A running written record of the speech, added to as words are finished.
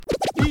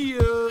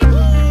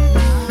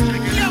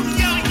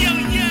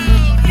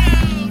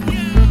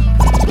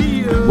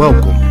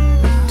Welcome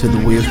to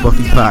the Where's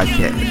Buffy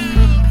podcast,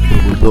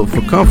 where we're built for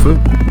comfort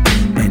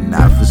and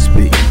not for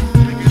speed.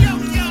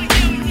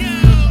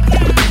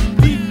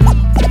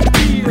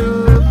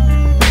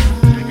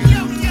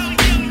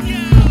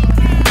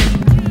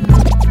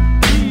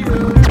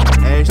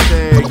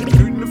 Hashtag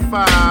shooting the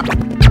five.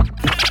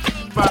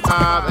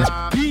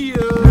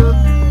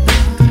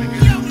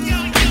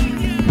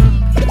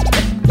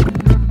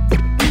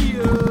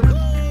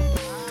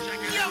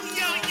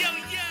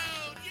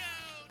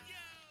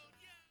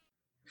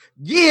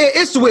 Yeah,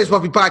 it's the Where's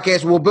Buffy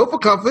podcast. We're built for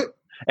comfort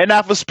and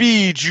not for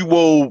speed, you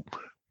old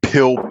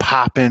pill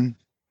popping,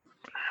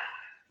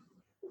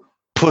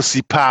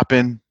 pussy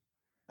popping,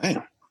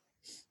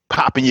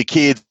 popping your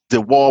kids at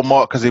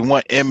Walmart because they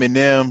want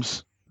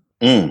M&Ms.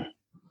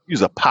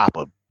 You's a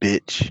popper,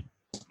 bitch,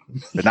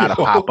 but not a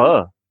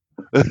popper.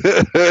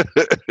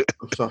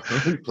 I'm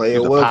sorry.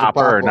 Player was a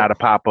popper, not a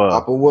popper.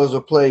 Popper was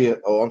a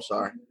player. Oh, I'm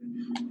sorry.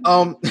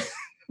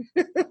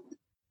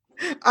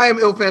 I am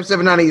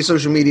IlFam790, your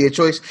social media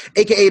choice,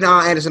 a.k.a.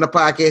 Don Anderson, a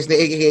podcast,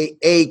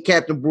 a.k.a.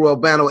 Captain Brew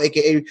Albano,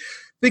 a.k.a.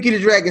 Vicky the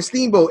Dragon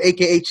Steamboat,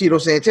 a.k.a. Cheeto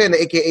Santana,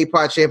 a.k.a.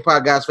 Pod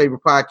God's favorite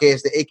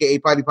podcast, a.k.a.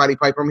 Potty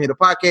Piper. I'm here to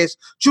podcast,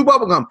 Chew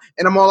Bubblegum,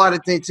 and I'm all out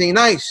of Team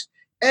Nice,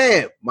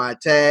 and my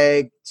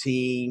tag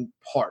team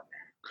partner.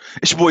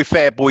 It's your boy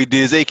Fat Boy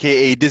Dizz,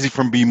 a.k.a. Dizzy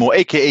from B-More,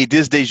 a.k.a.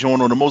 This Day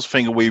Journal, the most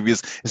finger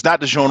waviest. It's not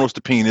the journal, it's the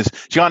penis.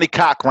 Johnny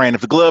Cochran,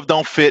 if the glove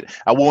don't fit,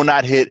 I will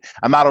not hit.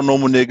 I'm not a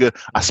normal nigga.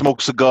 I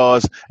smoke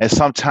cigars, and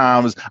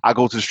sometimes I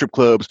go to the strip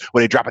clubs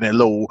where they dropping it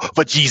low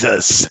for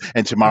Jesus.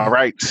 And to my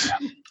right,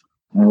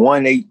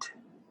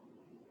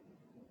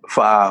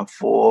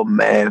 1854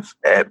 Math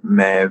at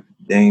Math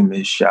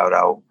Damon. Shout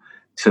out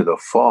to the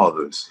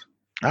fathers.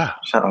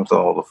 Shout out to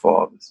all the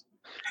fathers.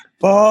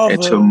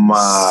 And to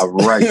my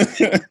right.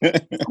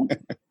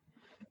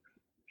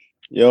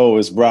 Yo,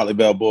 it's Broadley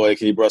Bell Boy,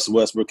 aka Russell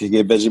Westbrook,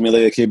 aka Benjamin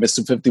Lee, aka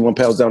Mr. 51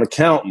 Pounds Down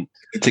Accountant.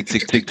 Tick,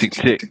 tick, tick, tick,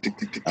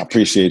 tick. I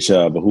appreciate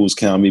y'all, but who's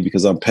counting me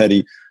because I'm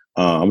petty?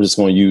 I'm just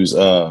going to use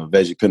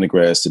veggie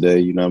pendergrass today,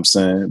 you know what I'm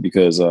saying?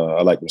 Because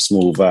I like them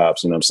smooth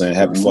vibes, you know what I'm saying?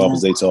 Happy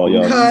Father's Day to all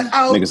y'all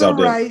niggas out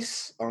there.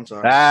 Rice. Oh, I'm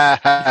sorry.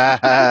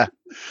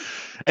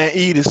 And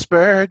eat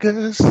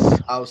asparagus.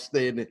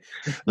 Outstanding.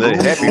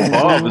 Happy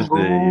Father's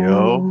Day,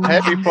 yo.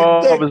 Happy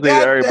Father's Day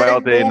to everybody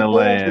out there in the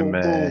land,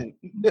 man.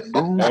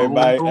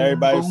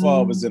 Everybody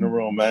Father's in the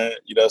room, man.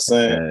 You know what I'm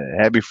saying?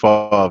 Happy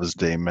Father's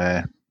Day,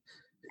 man.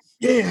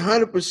 Yeah,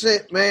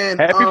 100%, man.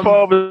 Happy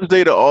Father's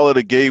Day to all of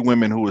the gay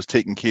women who was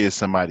taking care of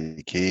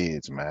somebody's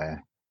kids,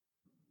 man.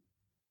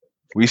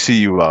 We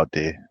see you out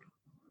there.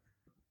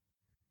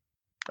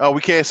 Oh,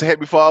 we can't say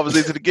Happy Father's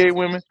Day to the gay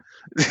women?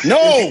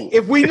 No.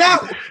 if we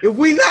not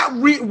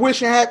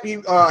wishing happy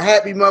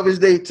Mother's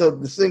Day to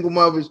the single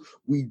mothers,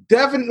 we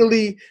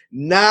definitely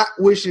not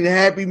wishing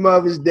Happy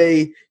Mother's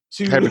Day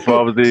to Happy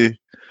Father's Day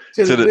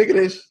to the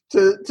niggas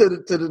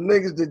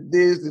that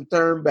Dizz and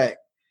turn back.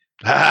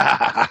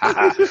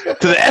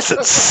 To the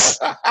essence.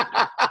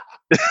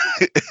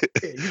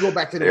 You go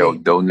back to the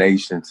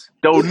donations.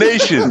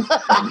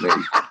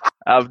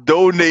 I've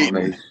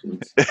donated.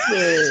 He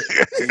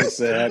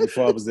said Happy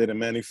Father's Day to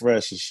Manny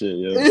Fresh and shit,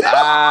 yo.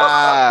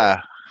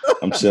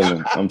 I'm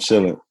chilling.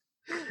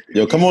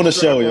 Yo, come on the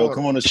show,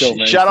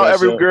 man. Shout out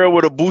every girl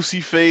with a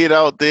Boosie fade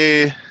out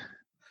there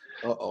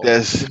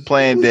that's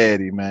playing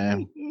daddy,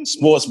 man.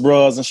 Sports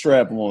bras and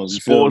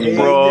strap-ons. Sports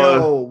bras.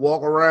 Yo,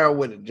 walk around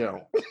with it,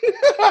 Joe.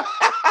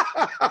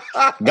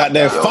 Got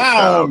that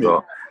fire on me.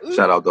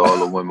 Shout out to all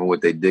the women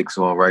with their dicks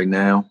on right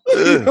now.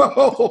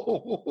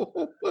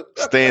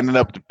 Standing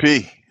up to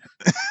pee.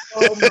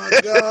 Oh my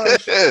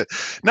gosh.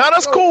 Now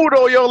that's cool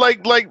though, yo. Like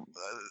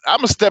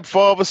I'm a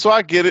stepfather, so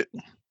I get it.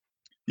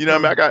 You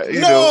know what I mean?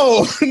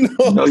 No,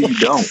 you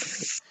don't.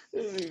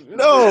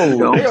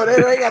 No.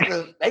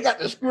 They got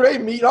the screw they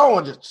meat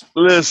on. Just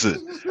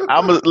listen.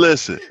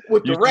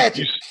 With the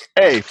ratchet.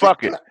 Hey,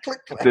 fuck it.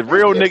 The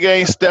real nigga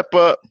ain't step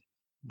up.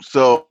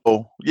 So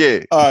yeah.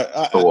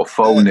 So a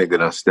faux nigga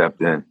done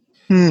stepped in.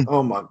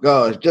 Oh my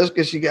gosh! Just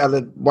because she got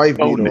a wife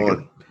beat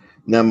on,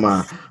 never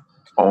mind.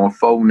 On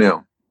faux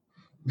now.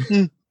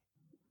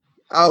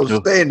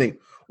 Outstanding.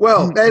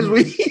 Well, as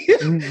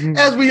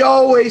we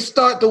always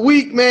start the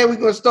week, man, we're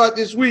gonna start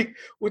this week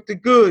with the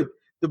good,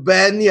 the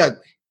bad, and the ugly.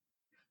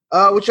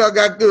 What y'all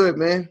got good,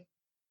 man?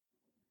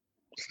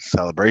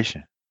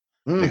 Celebration.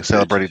 Niggas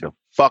celebrated the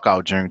fuck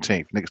out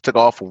Juneteenth. Niggas took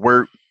off of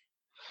work.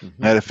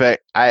 Matter of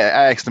fact, I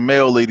asked the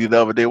mail lady the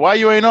other day, why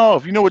you ain't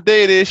off? You know what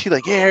day it is? She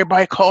like, yeah,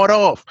 everybody called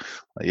off.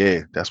 Like,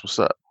 yeah, that's what's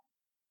up.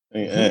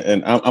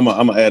 And I'm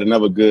gonna add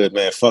another good,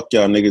 man. Fuck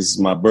y'all niggas. It's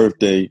my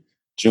birthday,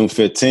 June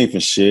 15th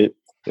and shit.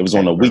 It was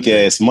on a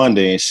weak-ass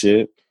Monday and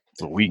shit.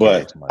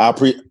 But I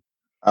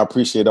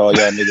appreciate all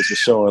y'all niggas for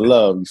showing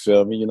love. You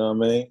feel me? You know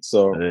what I mean?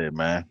 So, yeah,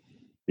 man.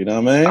 You know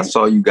what I mean? I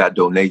saw you got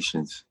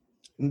donations.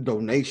 I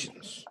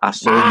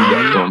saw you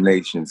got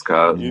donations,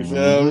 cuz. You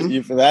feel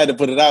me? I had to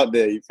put it out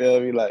there. You feel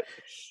me? Like,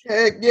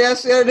 heck yeah, I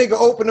said that nigga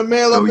opened the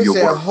mail up and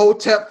said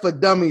Hotep for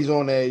Dummies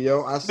on there,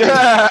 yo. I said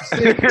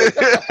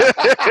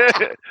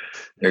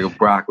nigga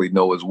broccoli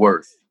know his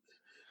worth.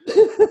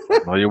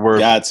 Know your worth.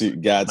 Got to.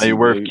 Know your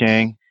worth,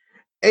 King.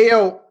 Hey,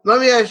 yo, let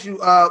me ask you,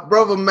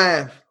 Brother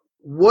Math,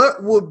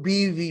 what would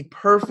be the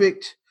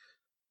perfect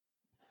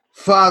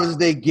Father's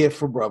Day gift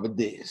for Brother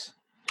Dizz?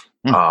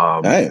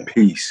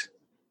 Peace.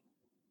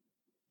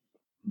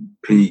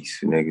 Peace,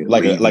 nigga.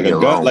 Like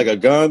a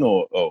gun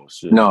or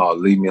shit. No,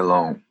 leave me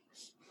alone.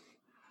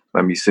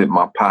 Let me sit in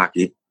my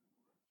pocket.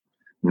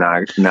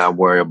 Not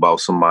worry about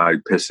somebody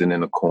pissing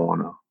in the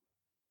corner.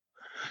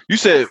 You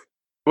said,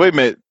 wait a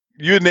minute,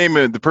 you're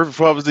naming the perfect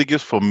Father's Day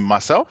gift for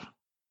myself?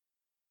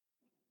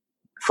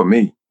 For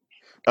me.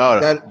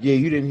 Yeah,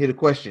 you didn't hear the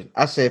question.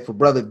 I said for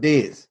Brother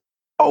Dizz.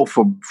 Oh,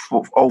 for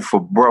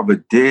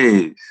Brother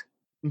Dizz.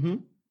 Mm-hmm.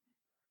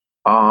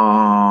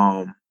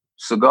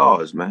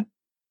 Cigars, man.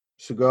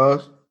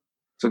 Cigars?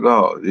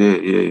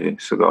 Yeah,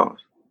 cigars.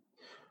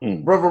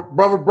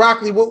 Brother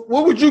Broccoli, what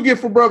would you get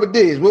for Brother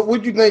Dizz? What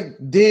would you think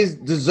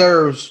Dizz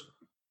deserves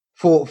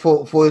for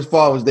his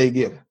Father's Day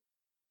gift?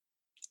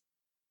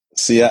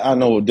 See, I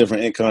know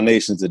different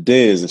incarnations of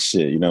Dizz and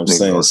shit, you know what I'm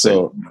saying?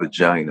 So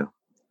vagina.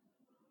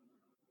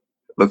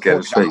 Look at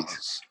his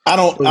face. I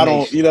don't, you know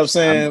what I'm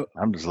saying?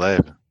 I'm just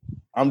laughing.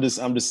 I'm just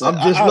saying. I'm just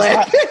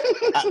laughing.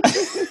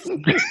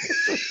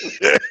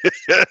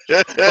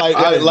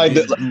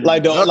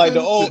 like the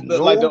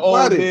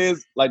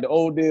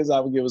old Dizz, I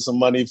would give her some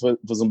money for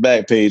some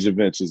back page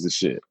adventures and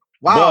shit.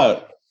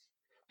 Wow.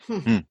 But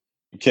you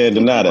can't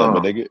deny that,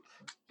 but nigga.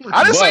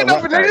 I didn't say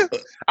nothing, nigga.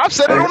 I've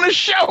said it on this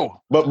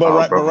show. But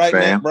right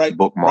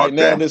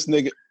now, this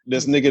nigga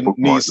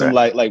needs some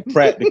like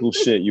practical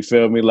shit. You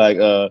feel me? Like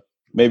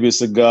maybe a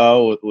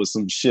cigar or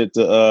some shit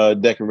to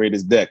decorate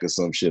his deck or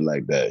some shit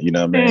like that. You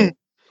know what I mean?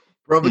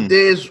 Brother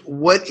Dizz,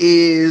 what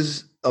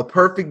is a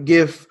perfect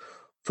gift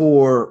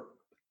for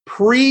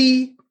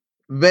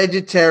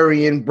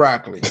pre-vegetarian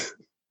Broccoli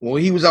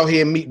when he was out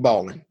here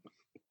meatballing?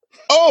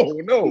 Oh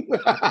no!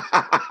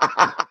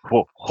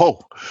 Whoa.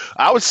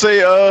 I would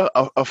say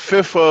a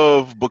fifth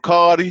of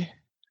Bacardi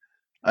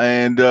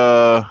and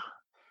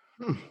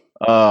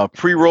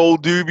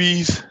pre-rolled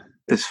doobies.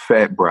 It's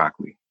fat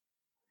broccoli.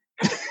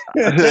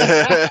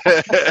 This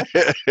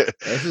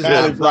is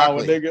not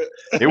broccoli, nigga.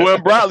 It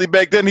wasn't broccoli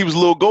back then. He was a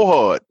little go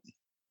hard.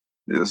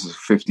 This is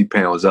 50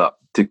 pounds up.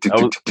 That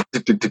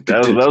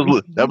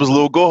was a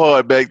little go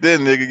hard back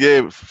then, nigga.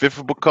 Gave fifth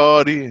of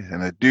Bacardi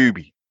and a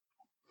doobie.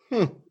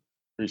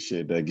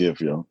 Appreciate that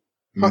gift, yo.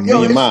 In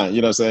your mind,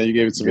 you know what I'm saying? You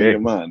gave it to me in your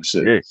mind and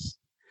shit.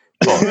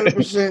 Yeah.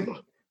 100%.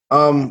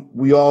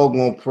 We all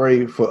gonna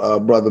pray for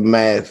Brother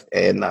Math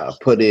and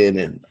put in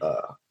and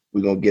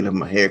we're gonna get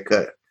him a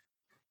haircut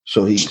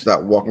so he can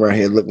stop walking around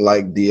here looking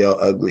like DL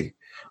ugly.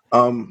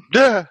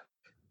 Yeah.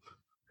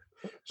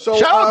 So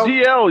shout out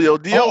DL, yo.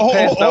 DL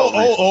passed out.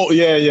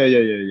 Yeah.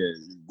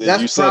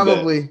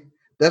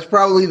 That's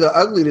probably the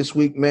ugly this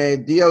week,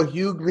 man. DL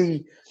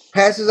Hughley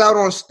passes out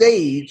on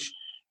stage,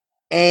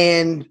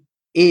 and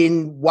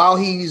while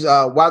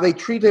they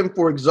treat him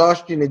for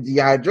exhaustion and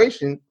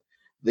dehydration,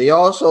 they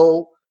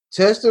also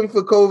test him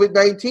for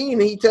COVID-19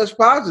 and he tests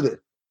positive.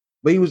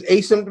 But he was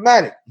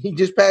asymptomatic. He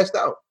just passed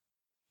out.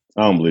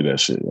 I don't believe that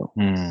shit, yo.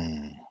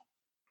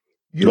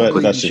 You don't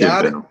believe he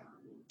got it?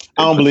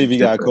 I don't believe he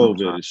got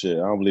COVID and shit.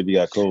 I don't believe he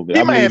got COVID.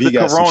 He might have the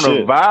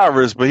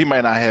coronavirus, but he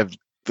might not have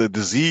the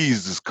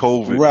disease is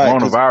COVID. Right.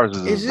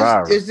 Coronavirus is a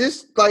virus. Is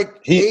this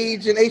like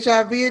AIDS and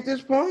HIV at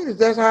this point? Is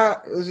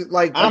how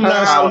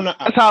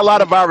a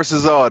lot of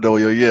viruses are, though.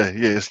 Yo, yeah.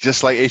 It's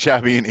just like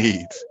HIV and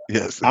AIDS.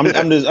 Yes.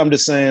 I'm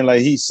just saying,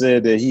 like he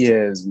said that he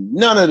has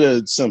none of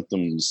the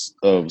symptoms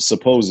of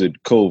supposed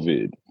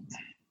COVID,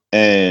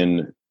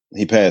 and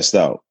he passed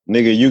out.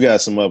 Nigga, you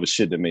got some other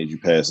shit that made you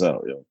pass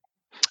out, yo.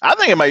 I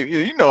think it might,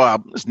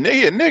 this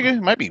nigga,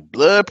 it might be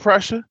blood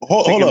pressure.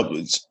 Hold up,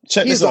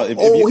 check this out.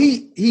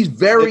 He's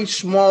very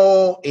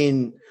small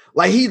and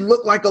like he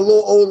looked like a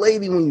little old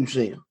lady when you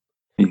see him.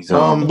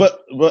 But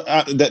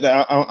I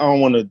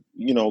don't want to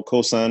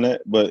co-sign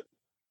that, but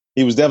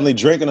he was definitely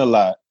drinking a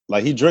lot.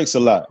 Like he drinks a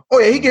lot. Oh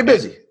yeah, he get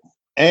busy.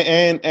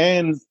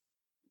 And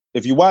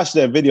if you watch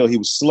that video, he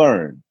was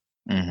slurring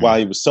while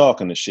he was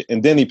talking and shit,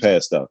 and then he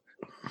passed out.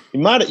 He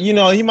might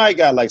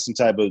got like some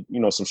type of,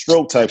 some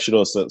stroke type shit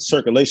or some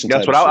circulation.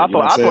 That's what I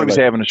thought. I thought he was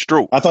having a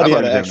stroke. I thought he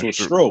had an actual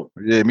stroke.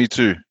 Yeah, me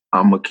too.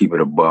 I'm gonna keep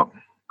it a buck.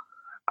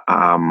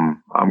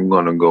 I'm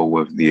gonna go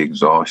with the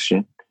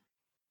exhaustion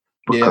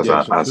because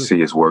I see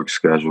his work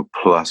schedule.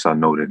 Plus, I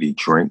know that he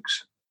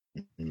drinks.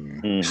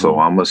 So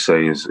I'm gonna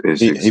say is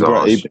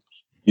exhaustion.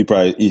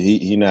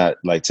 He not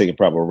like taking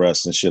proper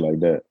rest and shit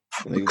like that.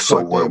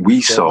 So when we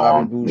saw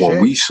him,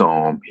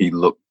 he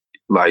looked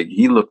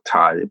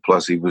tired.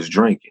 Plus, he was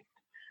drinking.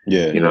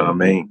 Yeah, you know what I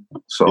mean.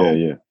 So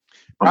yeah.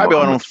 Probably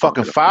on them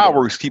fucking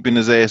fireworks keeping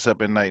his ass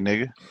up at night,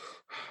 nigga.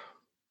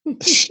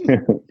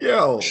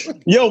 Yo,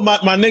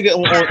 my nigga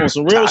on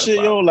some real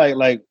shit, yo. Like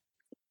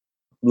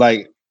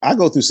I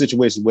go through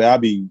situations where I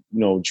be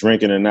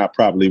drinking and not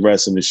properly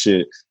resting and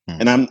shit,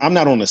 and I'm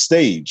not on the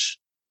stage.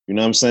 You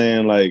know what I'm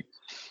saying? Like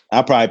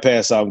I probably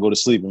pass out and go to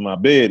sleep in my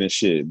bed and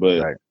shit,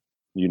 but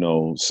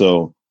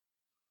so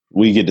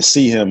we get to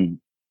see him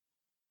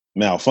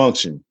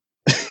malfunction.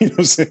 You know what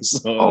I'm saying?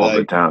 So, all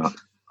the time.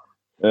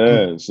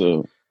 Yeah,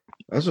 so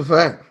that's a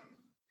fact.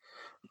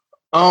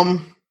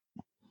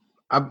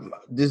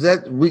 Does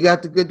that we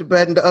got the good, the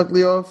bad, and the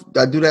ugly off?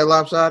 Did I do that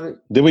lopsided?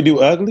 Did we do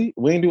ugly?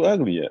 We ain't do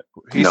ugly yet.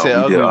 He said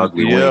ugly. Did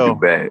ugly. We ain't do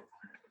bad.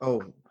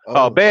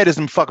 Oh, bad is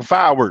them fucking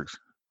fireworks.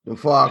 The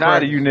fireworks.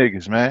 Tired of you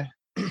niggas, man.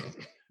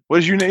 What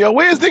is you yo?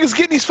 Where's niggas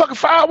getting these fucking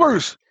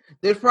fireworks?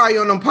 There's probably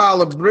on them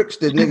pile of bricks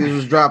that niggas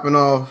was dropping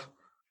off.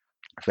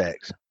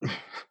 Facts.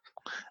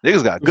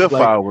 Niggas got good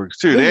fireworks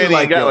too. They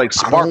ain't got like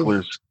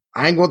sparklers.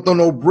 I ain't gonna throw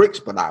no bricks,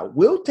 but I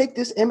will take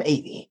this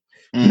M80.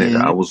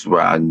 Nigga, I was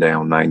riding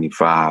down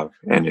 95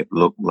 and it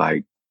looked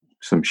like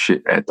some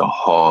shit at the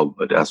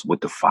harbor. That's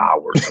what the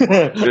fireworks were.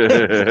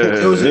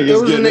 It was a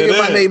nigga in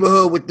my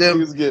neighborhood with them.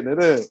 He was getting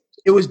it in.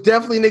 It was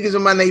definitely niggas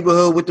in my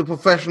neighborhood with the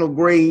professional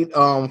grade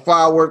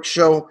fireworks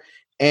show,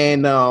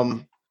 and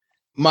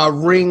my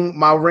ring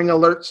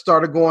alert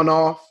started going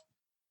off.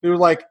 It was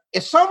like,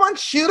 is someone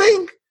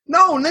shooting?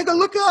 No, nigga,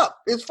 look up.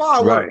 It's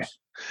fireworks. Right.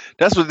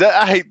 That's what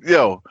I hate.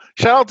 Yo,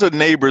 shout out to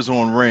neighbors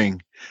on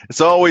Ring.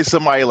 It's always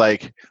somebody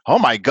like, oh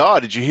my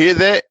God, did you hear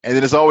that? And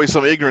then it's always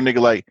some ignorant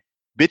nigga like,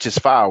 bitch, it's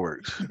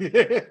fireworks. No.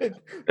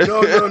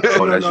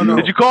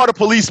 Did you call the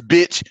police,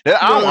 bitch?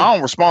 I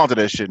don't respond to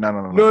that shit. No.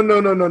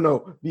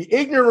 No. The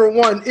ignorant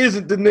one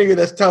isn't the nigga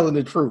that's telling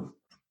the truth.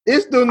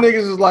 It's the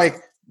niggas is like,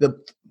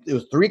 it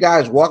was 3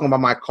 guys walking by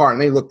my car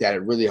and they looked at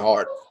it really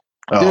hard.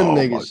 Them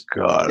niggas.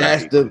 My God,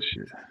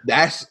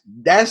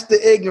 that's the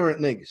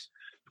ignorant niggas.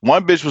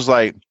 One bitch was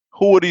like,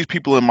 who are these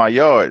people in my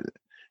yard?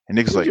 And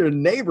niggas like, your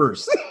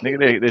neighbors.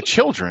 Nigga, they're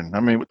children. I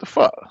mean, what the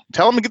fuck?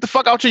 Tell them to get the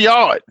fuck out your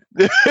yard.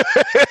 What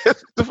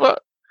the fuck?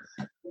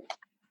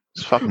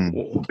 It's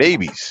fucking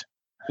babies.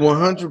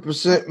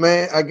 100%,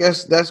 man. I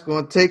guess that's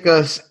going to take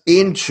us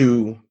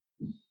into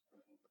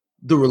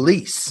the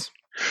release.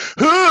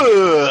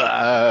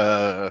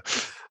 That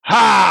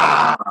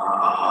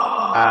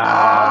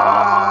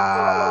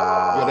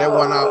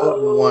one I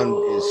open one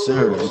is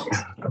serious.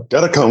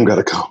 Gotta come.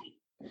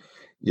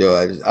 Yo,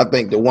 I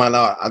think the one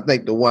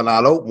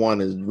out open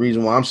one is the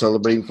reason why I'm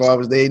celebrating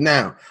Father's Day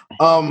now.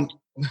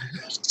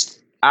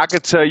 I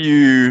could tell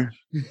you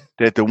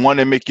that the one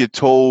that make your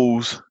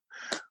toes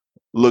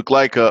look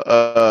like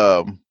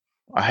a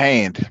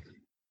hand.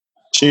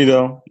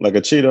 Cheeto, like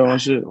a Cheeto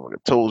and shit. The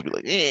toes be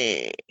like,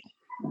 eh.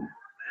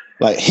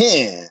 Like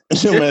hand.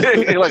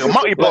 Like a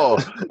monkey paw.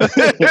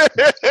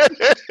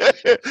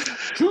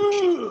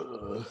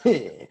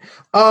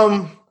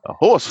 A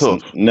horse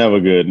hoof. Never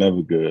good.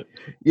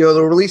 Yo,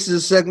 the release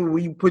is a segment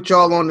where you put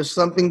y'all on to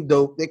something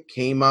dope that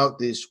came out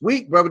this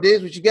week. Brother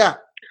Dizz, what you got?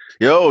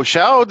 Yo,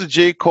 shout out to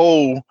J.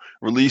 Cole.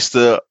 Released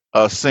a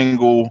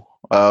single,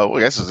 I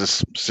guess it's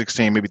just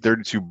 16, maybe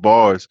 32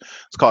 bars.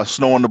 It's called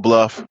Snow on the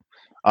Bluff.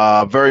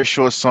 Very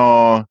short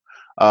song.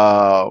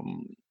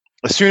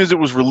 As soon as it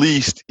was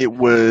released, it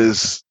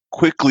was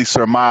quickly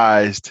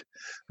surmised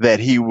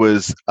that he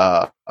was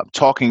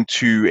talking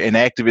to an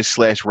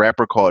activist /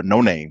 rapper called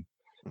No Name.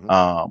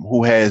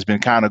 Who has been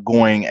kind of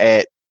going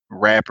at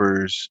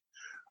rappers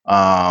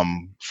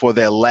for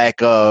their lack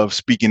of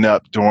speaking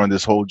up during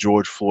this whole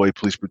George Floyd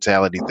police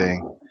brutality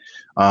thing.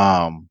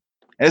 And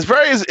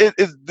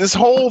this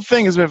whole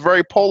thing has been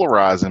very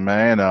polarizing,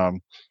 man. A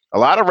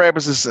lot of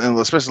rappers, and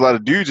especially a lot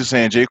of dudes, are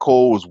saying J.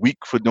 Cole was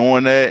weak for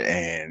doing that,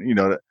 and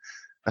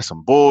that's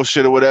some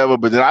bullshit or whatever.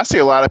 But then I see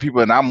a lot of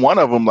people, and I'm one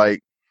of them.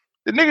 Like,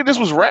 the nigga just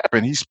was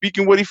rapping. He's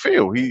speaking what he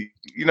feel. He's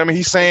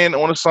saying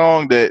on a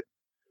song that.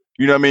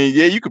 You know what I mean?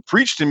 Yeah, you could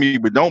preach to me,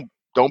 but don't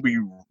be.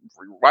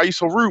 Why are you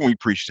so rude when you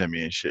preach to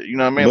me and shit? You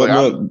know what I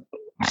mean?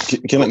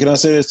 But can I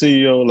say this to you,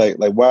 yo? Like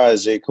why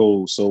is J.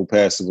 Cole so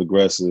passive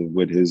aggressive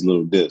with his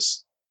little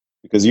diss?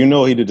 Because he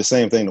did the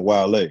same thing to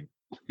Wale.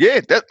 Yeah,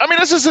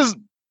 that's just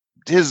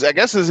his. I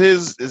guess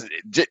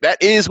that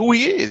is who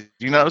he is.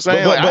 You know what I'm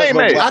saying?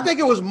 I think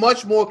it was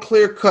much more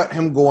clear cut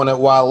him going at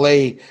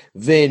Wale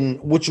than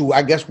what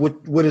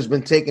has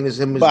been taken as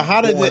him. But how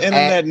did the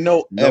internet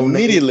know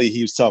immediately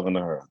he was talking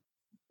to her?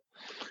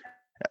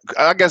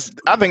 I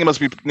think it must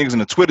be niggas in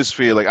the Twitter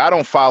sphere. Like, I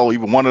don't follow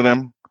even one of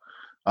them.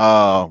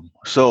 But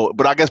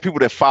I guess people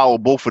that follow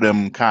both of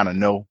them kind of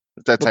know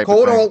that type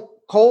of thing.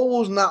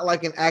 Cole's not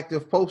like an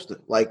active poster.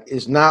 Like,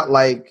 it's not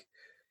like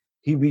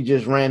he be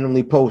just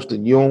randomly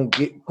posting.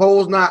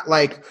 Cole's not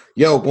like,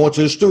 yo, going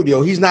to the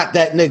studio. He's not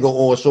that nigga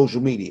on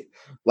social media.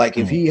 Like,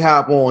 if he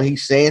hop on,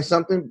 he's saying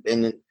something,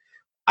 and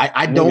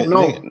I don't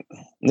know.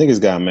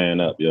 Niggas got man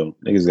up, yo.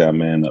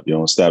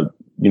 And stop,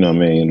 you know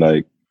what I mean?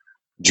 Like,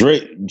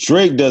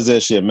 Drake does that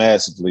shit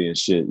massively and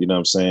shit, you know what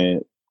I'm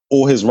saying?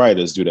 All his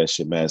writers do that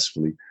shit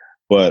massively.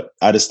 But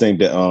I just think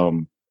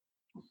that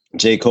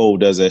J. Cole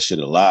does that shit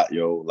a lot,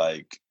 yo.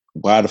 Like,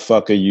 why the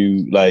fuck are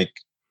you like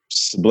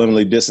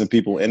subliminally dissing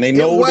people and they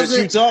know that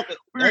you talking?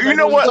 You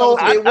know what?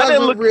 It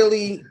wasn't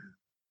really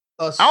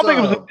I don't think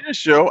it was a diss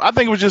show. I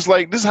think it was just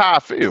like, this is how I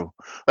feel.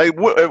 Like,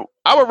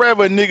 I would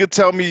rather a nigga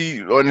tell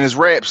me on his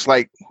raps,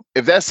 like,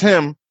 if that's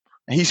him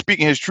and he's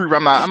speaking his truth,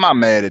 I'm not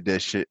mad at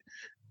that shit.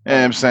 You know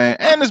what I'm saying?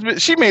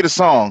 And she made a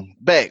song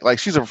back. Like,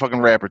 she's a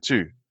fucking rapper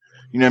too.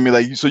 You know what I mean?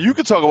 Like, so you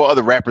could talk about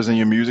other rappers in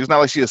your music. It's not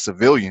like she's a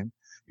civilian.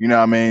 You know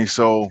what I mean?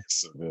 So,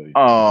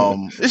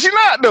 is she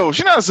not though?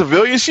 She's not a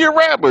civilian. She a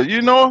rapper.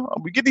 You know,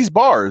 we get these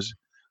bars.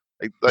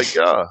 I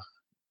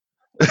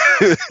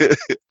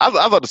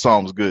thought the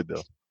song was good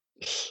though.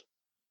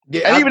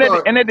 Yeah,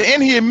 and at the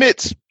end, he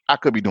admits I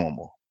could be doing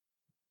more.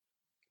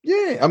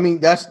 Yeah, I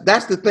mean that's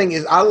the thing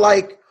is I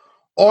like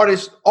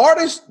artists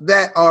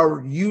that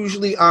are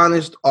usually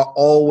honest are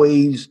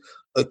always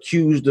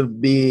accused of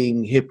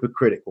being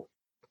hypocritical.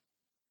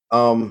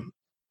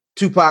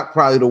 Tupac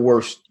probably the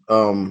worst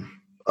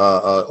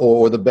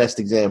or the best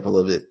example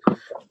of it.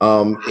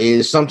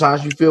 Is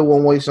sometimes you feel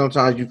one way,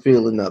 sometimes you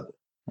feel another.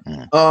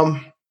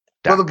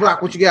 Brother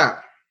Brock, what you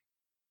got?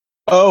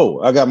 Oh,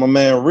 I got my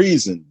man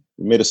Reason.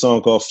 He made a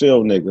song called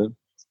Feel Nigga.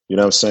 You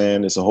know what I'm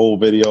saying? It's a whole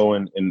video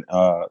and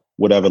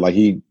whatever. Like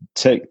he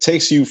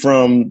takes you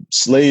from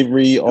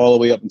slavery all the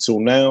way up until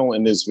now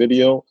in this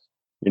video.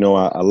 You know,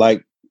 I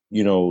like,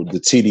 you know, the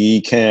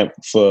TDE camp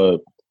for,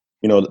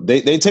 you know,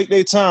 they take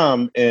their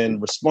time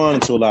and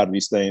respond to a lot of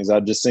these things.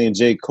 I've just seen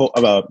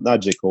J-Rock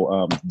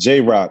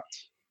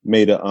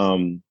made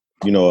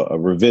a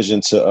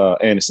revision to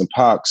Anderson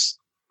 .Paak's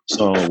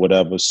song or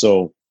whatever.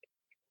 So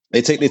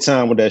they take their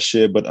time with that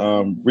shit. But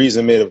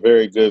Reason made a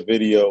very good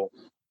video,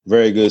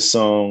 very good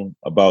song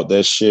about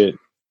that shit.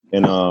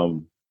 And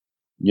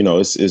you know,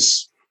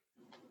 it's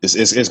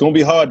gonna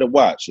be hard to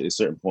watch at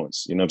certain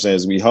points. You know what I'm saying?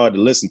 It's gonna be hard to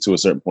listen to at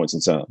certain points in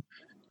time.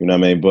 You know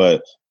what I mean?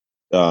 But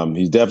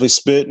he's definitely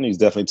spitting. He's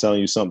definitely telling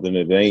you something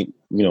that ain't,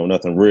 you know,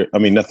 nothing real. I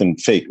mean, nothing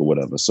fake or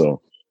whatever.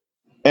 So,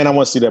 and I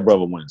want to see that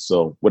brother win.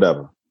 So,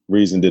 whatever.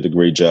 Reason did a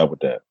great job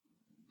with that.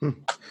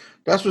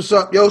 That's what's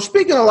up, yo.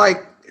 Speaking of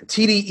like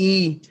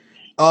TDE,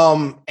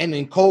 and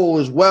then Cole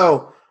as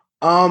well.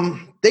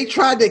 They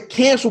tried to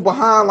cancel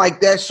behind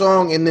like that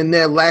song, and then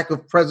their lack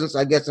of presence,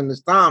 I guess, in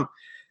this time.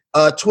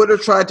 Twitter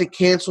tried to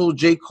cancel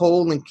J.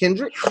 Cole and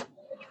Kendrick.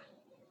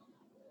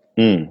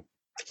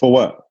 For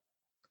what?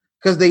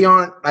 Because they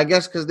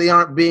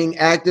aren't being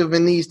active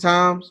in these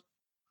times.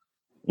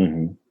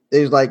 Mm-hmm.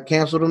 They was like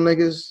cancel them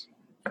niggas.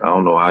 I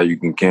don't know how you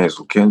can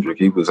cancel Kendrick.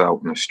 He was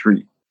out in the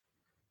street.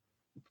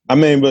 I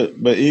mean,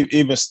 but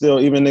even still,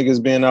 even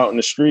niggas being out in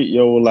the street,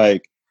 yo,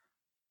 like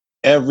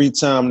every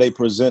time they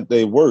present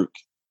their work,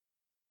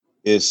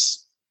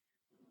 it's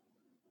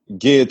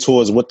geared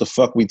towards what the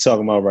fuck we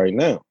talking about right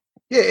now.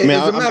 Yeah, I mean,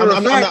 as a matter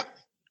of fact,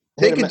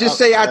 they could just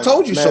say, "I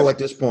told you so" at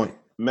this point.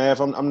 Man,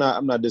 I'm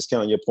not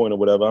discounting your point or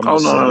whatever. I'm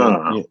just saying,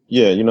 no.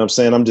 Yeah, you know what I'm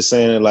saying? I'm just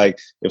saying, like,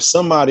 if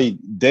somebody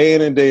day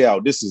in and day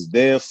out, this is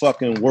their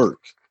fucking work.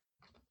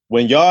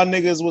 When y'all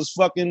niggas was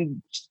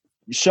fucking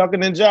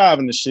shucking and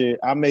jiving the shit,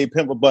 I made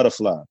Pimp a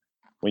Butterfly.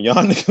 When y'all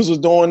niggas was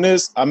doing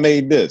this, I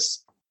made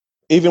this.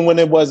 Even when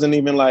it wasn't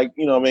even like,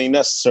 you know what I mean,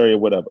 necessary or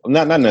whatever.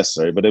 Not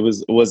necessary, but it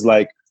was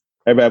like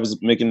everybody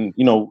was making,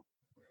 you know,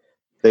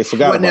 they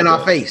forgot about it. Wasn't in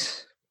our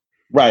face.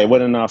 Right, it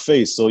wasn't in our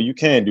face. So you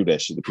can't do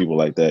that shit to people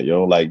like that,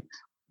 yo. Like,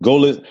 go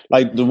listen,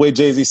 like the way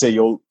Jay-Z said,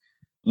 yo,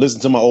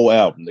 listen to my old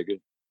album, nigga.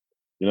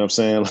 You know what I'm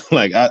saying?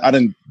 Like, I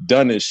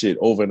done this shit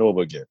over and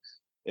over again.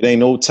 It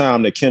ain't no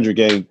time that Kendrick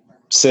ain't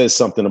said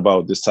something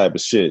about this type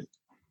of shit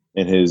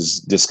in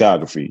his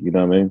discography. You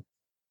know what I mean?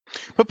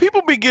 But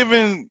people be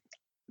giving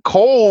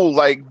Cole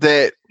like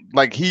that,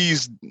 like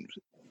he's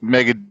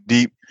mega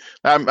deep.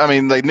 I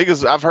mean, like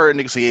niggas, I've heard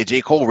niggas say, yeah,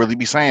 J. Cole really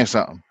be saying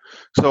something.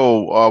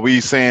 So are we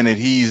saying that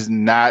he's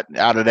not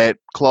out of that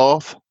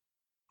cloth?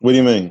 What do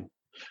you mean?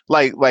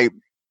 Like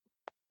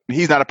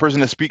he's not a person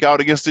to speak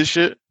out against this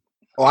shit?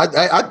 Oh, I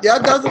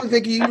definitely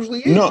think he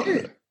usually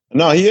is.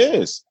 No, he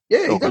is.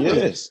 Yeah, he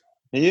is.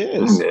 He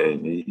is. Yeah,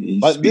 he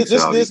like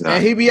this,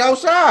 and he be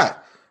outside.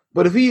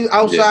 But if he's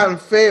outside in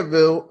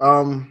Fayetteville,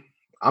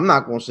 I'm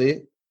not gonna see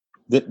it.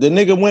 The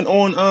nigga went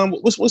on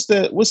what's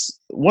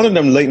one of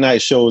them late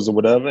night shows or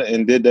whatever,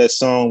 and did that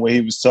song where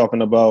he was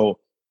talking about,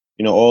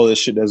 you know, all this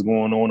shit that's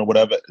going on or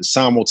whatever,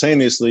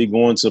 simultaneously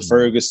going to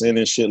Ferguson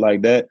and shit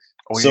like that.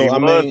 Oh, so yeah, I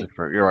mean,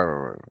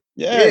 you're right.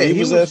 Yeah, he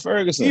was at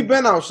Ferguson. He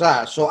been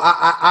outside, so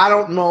I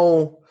don't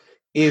know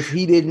if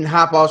he didn't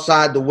hop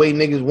outside the way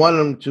niggas wanted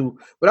him to,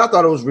 but I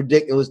thought it was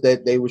ridiculous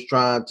that they was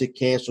trying to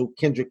cancel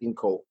Kendrick and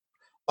Cole.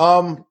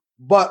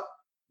 But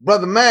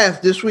Brother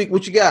Math, this week,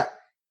 what you got?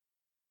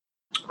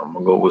 I'm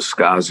gonna go with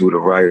Skyzoo, the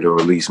writer, to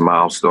release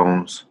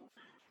Milestones.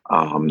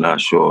 I'm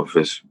not sure if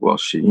it's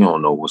you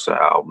don't know what's an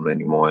album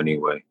anymore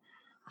anyway.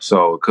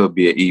 So it could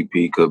be an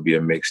EP, could be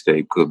a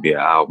mixtape, could be an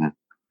album.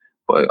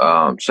 But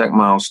check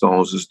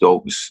Milestones is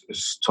dope.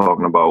 It's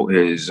talking about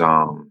his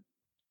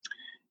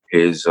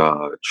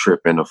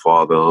trip into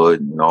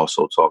fatherhood and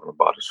also talking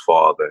about his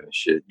father and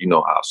shit. You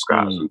know how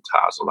Skyzoo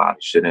ties a lot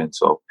of shit in.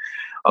 So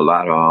a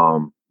lot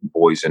of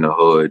Boys in the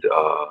Hood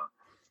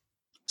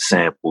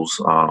samples,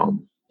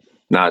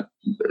 not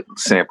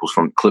samples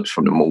from clips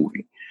from the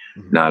movie,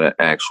 not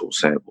actual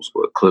samples,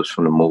 but clips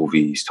from the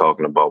movie. He's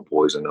talking about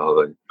Boys in the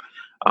Hood,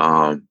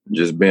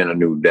 just being a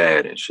new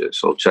dad and shit.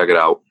 So check it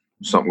out.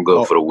 Something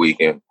good for the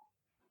weekend.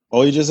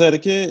 Oh, you just had a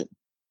kid?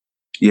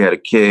 He had a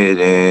kid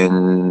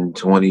in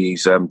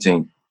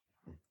 2017.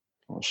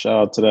 Shout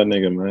out to that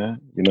nigga,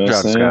 man. You know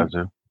what I'm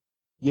saying?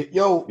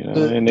 Yo,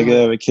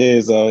 nigga having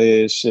kids out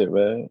here and shit,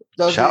 man.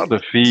 Shout out to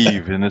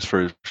Feeve in this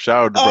first.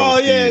 Shout out to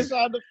brother Feeve. Shout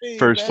out to Feeve.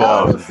 First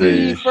Fawvas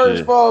Day.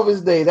 First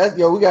Fawvas Day. That's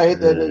we gotta hit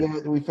that nigga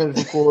after we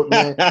finish recording,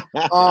 man.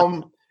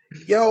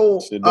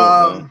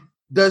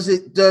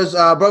 Does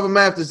Brother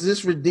Math, does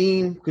this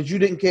redeem? Because you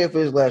didn't care for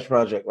his last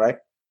project, right?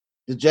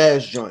 The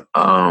jazz joint.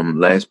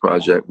 Last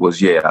project was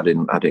I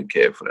didn't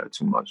care for that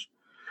too much.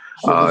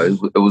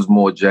 It was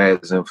more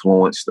jazz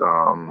influenced.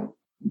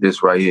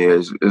 This right here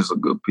is a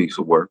good piece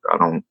of work. I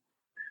don't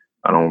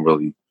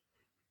really,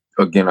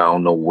 again, I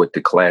don't know what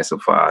to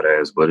classify it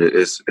as, but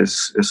it's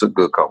a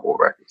good couple of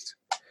records.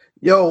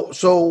 Yo,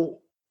 so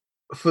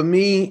for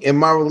me in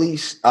my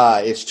release,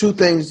 it's two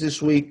things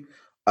this week,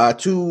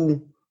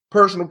 two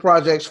personal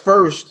projects.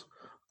 First,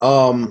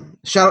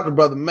 shout out to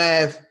Brother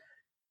Math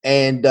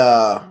and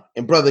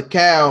Brother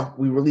Cal.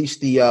 We released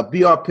the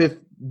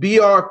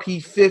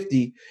BRP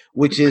 50,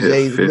 which is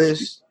a 50.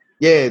 List.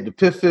 Yeah, the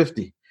PIF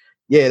 50.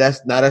 Yeah,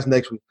 that's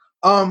next week.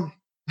 But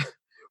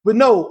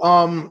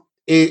no,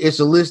 it's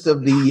a list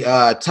of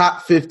the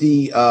top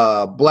 50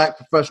 black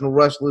professional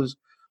wrestlers.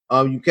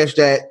 You catch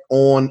that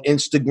on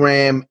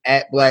Instagram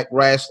at Black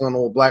Wrestling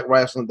or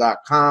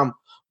blackwrestling.com.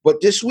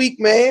 But this week,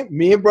 man,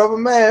 me and Brother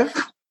Math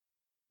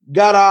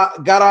got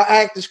our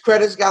actors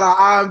credits, got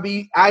our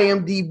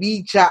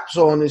IMDb chops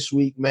on this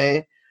week,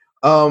 man.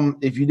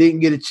 If you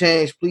didn't get a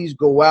chance, please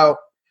go out.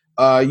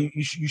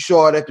 You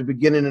saw it at the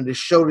beginning of the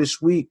show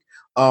this week.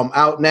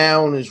 Out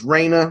now is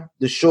Raina,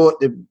 the short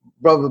that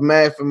Brother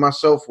Math and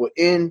myself were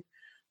in.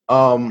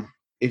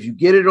 If you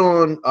get it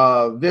on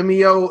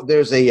Vimeo,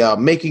 there's a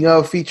making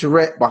of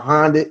featurette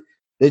behind it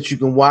that you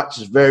can watch.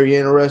 It's very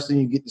interesting.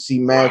 You get to see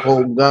Math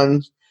hold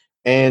guns.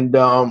 And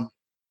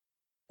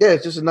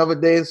it's just another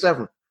day in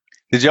Severn.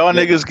 Did y'all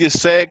niggas get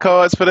SAG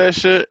cards for that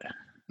shit?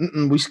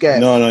 We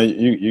scattered. No,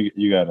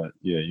 you gotta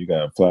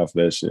apply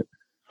for that shit.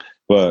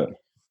 But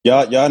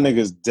y'all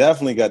niggas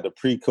definitely got the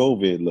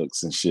pre-COVID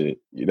looks and shit.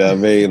 You know what I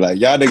mean? Like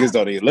y'all niggas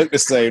don't even look the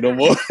same no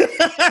more.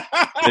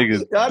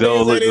 Niggas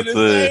don't look the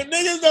same.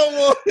 Niggas no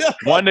more.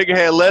 One nigga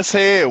had less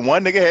hair and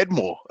one nigga had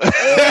more.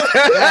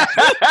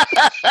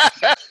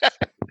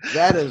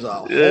 That is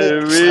all.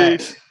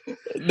 Niggas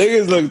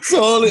look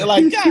totally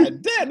like,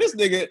 God damn, this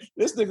nigga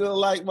look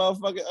like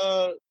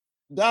motherfucking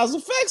Dizz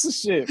effects and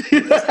shit.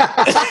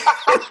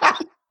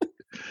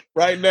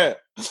 Right now.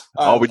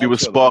 All we do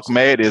is spark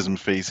madism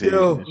face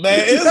here.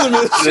 Madism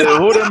and shit.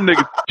 Who them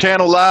niggas?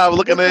 Channel Live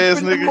looking ass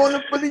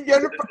niggas.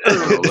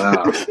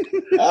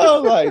 I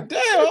was like, damn,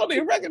 I don't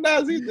even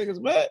recognize these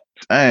niggas, man.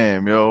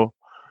 Damn, yo.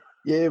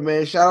 Yeah,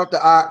 man. Shout out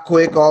to Art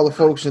Quick, all the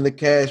folks in the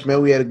cash,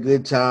 man. We had a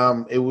good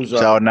time. It was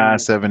shout out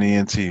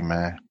 970 NT,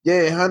 man.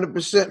 Yeah,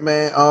 100%,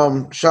 man.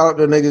 Shout out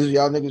to niggas.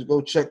 Y'all niggas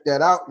go check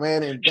that out,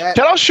 man. And that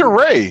shout out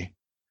Sheree.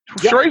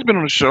 Sheree's been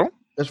on the show.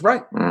 That's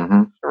right.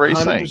 Sheree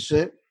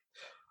 100%.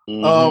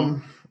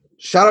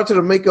 Shout out to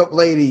the makeup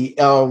lady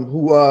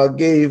who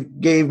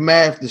gave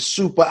Math the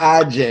super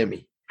eye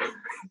jammy.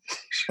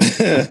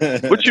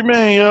 What you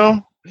mean,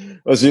 yo?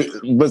 Was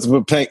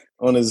with paint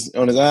on his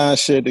eye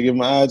shit to give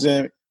him eye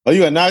jammy? Oh,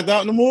 you got knocked out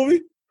in the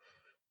movie?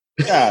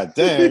 God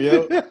damn,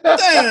 yo.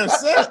 Damn,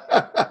 son.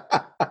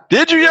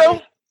 Did you,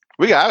 yo?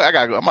 I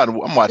gotta go.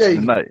 I'm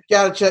watching tonight.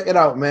 Gotta check it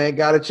out, man.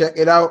 Gotta check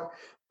it out.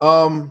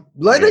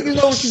 Let niggas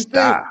know what you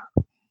think.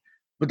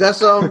 But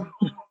that's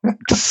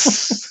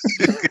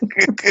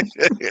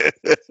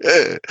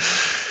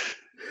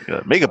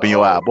makeup in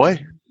your eye,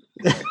 boy.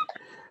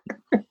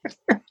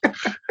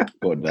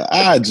 Got the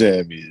eye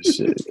jammy and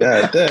shit.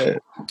 God damn.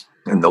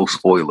 And no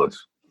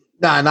spoilers.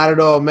 Nah, not at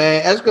all,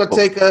 man. That's gonna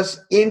take us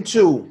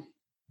into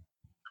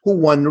Who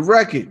Won the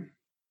Record.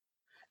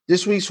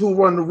 This week's Who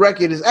Won the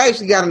Record has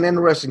actually got an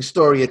interesting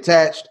story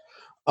attached.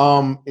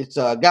 It's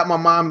Got My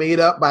Mind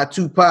Made Up by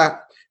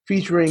Tupac,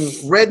 featuring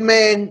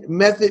Redman,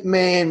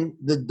 Methodman,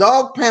 the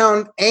Dogg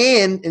Pound,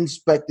 and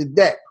Inspektah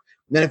Deck.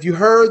 Now, if you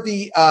heard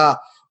the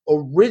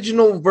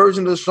original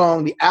version of the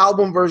song, the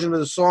album version of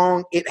the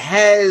song, it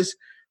has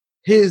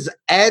his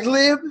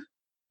ad-lib,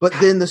 but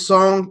then the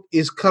song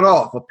is cut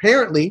off.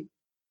 Apparently,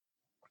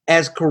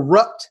 as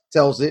Corrupt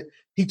tells it,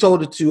 he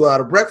told it to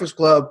the Breakfast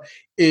Club,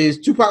 is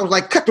Tupac was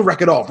like, cut the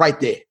record off right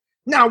there.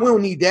 Nah, we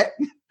don't need that.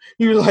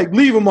 He was like,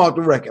 leave him off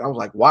the record. I was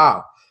like,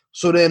 wow.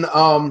 So then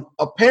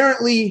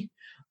apparently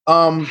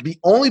the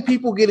only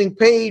people getting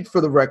paid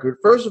for the record,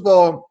 first of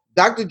all,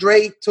 Dr.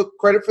 Dre took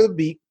credit for the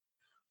beat.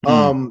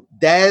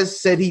 Dazz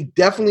said he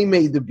definitely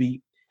made the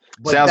beat.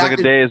 But sounds like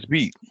a Dazz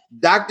beat.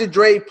 Dr.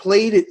 Dre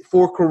played it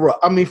for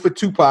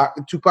Tupac.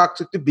 And Tupac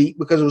took the beat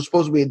because it was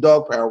supposed to be a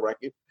Dogg Pound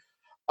record.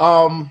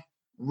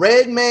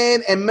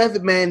 Redman and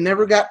Method Man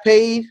never got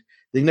paid.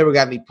 They never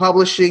got any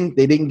publishing.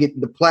 They didn't get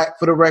the plaque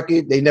for the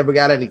record. They never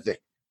got anything.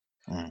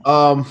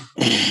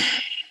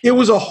 It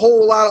was a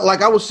whole lot of,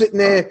 like, I was sitting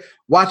there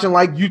watching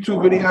like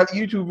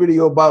YouTube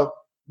video about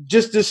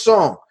just this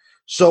song.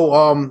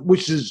 So,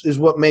 which is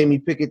what made me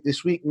pick it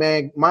this week,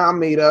 man. Mine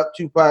Made Up,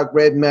 Tupac,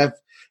 Red Meth,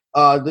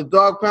 the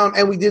Dogg Pound,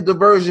 and we did the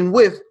version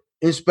with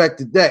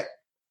Inspektah Deck.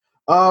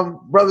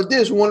 Brother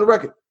Dizz, who won the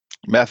record?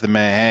 Method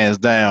Man, hands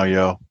down,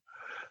 yo.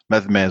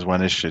 Method Man's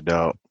won this shit,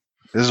 dog.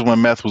 This is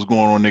when Meth was going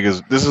on,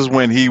 niggas. This is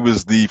when he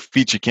was the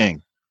feature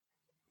king.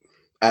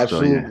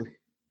 Absolutely. So,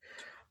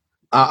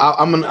 yeah.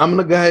 I'm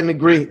gonna go ahead and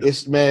agree.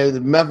 It's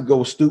the Meth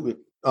goes stupid.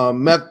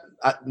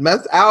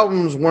 Meth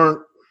albums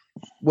weren't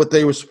what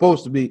they were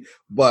supposed to be,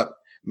 but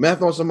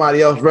Meth on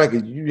somebody else's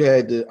record, you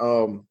had to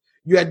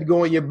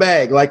go in your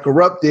bag like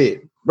Corrupt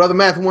did. Brother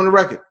Meth won the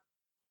record.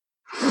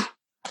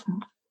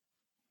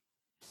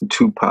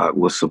 Tupac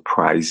was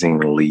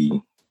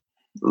surprisingly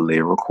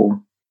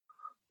lyrical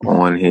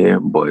on here,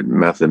 but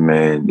Method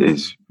Man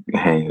is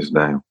hands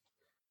down.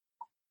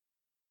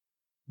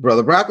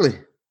 Brother Broccoli.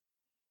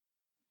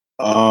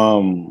 I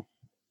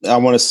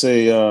want to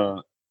say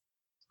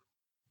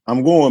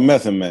I'm going with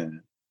Method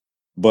Man,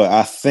 but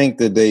I think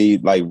that they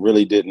like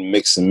really didn't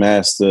mix and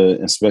master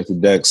Inspektah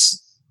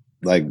Deck's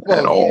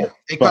at all.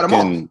 They cut him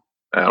off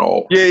at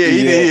all.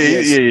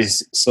 Yeah.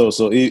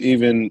 So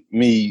even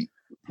me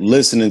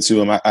listening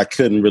to him, I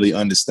couldn't really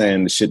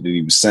understand the shit that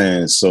he was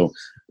saying. So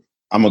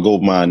I'm gonna go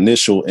with my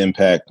initial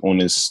impact on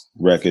this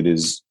record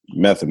is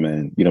Method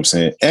Man. You know what I'm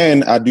saying?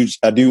 And I do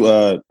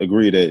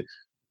agree that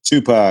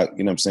Tupac,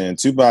 you know what I'm saying?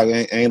 Tupac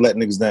ain't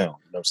letting niggas down.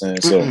 You know what I'm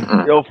saying? So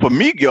yo, for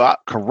me,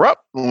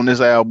 Corrupt on this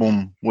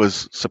album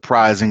was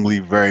surprisingly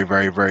very,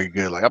 very, very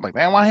good. Like I'm like,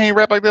 man, why he ain't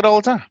rap like that all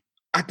the time?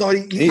 I thought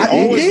he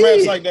always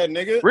raps like that,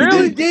 nigga.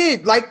 Really? He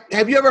did. Like,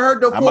 have you ever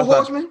heard the Four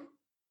Horsemen?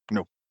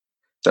 No.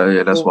 Oh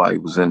yeah, that's why he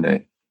was in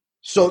there.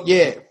 So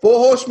yeah, Four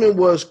Horsemen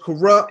was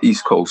Corrupt,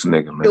 East Coast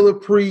nigga, man. Killer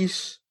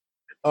Priest,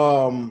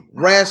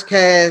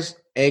 Razzcast,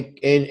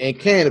 and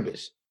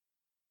Cannabis.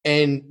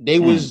 And they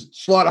was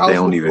Slaughterhouse. They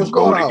don't even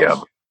go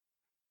together.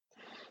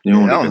 You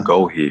don't even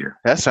go here.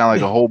 That sounds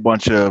like a whole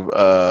bunch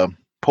of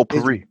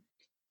potpourri.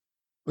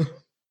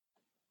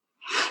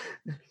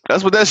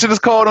 That's what that shit is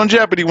called on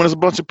Jeopardy when it's a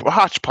bunch of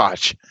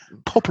hodgepodge.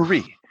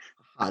 Potpourri.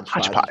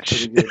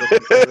 Hodgepodge.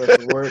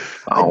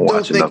 I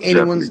don't think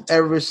anyone's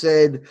ever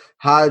said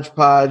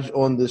hodgepodge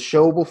on the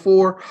show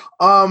before.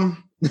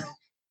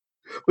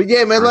 But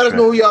yeah, man, let us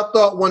know who y'all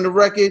thought won the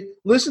record.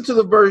 Listen to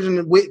the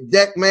version with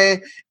Deck,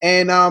 man,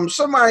 and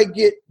somebody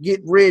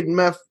get Red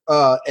Meth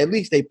at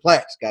least they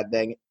plaques. God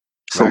dang it!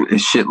 So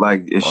it's shit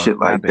like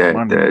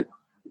that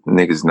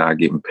niggas not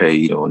getting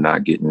paid or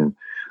not getting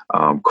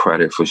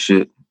credit for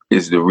shit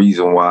is the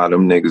reason why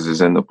them niggas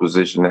is in the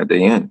position that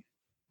they in.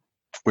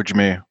 What you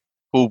mean?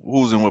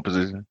 Who's in what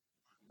position?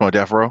 On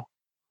Death Row?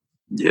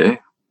 Yeah.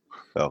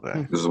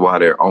 Okay. This is why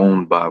they're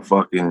owned by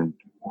fucking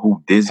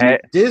Disney?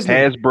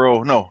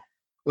 Hasbro. No.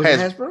 Was it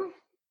Hasbro?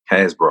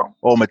 Hasbro.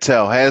 Or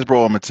Mattel. Hasbro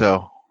or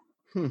Mattel.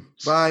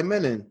 By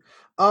Menon.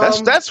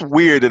 That's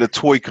weird that a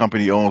toy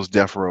company owns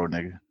Death Row,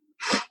 nigga.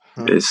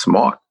 It's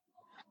smart.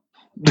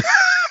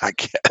 I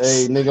guess.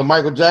 Hey, nigga,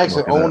 Michael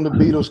Jackson owned the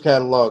Beatles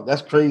catalog.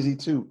 That's crazy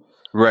too.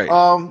 Right.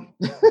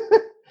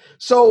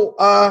 So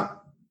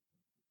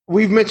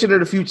we've mentioned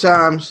it a few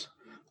times.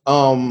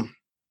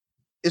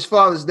 It's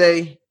Father's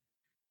Day.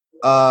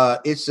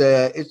 It's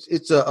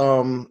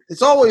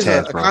always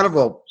a kind of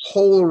a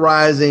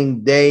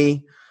polarizing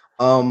day.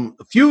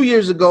 A few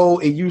years ago,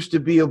 it used to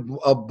be a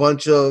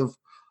bunch of,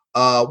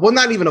 well,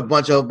 not even a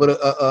bunch of, but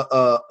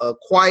a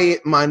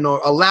quiet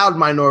minority, a loud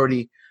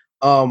minority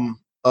of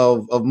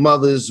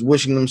mothers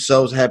wishing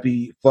themselves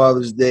happy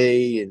Father's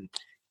Day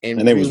and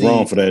they really was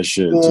wrong for that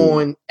shit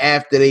going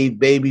after they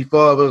baby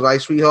fathers like,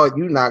 sweetheart,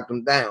 you knocked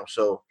them down.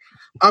 So,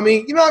 I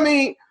mean, you know what I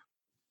mean?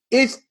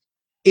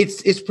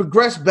 It's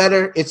progressed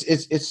better.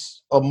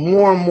 It's a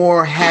more and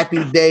more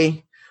happy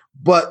day.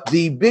 But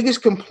the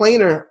biggest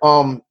complainer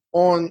on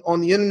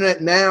the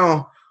internet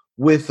now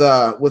with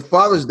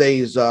Father's Day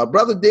is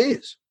Brother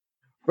Dizz.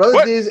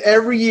 Dizz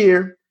every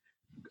year.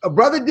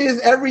 Brother Dizz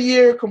every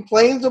year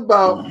complains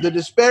about the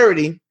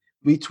disparity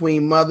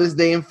between Mother's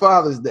Day and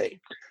Father's Day.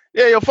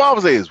 Yeah, your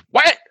Father's Day is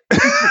what?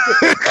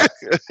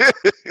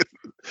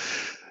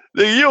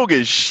 Nigga, you don't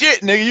get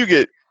shit,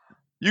 nigga.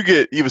 You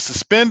get either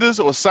suspenders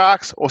or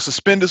socks or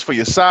suspenders for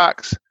your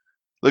socks.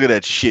 Look at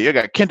that shit. You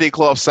got kente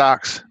cloth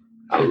socks.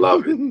 I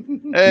love it.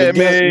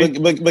 Hey,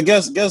 but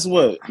guess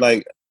what?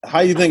 Like,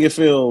 how you think it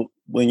feel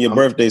when your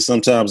birthday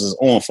sometimes is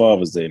on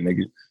Father's Day,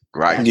 nigga?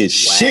 Right. You get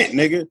shit,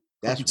 nigga.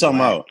 That's what you talking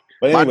about.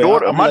 But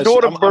anyway, my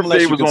daughter's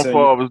birthday was on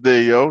Father's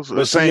Day, yo. So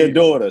but she's your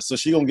daughter, so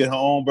she gonna get her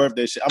own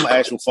birthday shit. I'm an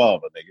actual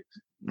father, nigga.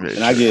 Yeah,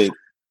 and I get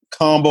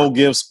combo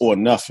gifts or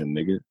nothing,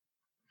 nigga.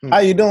 How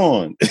you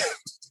doing?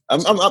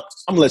 I'm gonna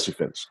let you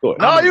finish. Go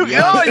ahead. No,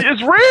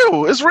 it's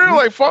real. It's real.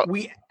 Like fuck.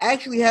 We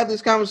actually have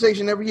this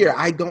conversation every year.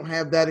 I don't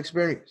have that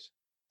experience.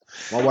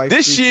 My wife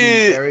this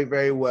shit very,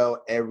 very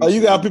well every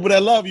you got people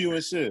that love you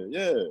and shit.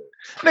 Yeah.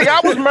 Nigga,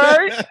 I was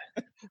married.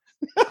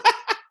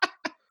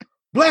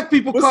 Black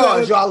people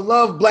cards, y'all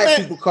love black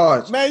people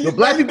cards. Man, the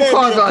black people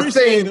cards are a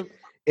thing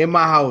in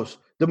my house.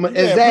 Is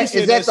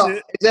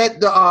that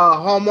the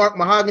Hallmark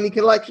Mahogany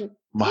collection?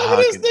 Look at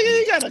this nigga,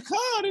 he got a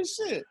card and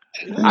shit.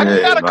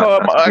 I got a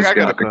card. I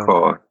got the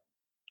card.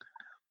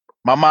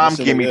 My mom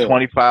gave me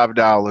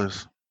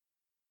 $25.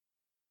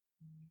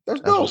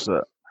 That's dope. What's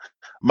up.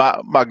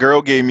 My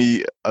girl gave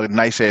me a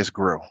nice ass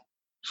grill.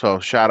 So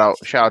shout out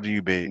to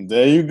you, babe.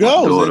 There you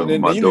go.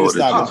 Then you need to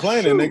stop just,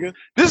 complaining, nigga.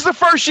 This is the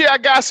first year I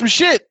got some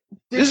shit.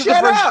 This is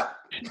shut the first. up.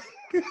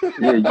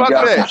 Yeah, you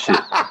got some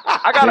shit.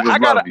 I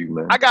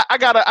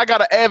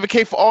gotta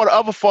advocate for all the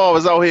other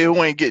fathers out here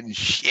who ain't getting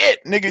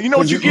shit, nigga. You know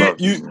what you get?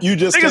 You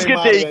just niggas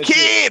get their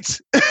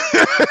kids.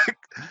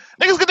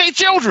 Niggas get their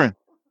children.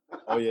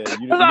 Oh yeah, that's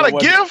not a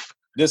gift.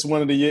 This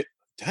one of the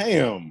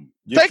damn.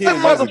 Take them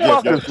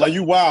motherfuckers. Like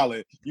you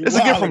wildin'. It's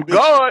a gift from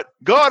God.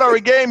 God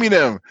already gave me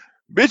them.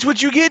 Bitch,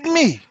 what you getting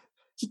me?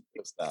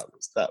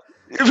 Stop.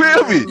 You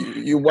feel me?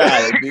 You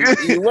wildin',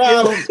 bitch. You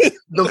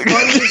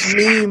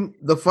wildin'.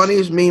 The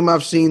funniest meme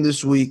I've seen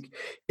this week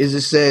is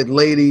it said,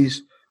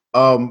 ladies,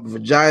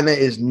 vagina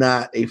is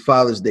not a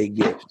Father's Day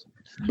gift,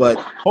 but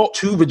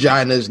two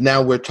vaginas,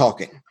 now we're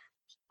talking.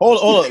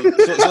 Hold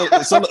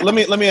on. So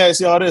let me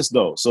ask y'all this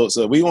though.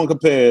 So we want to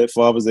compare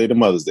Father's Day to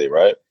Mother's Day,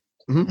 right?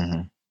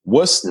 Mm-hmm.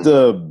 What's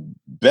the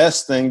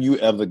best thing you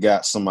ever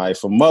got somebody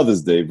for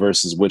Mother's Day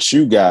versus what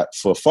you got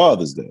for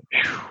Father's Day?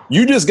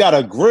 You just got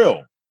a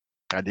grill.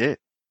 I did.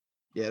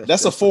 Yeah,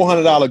 that's a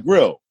 $400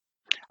 grill.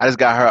 I just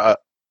got her.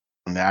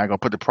 Now I ain't gonna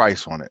put the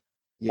price on it.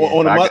 Yeah.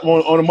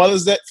 On a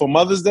Mother's Day for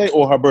Mother's Day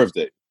or her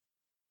birthday?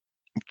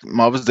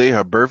 Mother's Day,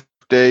 her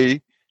birthday,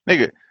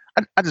 nigga.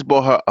 I just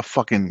bought her a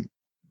fucking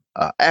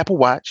Apple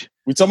Watch.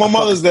 We talking about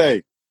Mother's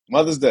Day.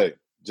 Mother's Day.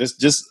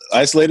 Just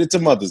isolated to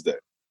Mother's Day.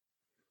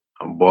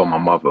 I bought my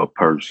mother a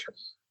purse.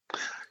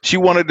 She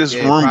wanted this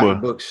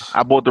Roomba.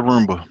 I bought the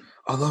Roomba.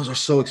 Oh, those are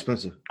so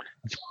expensive.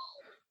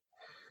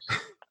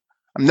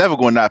 I'm never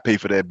going to not pay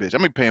for that bitch.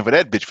 I'm been paying for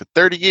that bitch for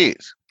 30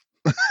 years.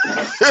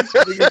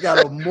 Nigga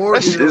got a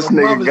mortgage. This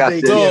nigga got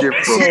that shit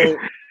from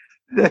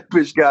that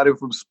bitch got it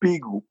from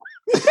Spiegel.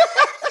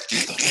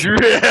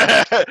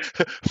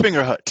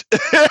 Finger Hut.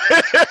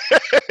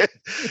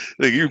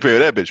 Nigga, you pay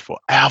that bitch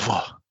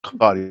forever.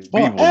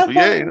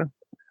 Yeah.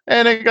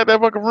 And they got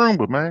that fucking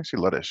Roomba, man. She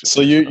love that shit.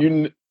 So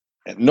you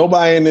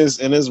nobody in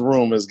this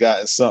room has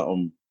gotten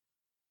something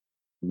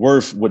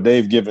worth what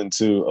they've given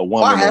to a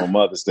woman on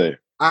Mother's Day.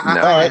 All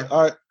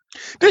right.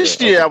 This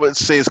year I would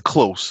say it's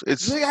close.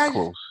 It's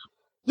close.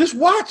 This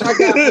watch I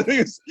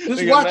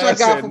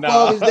got for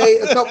Father's Day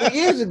a couple of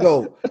years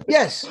ago.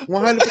 Yes,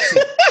 100%.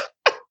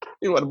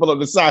 You want to pull up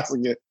the socks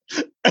again?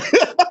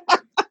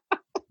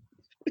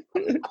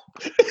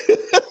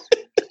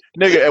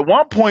 Nigga, at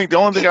one point the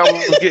only thing I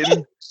was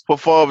getting for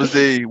Father's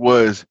Day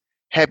was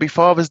Happy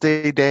Father's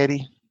Day,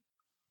 Daddy.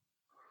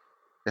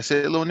 That's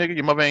it, little nigga.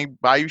 Your mother ain't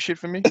buy you shit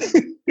for me?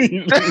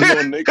 You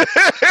little nigga.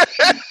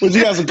 But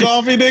you got some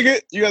coffee, nigga?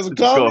 You got some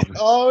coffee?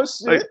 Oh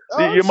shit.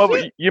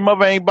 Like, your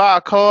mother ain't buy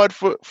a card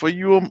for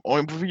you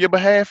on for your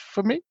behalf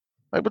for me?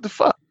 Like what the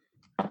fuck?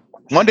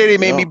 One day they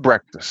made me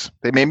breakfast.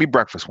 They made me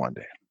breakfast one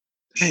day.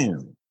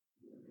 Damn.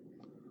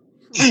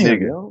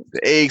 Nigga.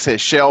 The eggs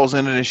had shells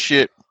in it and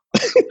shit.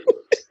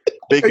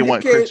 Bacon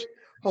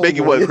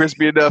wasn't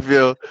crispy enough,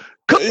 yo.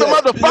 Cook the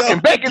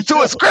motherfucking bacon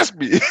till it's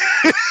crispy.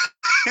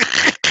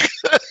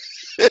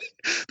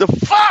 The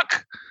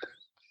fuck?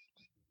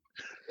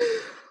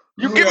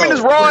 You give me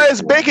this raw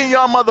ass bacon,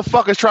 y'all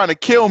motherfuckers trying to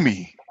kill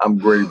me. I'm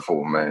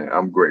grateful, man.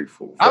 I'm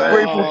grateful. I'm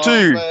grateful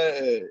too.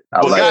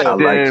 I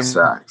like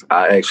socks.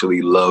 I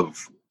actually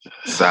love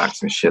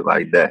socks and shit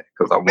like that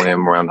because I wear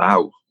them around the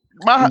house.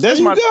 That's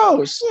my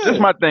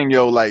thing,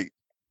 yo. Like,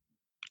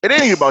 it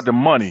ain't about the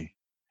money.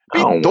 I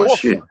don't want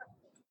shit.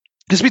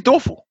 Just be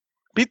thoughtful.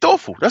 Be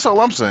thoughtful. That's all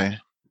I'm saying.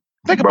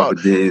 Think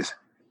about this.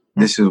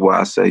 This is why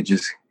I say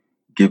just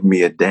give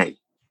me a day.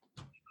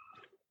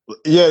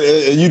 Yeah,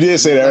 you did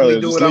say that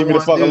earlier. Just leave me the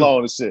fuck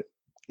alone and shit.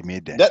 Give me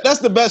a day. That's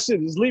the best shit.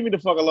 Just leave me the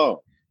fuck alone.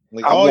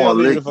 Like,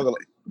 leave me the fuck alone.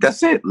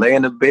 That's it. Lay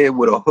in the bed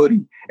with a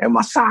hoodie and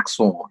my socks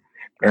on,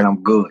 and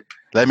I'm good.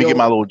 Let me get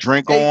my little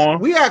drink on.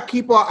 We gotta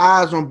keep our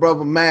eyes on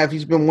Brother Mav.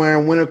 He's been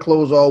wearing winter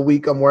clothes all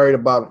week. I'm worried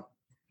about him.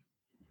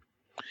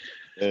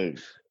 Hey.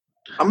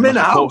 I'm in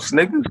the house,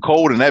 nigga. It's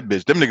cold in that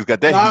bitch. Them niggas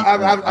got that heat.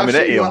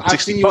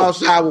 I've seen you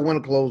outside with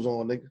winter clothes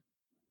on, nigga.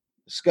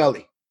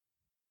 Scully.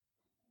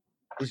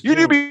 You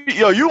do be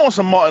you on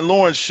some Martin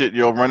Lawrence shit,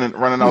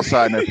 running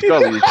outside in that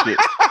Scully and shit.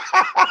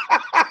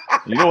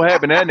 You know what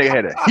happened? That nigga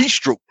had a heat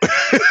stroke.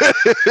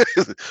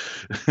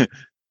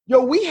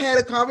 Yo, we had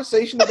a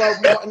conversation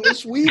about Martin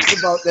this week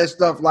about that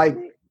stuff. Like,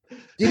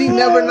 did he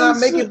never not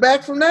make it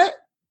back from that?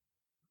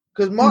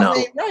 Because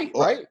Martin ain't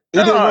right? He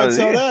didn't run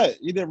till that.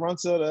 He didn't run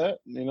till that.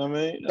 You know what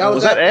I mean?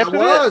 Was that after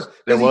that?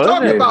 Because he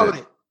talked about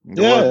it.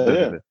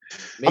 Yeah.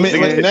 I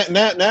mean,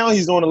 now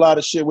he's doing a lot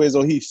of shit where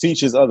he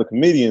features other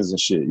comedians and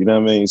shit. You know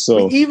what I mean?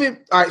 So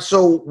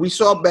so we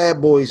saw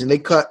Bad Boys and they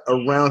cut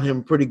around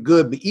him pretty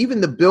good. But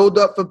even the build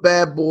up for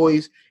Bad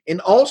Boys,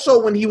 and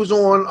also when he was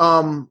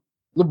on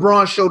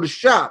LeBron's show The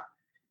Shop,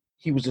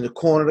 he was in the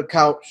corner of the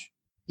couch.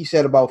 He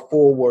said about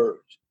 4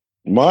 words.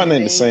 Martin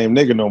ain't the same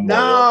nigga no more.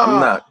 Nah.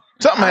 I'm not.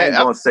 I ain't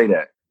gonna say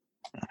that.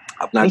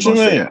 I'm not gonna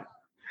say that.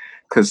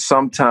 Because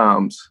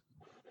sometimes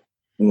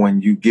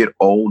when you get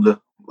older,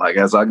 like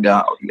as I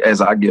get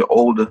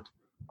older,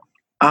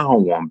 I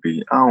don't want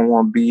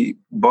to be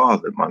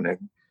bothered, my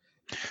nigga.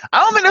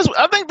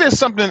 I think there's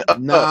something.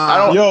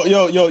 Nah.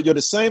 Yo.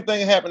 The same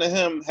thing happened to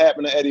him.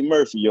 Happened to Eddie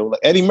Murphy, yo.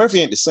 Like, Eddie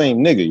Murphy ain't the same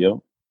nigga,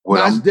 yo.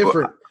 Well, that's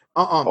different.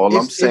 All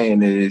I'm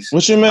saying is,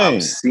 what you mean?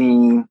 I've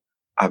seen.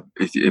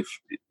 If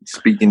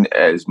speaking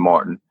as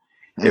Martin,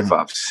 if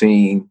I've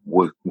seen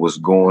what's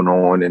going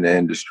on in the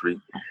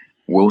industry,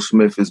 Will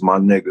Smith is my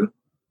nigga.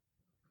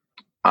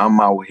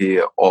 I'm out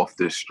here off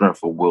the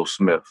strength of Will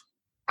Smith.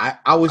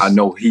 I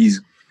know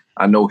he's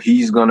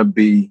gonna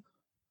be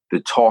the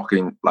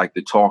talking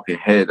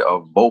head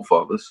of both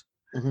of us.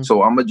 Mm-hmm.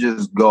 So I'm gonna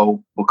just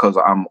go because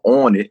I'm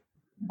on it,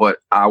 but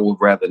I would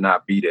rather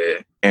not be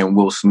there. And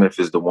Will Smith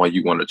is the one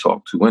you want to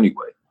talk to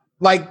anyway.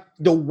 Like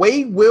the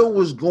way Will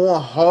was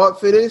going hard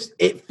for this,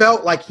 it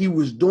felt like he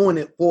was doing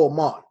it for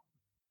Martin.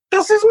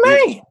 That's his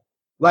man.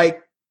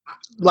 Like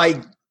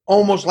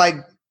almost like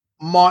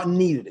Martin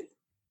needed it.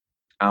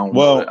 I don't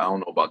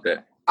know about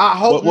that. I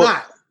hope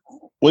not.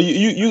 Well,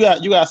 you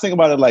got to think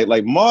about it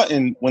like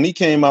Martin, when he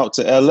came out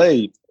to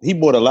LA, he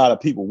brought a lot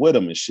of people with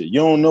him and shit. You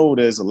don't know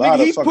there's a lot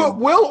of he put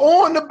Will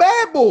on the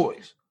Bad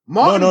Boys.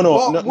 Martin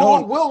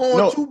brought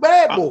Will on two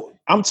Bad Boys.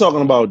 I'm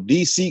talking about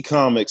DC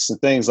comics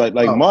and things like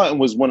Martin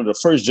was one of the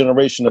first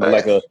generation of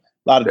like a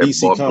lot of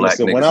DC comics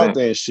that went out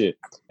there and shit.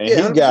 And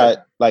he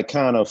got like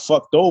kind of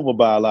fucked over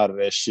by a lot of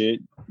that shit,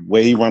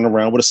 where he run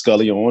around with a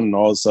Scully on and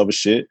all this other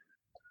shit.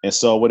 And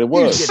so what it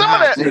was. Some of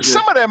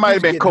that might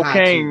have been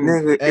cocaine.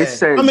 Nigga, it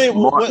says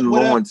Martin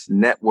Lawrence's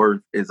net worth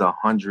is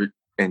 $110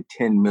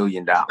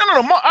 million. No.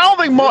 I don't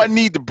think Martin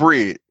need the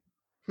bread.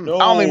 No, I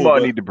don't think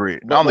Martin need the bread.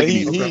 I don't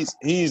think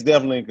he's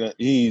definitely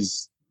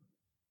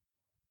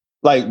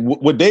like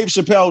what Dave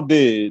Chappelle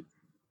did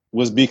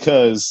was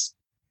because,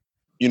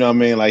 you know what I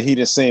mean, like he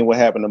just seen what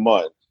happened to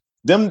Martin.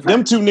 Them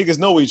two niggas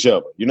know each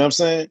other. You know what I'm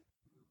saying?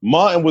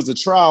 Martin was a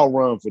trial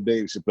run for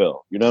Dave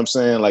Chappelle. You know what I'm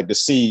saying? Like to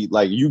see,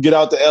 like you get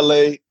out to LA,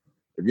 if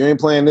you ain't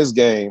playing this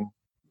game,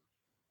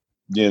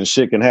 then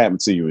shit can happen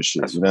to you and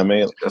shit. You know what I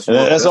mean?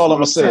 That's all I'm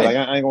gonna say. Like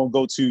I ain't gonna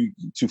go too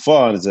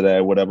far into that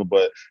or whatever.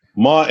 But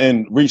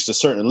Martin reached a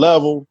certain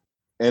level,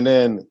 and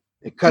then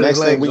next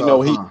thing we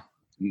know,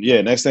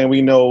 next thing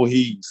we know,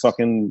 he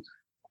fucking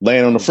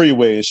laying on the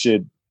freeway and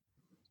shit,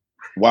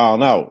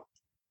 wilding out.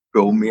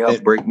 Build me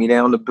up, break me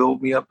down to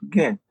build me up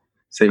again.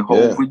 Say,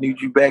 we need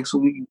you back so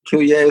we can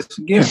kill your ass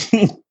again.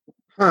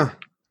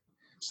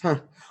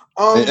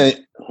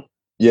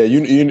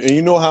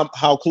 You know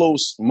how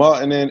close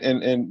Martin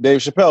and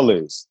Dave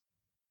Chappelle is.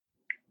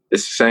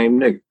 It's the same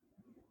nigga.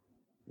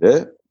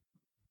 Yeah.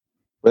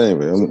 But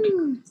anyway,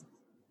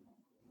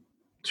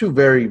 two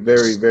very,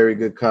 very, very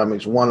good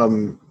comics. One of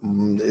them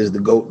is the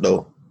GOAT,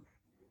 though.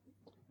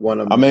 One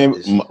of them.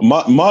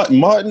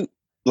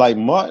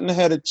 Martin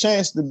had a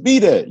chance to be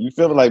that. You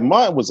feel like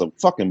Martin was a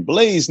fucking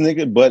blaze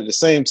nigga, but at the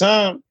same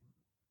time,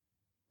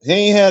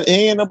 he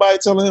ain't nobody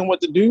telling him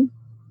what to do.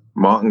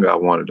 Martin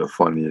got one of the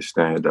funniest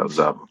stand-ups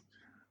ever.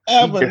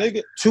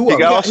 Nigga. He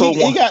got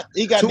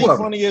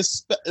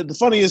the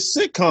funniest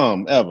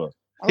sitcom ever.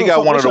 He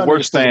got one of the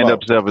worst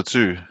stand-ups ever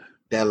too.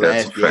 That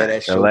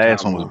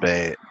last one was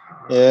bad.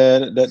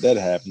 Yeah, that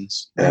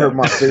happens. That hurt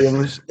my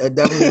feelings. That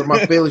definitely hurt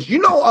my feelings. You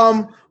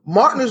know,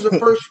 Martin is the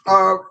first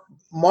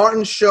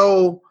Martin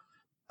show,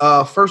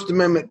 First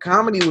Amendment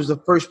comedy was the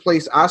first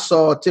place I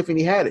saw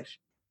Tiffany Haddish.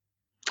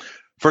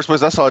 First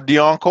place I saw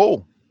Dion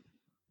Cole.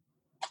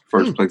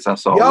 First place I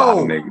saw a lot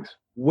of niggas.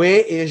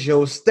 Where is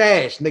your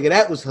stash, nigga?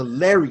 That was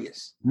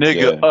hilarious, nigga.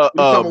 You talking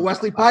about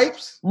Wesley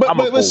Pipes?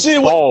 But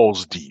shit,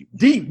 balls deep.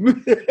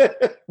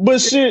 But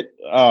shit,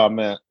 oh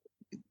man,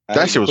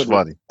 that shit was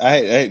funny. I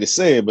hate to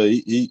say it, but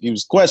he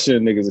was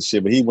questioning niggas and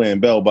shit, but he wearing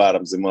bell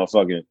bottoms and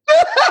motherfucking. You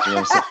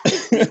know what I'm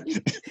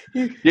saying?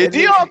 Yeah,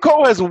 Dion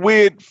Cole has a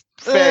weird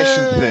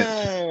fashion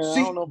sense.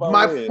 See,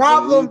 my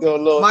problem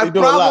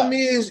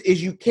is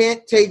you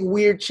can't take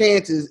weird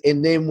chances,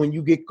 and then when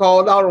you get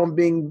called out on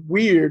being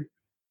weird,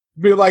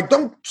 be like,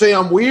 don't say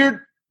I'm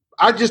weird.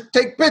 I just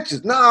take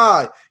pictures.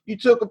 Nah, you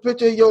took a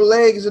picture of your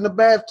legs in the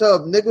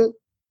bathtub, nigga.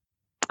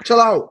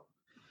 Chill out.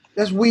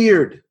 That's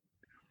weird.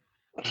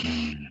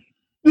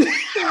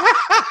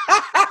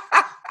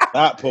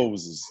 Not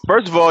poses.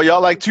 First of all,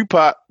 y'all like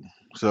Tupac,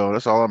 so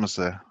that's all I'm gonna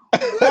say.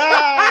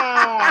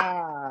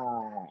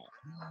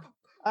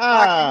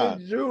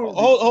 Hold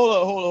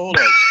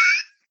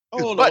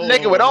on. Butt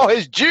naked with all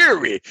his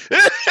jewelry.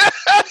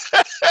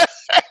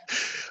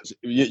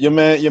 Your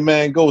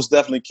man Ghost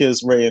definitely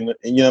kissed Ray, and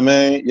you know what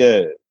I mean?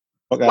 Yeah.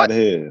 Fuck out of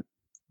here.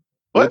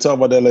 We'll talk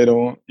about that later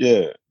on.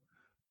 Yeah.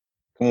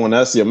 Come on,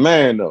 that's your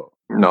man though.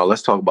 No,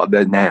 let's talk about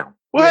that now.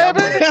 What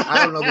happened?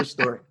 I don't know this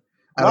story.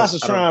 Watch the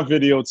Shrine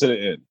video to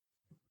the end.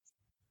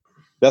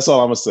 That's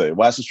all I'm gonna say.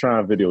 Watch the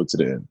Shrine video to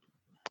the end.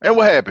 And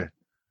what happened?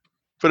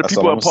 For the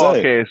people on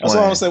podcast. That's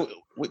all I'm saying.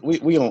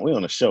 We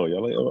on the show,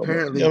 y'all.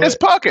 Apparently, it's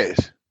podcast.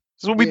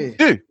 This is what we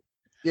do.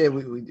 Yeah,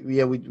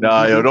 we.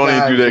 Nah, yo, don't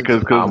even do that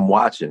because I'm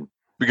watching.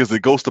 because the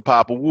ghost of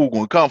Papa Wu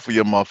gonna come for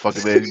your motherfucking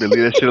ass. You better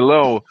leave that shit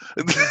alone.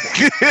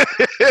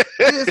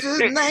 This is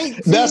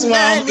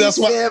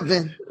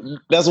 1997.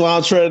 That's why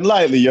I'm treading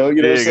lightly, yo.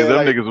 You know what I'm saying?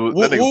 Them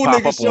niggas, that niggas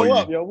pop up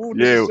on you. Yo. Woo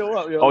niggas show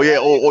up, yo.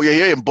 Oh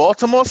yeah, in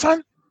Baltimore,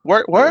 son.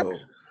 Where?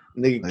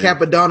 Nigga,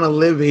 Capadonna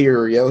live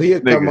here, yo. He'll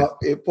come up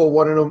and pull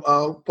one of them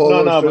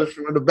polo shirts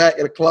from the back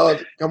of the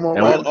closet. Come on,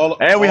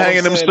 and we hang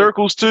in them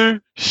circles too.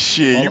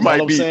 Shit, you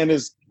might be.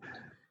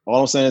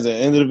 All I'm saying is at the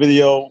end of the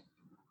video,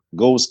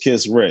 Ghost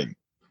kiss Ray.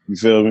 You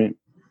feel me?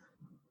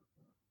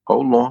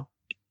 Hold on.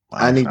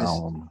 I need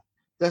to.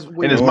 That's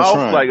in his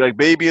mouth, like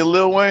Baby and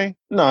Lil Wayne.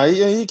 No,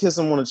 he kissed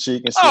him on the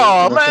cheek and shit.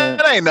 Oh, you know man,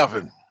 that ain't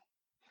nothing.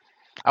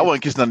 I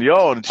wouldn't kiss none of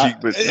y'all on the cheek,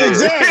 but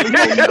exactly.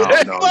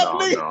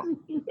 No.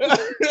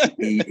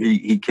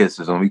 He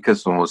kisses him. He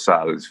kisses him with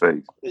side of his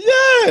face.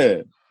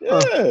 Yeah.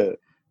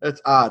 That's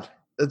odd.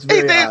 That's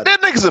very odd. That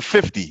nigga's a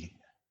 50.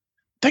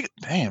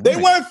 Damn, they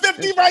weren't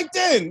 50 right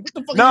then. What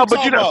the fuck are you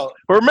talking about?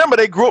 But remember,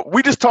 they grew up.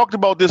 We just talked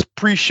about this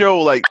pre-show.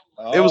 Like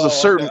it was a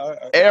certain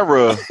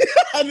era.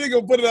 I ain't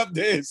gonna put it up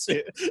there and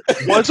shit.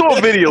 Well, it's on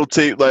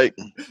videotape. Like,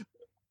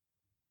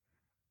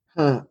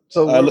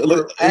 so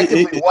we're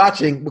actively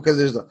watching because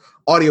there's an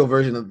audio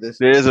version of this.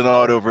 There is an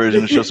audio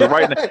version of the show. So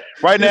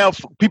right now,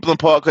 people in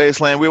podcast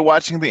land, we're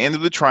watching the end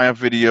of the Triumph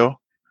video.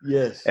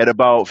 Yes. At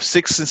about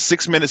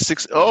 6 minutes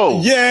 6.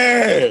 Oh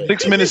yeah.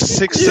 6 minutes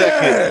 6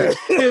 seconds.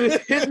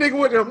 Hit nigga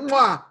with the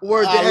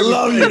word. I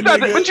love you,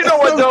 nigga. But you know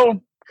what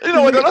though?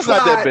 That's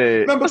not that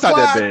bad. That's not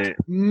that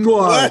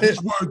bad.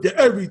 This word to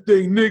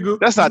everything, nigga.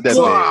 That's not that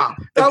bad.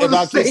 That was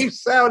the same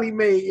sound he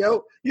made,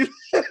 yo.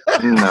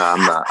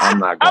 Nah, I'm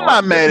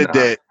not mad at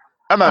that.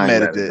 I'm not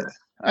mad at that.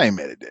 I ain't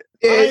mad at that.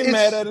 I ain't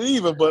mad at it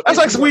either, but that's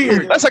like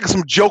weird. That's like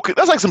some joking.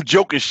 That's like some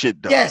joking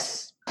shit, though.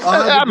 Yes.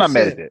 100%. I'm not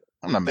mad at that.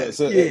 I'm not mad.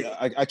 So,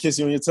 I kiss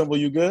you on your temple.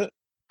 You good?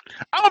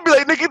 I'm gonna be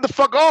like, nigga, get the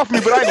fuck off me,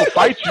 but I ain't gonna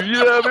fight you. You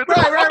know what I mean?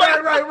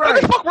 Right. What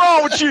the fuck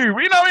wrong with you? You know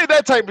what I mean?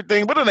 That type of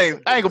thing. But I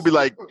ain't gonna be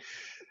like,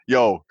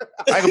 yo.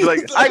 I ain't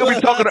gonna be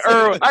talking to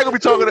Earl. I ain't gonna be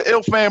talking to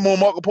Il Fam or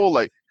Marco Polo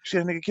like,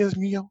 shit, that nigga kiss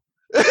me, yo.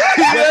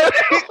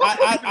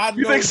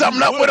 You think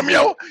something up with him,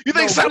 yo? You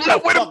think something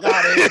up with him?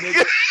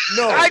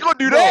 No, I ain't gonna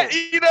do that.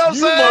 You know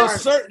what I'm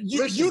saying?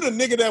 You the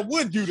nigga that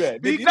would do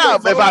that. Nah,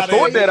 if I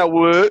thought that, I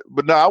would.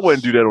 But no, I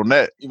wouldn't do that on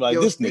that. You like,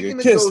 this nigga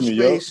kissed me,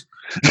 yo.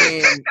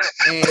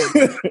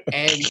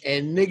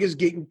 And niggas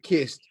getting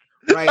kissed,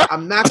 right?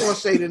 I'm not gonna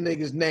say the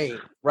nigga's name,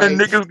 right? And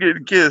niggas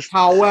getting kissed.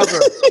 However,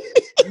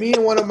 me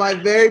and one of my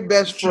very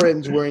best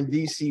friends were in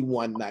DC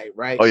one night,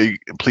 right? Oh,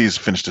 please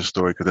finish the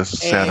story because that's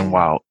sad and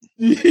wild.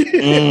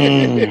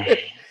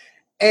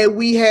 And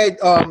we had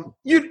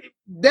you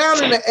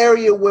down in the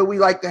area where we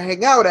like to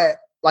hang out at,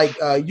 like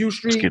U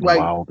Street, like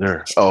wild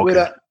there. Oh, okay. With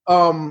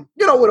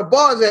where the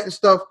bars at and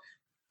stuff.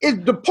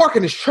 The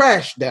parking is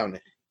trash down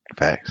there.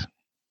 Facts.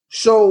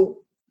 So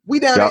we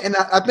down there, and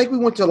I think we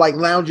went to like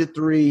Lounge at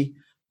 3.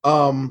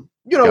 Got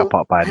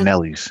popped by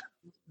Nelly's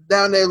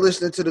down there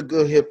listening to the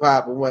good hip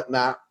hop and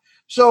whatnot.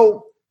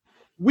 So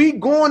we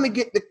going to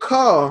get the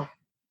car,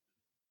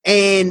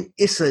 and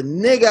it's a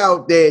nigga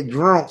out there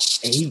drunk,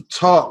 and he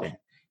talking.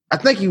 I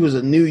think he was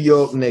a New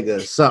York nigga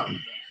or something.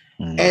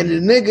 Mm. And the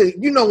nigga,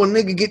 when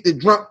nigga get the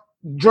drunk,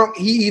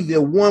 he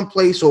either one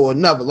place or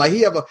another. Like he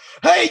have a,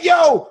 hey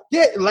yo,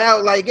 get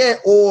loud like that,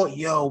 or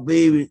yo,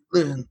 baby,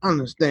 listen,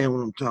 understand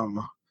what I'm talking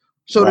about.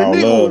 So the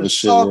nigga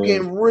was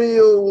talking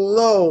real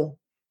low,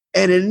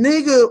 and the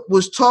nigga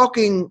was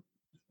talking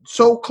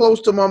so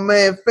close to my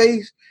man's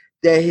face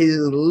that his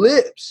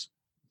lips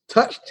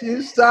touched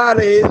his side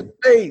of his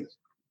face.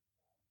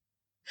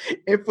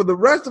 And for the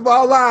rest of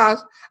our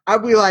lives,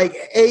 I'd be like,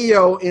 hey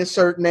yo,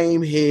 insert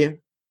name here.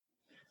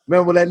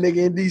 Remember that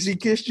nigga in DC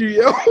kissed you,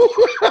 yo?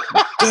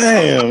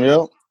 Damn,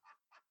 yo.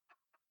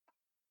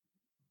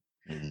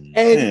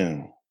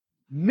 And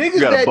niggas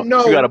that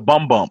know you got a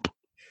bump.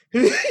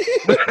 Hey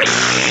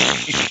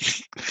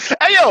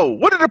yo,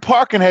 what did the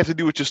parking have to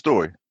do with your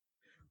story?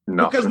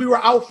 No, because we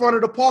were out front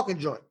of the parking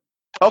joint.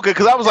 Okay,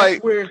 because I was I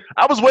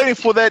was waiting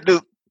for that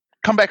to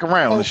come back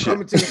around. And shit.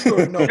 Coming to the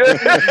story. No,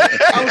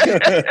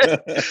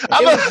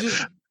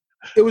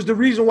 it was the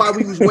reason why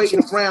we was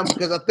waiting around,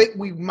 because I think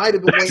we might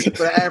have been waiting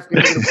for the African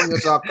nigga to bring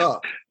us our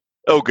car.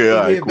 Okay,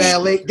 all right, cool.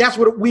 Valet. That's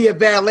what we had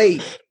valet.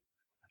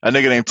 A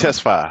nigga named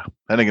Testify.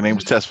 That nigga name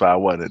was Testify,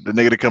 wasn't it? The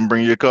nigga that come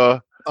bring your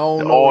car.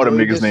 Oh, no, all them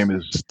niggas' name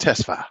is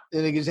Testify. The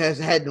niggas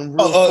had them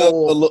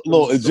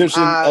little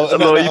Egyptian,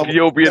 little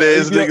Ethiopian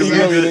ass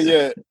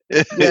niggas.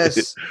 Yeah.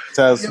 Yes.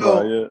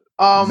 Testify, yeah.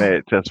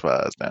 Mad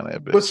Testify is down there,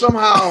 bitch. But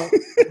somehow,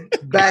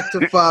 back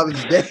to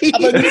Father's Day.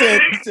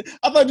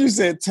 I thought you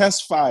said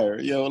test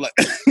fire, yo, like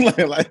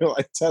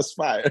test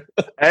fire.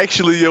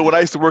 Actually, yo, when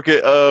I used to work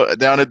at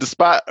down at the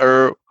spot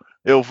or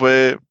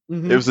Ilford,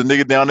 there was a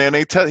nigga down there,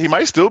 and he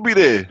might still be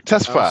there.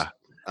 Testify,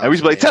 and we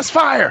used to be like, test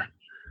fire.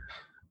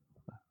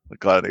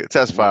 God, nigga,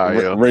 test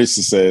fire, yo.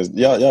 Racist says,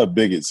 y'all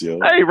bigots, yo.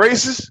 Hey,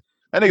 racist.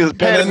 That nigga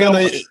patted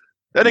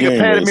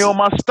me on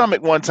my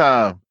stomach one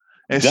time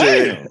and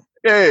said,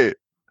 "Yeah,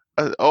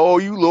 oh,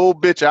 you little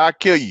bitch, I'll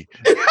kill you."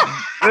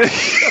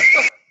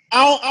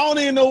 I don't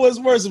even know what's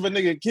worse if a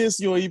nigga kiss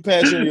you or he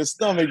pat you on your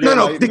stomach. No,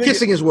 like, the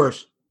kissing is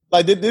worse.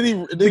 Like, did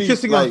he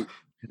kissing like?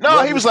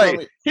 No, he was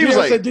like,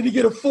 said, did he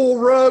get a full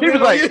rub? He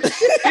was like,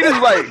 he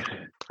was like,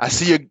 I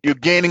see you're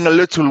gaining a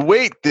little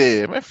weight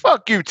there, man.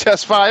 Fuck you,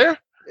 test fire.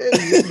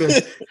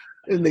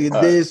 This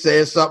nigga did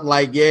say something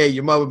like, "Yeah,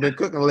 your mother been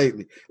cooking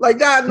lately." Like,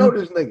 nah, I know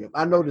this nigga.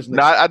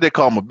 Nah, I did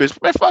call him a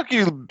bitch. Man, fuck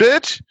you,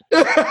 bitch.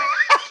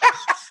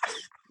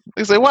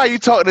 He said, "Why are you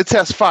talking to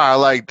test fire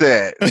like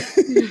that?"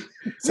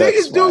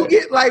 Niggas do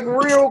get like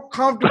real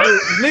comfortable.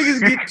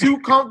 Niggas get too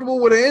comfortable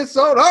with an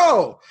insult.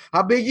 Oh,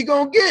 how big you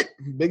gonna get?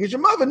 Big as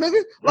your mother,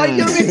 nigga. Like, you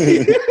know what I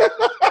mean?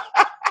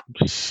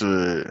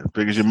 Shit,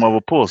 big as your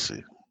mother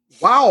pussy.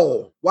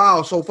 Wow.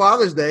 So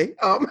Father's Day.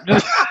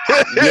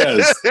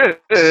 Yes.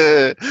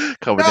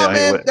 Coming down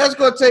man, here that's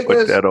gonna take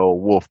us that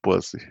old wolf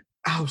pussy.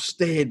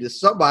 outstanding.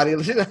 Somebody,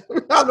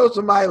 I know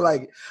somebody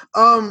like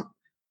it.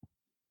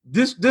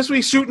 This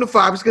week's Shooting the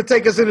Five. It's gonna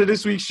take us into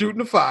this week's Shooting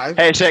the Five.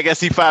 Hashtag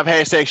SC5,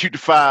 hashtag Shoot the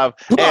Five,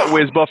 at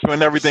WizBuffy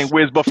on everything,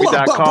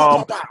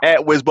 WizBuffy.com, at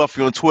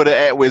WizBuffy on Twitter,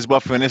 at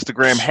WizBuffy on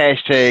Instagram,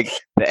 hashtag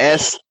the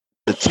S,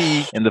 the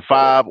T, and the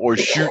 5, or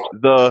shoot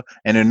the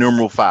and the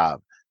numeral 5.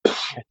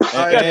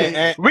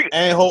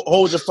 And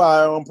hold your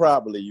firearm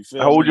properly. You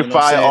feel hold me? your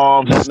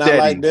firearm steady. Not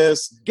like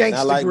this, gangsta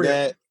not like grip.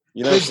 that.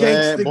 You know what I'm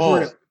saying?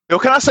 Boom. Yo,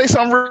 can I say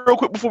something real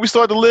quick before we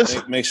start the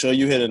list? Make sure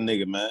you hit a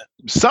nigga, man.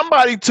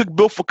 Somebody took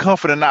Built for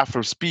Comfort and not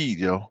for speed,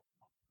 yo.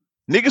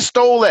 Niggas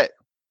stole that.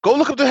 Go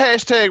look up the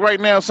hashtag right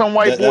now. Some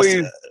white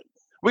boy.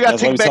 We gotta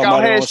take back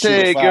our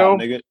hashtag, yo.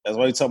 Nigga. That's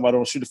why you talking about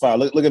don't shoot the fire.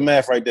 Look at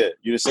math right there.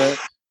 You just said?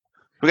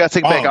 We gotta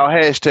take back our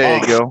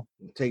hashtag, yo.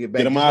 Take it back.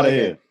 Get him out of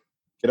here.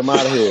 Get him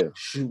out of here.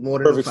 Shoot more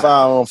than perfect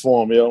firearm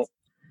for him, yo.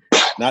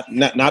 Not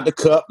the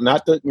cup,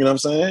 not the, you know what I'm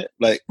saying?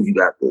 Like, you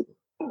got the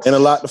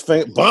interlock the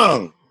finger.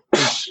 Bang.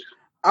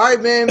 All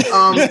right, man.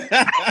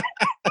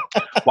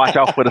 Watch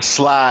out for the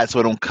slide so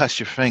it don't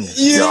cuss your finger.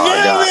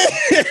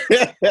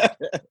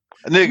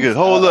 Nigga,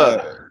 hold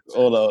up.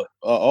 Hold up.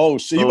 Oh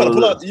shit! You about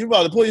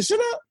to pull your shit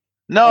up?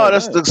 No,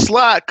 that's the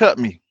slide cut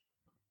me.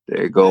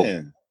 There you go.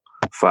 Man.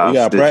 5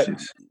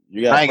 stitches.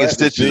 I ain't get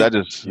stitches. B. I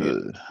just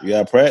you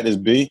got practice,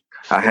 B.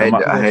 I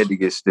had to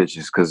get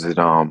stitches because it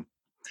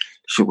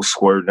shit was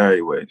squirting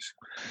anyways.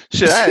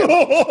 Shit, I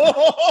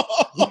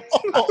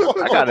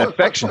got an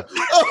infection.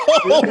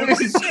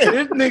 This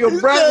nigga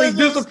Bradley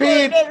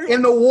disappeared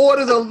in the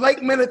waters of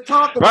Lake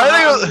Minnetonka.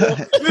 Right?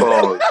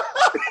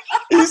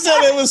 He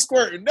said it was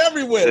squirting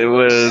everywhere. It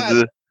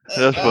was.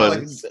 That's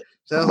funny.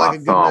 Sounds like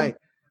a good night.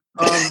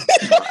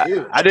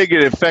 I did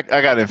get infect.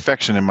 I got an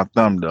infection in my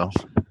thumb though.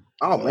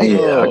 Oh man.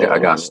 Yeah, I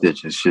got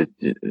stitches.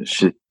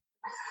 Shit.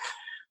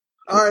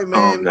 All right,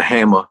 man. The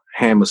hammer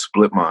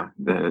split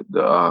the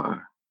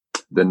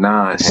 9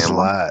 hammer.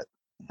 Slide.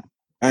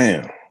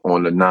 Damn.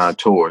 On the 9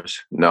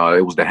 Taurus. No,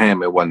 it was the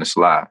hammer. It wasn't the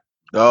slide.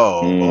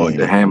 Oh,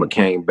 the hammer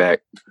came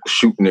back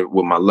shooting it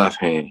with my left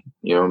hand.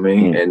 You know what I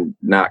mean? And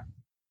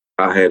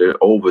I had it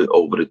over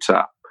the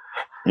top.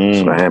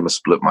 So the hammer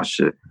split my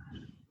shit.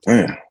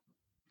 Damn.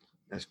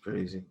 That's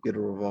crazy. Get a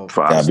revolver.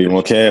 Gotta be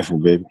more careful,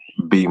 baby.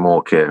 Be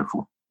more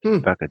careful.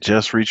 If I could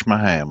just reach my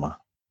hammer.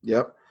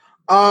 Yep.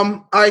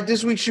 All right,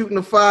 this week Shooting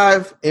the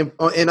Five in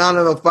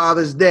honor of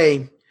Father's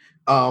Day.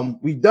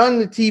 We've done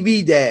the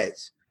TV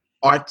dads.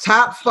 Our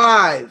top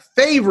 5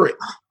 favorite,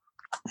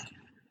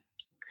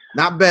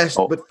 not best,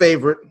 but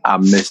favorite. I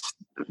missed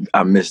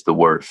the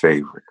word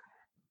favorite.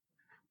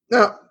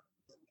 No,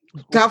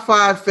 top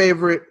 5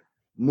 favorite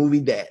movie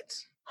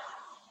dads.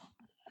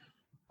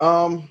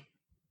 Who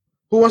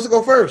wants to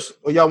go first,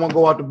 or y'all want to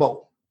go out the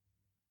bowl?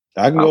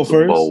 I can go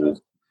first.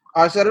 Bowl.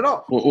 I set it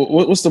off.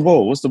 What's the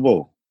bowl?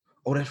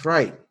 Oh, that's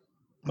right.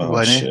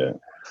 Oh shit.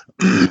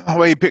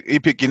 Well, you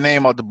pick your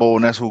name out the bowl,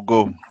 and that's who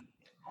go.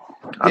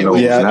 I know.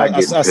 Yeah,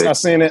 I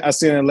seen it. I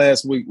seen it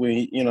last week when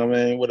he, you know what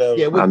I mean, whatever.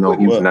 Yeah, I know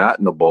he's not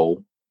in the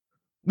bowl.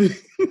 Yeah.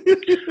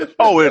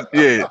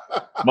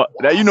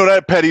 Now you know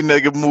that petty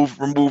nigga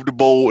remove the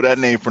bowl, that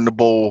name from the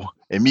bowl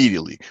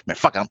immediately. Man,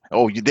 fuck him.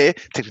 Oh, you there?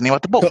 Take the name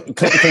out the bowl. Come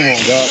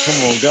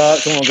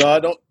on,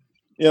 God. Don't.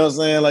 You know what I'm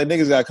saying? Like,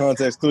 niggas got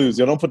context clues.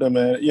 Yo, don't put them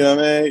in. You know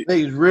what I mean?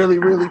 Niggas really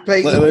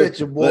paint the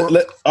picture, boy.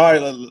 All right,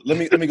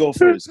 let me go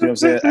first. You know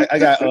what I'm saying?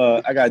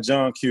 I got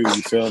John Q.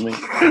 You feel me? You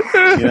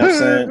know what I'm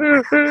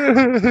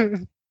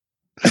saying?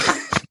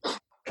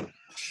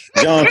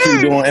 John Q.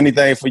 doing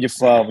anything for your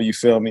father. You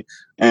feel me?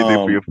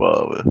 Anything for your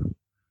father.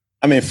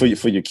 I mean, for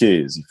your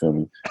kids. You feel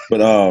me?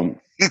 But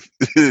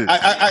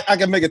I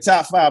can make a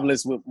top 5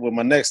 list with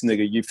my next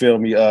nigga. You feel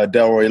me?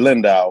 Delroy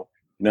Lindow.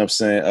 You know what I'm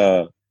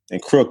saying? In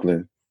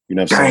Crooklyn. You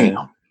know what I'm saying?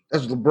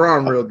 That's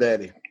LeBron, real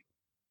daddy.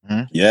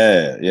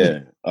 Yeah.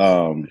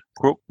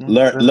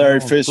 Larry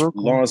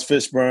Lawrence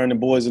Fishburne, and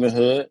Boys in the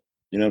Hood.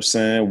 You know what I'm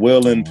saying?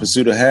 Will in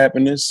Pursuit of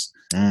Happiness.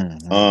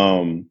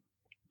 I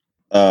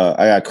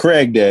got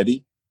Craig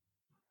Daddy.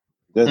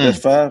 That's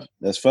 5.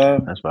 That's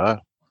 5. That's 5.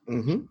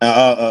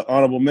 Mm-hmm.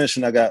 Honorable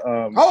mention. I got.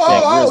 You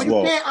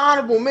can't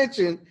honorable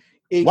mention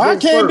Why I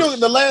can't do it?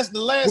 The last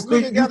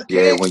nigga got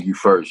it. When you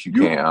first, you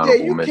can't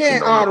honorable mention.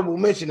 Can't honorable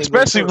mention it.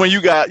 Especially when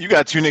you got 2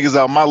 niggas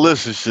out my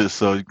list and shit.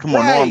 So come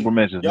on, no honorable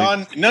mentions.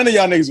 None of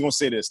y'all niggas gonna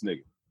say this,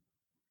 nigga.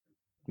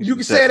 You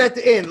can say it at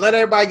the end. Let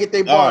everybody get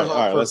their bars off.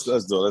 All right, let's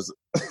do it.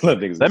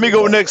 Let me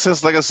go next,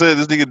 since, like I said,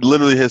 this nigga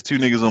literally has 2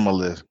 niggas on my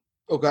list.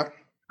 Okay.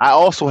 I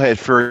also had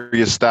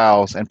Furious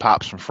Styles and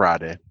Pops from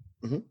Friday.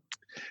 Mm-hmm.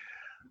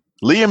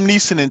 Liam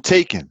Neeson and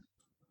Taken.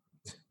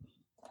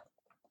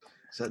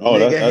 That's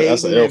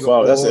an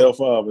L5. That's an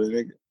L5,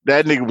 nigga.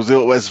 That nigga was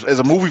ill. As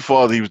a movie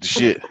father, he was the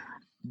shit.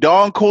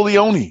 Don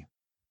Corleone.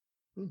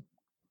 Took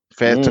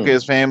care of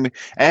his family.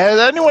 And has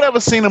anyone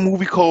ever seen a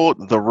movie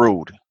called The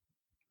Road?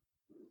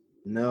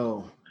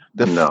 No.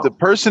 The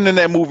person in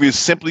that movie is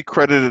simply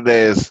credited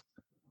as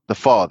the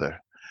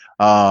father.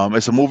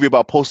 It's a movie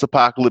about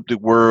post-apocalyptic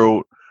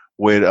world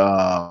with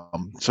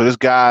so this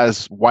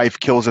guy's wife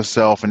kills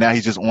herself, and now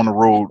he's just on the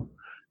road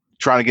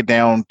trying to get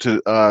down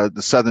to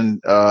the southern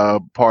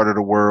part of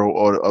the world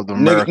or of the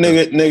America.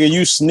 Nigga,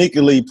 you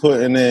sneakily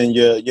putting in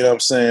your, you know what I'm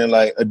saying,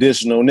 like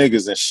additional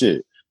niggas and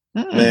shit.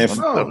 Man,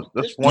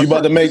 you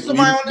about to make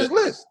somebody on this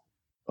list.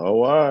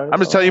 Oh, all right. I'm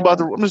just telling you about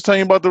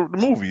the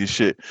movie and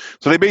shit.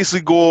 So they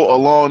basically go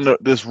along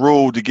this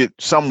road to get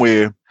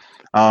somewhere,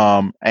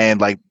 and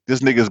like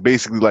this nigga's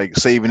basically like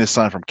saving his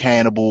son from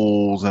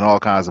cannibals and all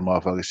kinds of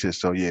motherfucking shit.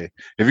 So yeah,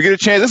 if you get a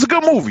chance, it's a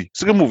good movie.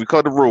 It's a good movie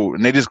called The Road,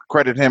 and they just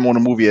credit him on the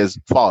movie as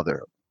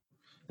father.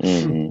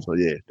 Mm-hmm. So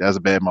yeah, that's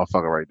a bad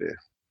motherfucker right there.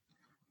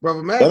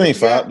 Brother Mac, that ain't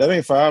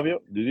five. Yo.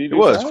 Did he? It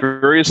was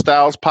Furious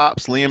Styles,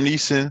 Pops, Liam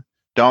Neeson,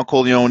 Don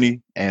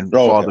Corleone, and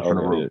Father from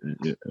the Road.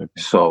 Yeah.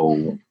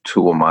 So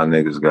 2 of my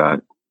niggas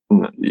got,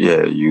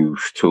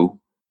 used 2.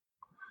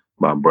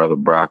 My brother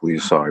Broccoli,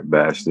 sorry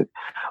bastard.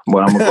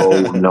 But I'm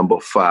going to go number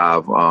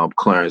 5,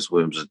 Clarence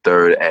Williams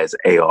III as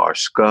A.R.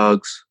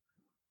 Scuggs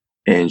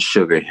in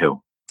Sugar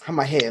Hill. How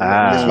my hair?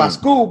 This is my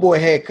schoolboy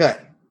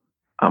haircut.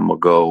 I'm going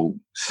to go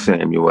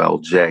Samuel L.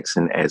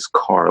 Jackson as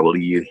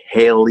Carly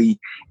Haley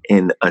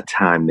in A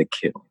Time to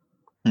Kill.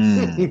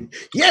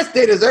 Yes,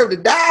 they deserve to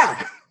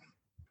die.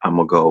 I'm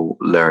going to go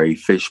Larry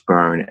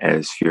Fishburne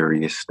as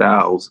Furious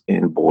Styles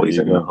in Boys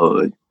in the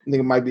Hood.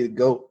 Nigga might be the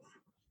GOAT.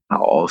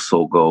 I'll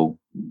also go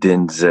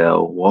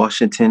Denzel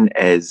Washington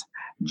as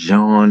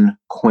John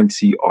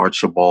Quincy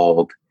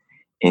Archibald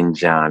in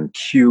John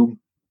Q.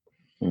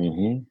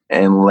 Mm-hmm.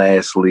 And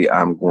lastly,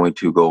 I'm going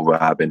to go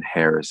Robin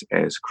Harris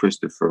as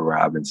Christopher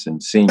Robinson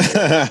Sr.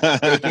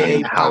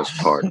 in House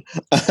Party.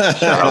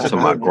 Shout out to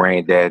my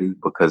granddaddy,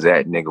 because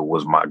that nigga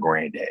was my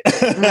granddaddy.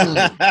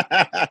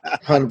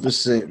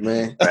 100%,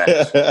 man.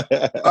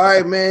 All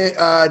right, man.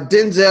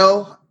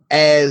 Denzel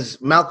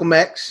as Malcolm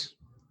X.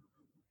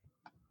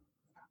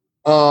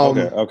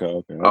 Okay.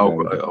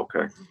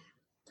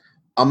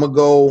 I'm gonna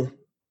go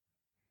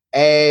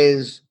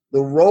as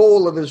the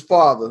role of his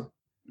father,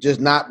 just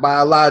not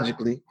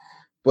biologically,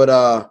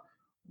 but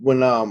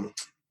when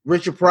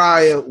Richard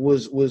Pryor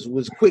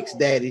was Quick's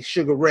daddy,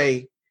 Sugar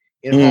Ray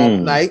in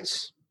Harlem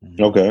Nights.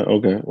 Okay.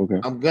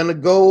 I'm gonna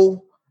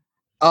go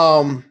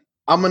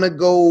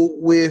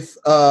with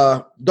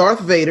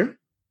Darth Vader.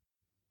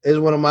 Is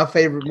one of my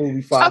favorite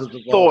movie fathers.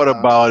 I thought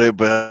about it,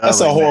 but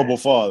that's a horrible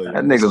father.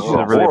 That nigga's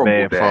a really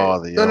bad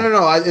father.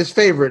 No. It's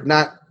favorite,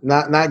 not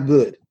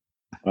good.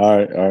 All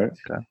right. Okay.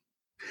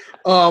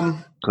 Because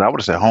I would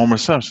have said Homer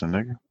Simpson,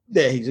 nigga.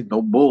 Yeah, he's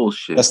no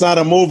bullshit. That's not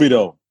a movie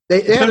though. They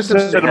had a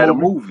Simpsons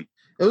movie.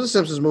 It was a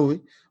Simpsons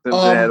movie.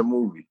 Simpsons had a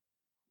movie.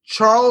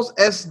 Charles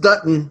S.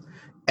 Dutton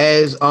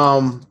as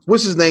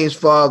what's his name's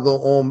father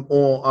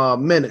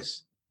on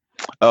Menace.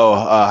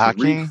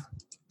 Hakeem.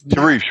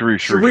 Sharif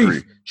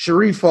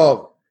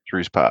father.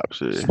 Sharif's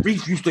pops. Yeah.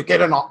 Sharif used to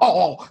get in that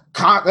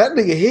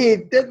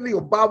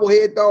nigga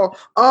bobblehead dog.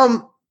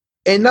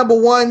 And number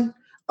 1,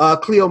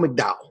 Cleo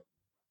McDowell,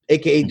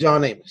 aka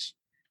John Amos.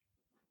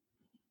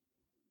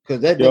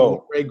 Because that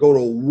nigga ready to go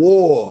to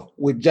war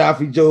with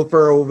Joffrey Joe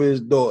Fur over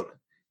his daughter.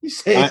 He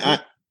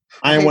said,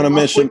 I ain't want to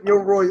mention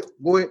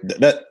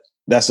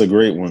that's a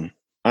great one.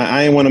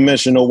 I ain't want to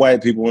mention no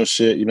white people and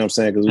shit, you know what I'm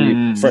saying? Because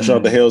we fresh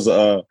off the hills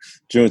of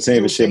Juneteenth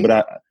and shit, but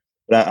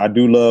I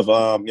do love, you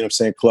know what I'm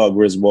saying, Clark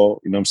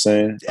Griswold, you know what I'm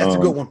saying? That's a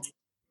good one.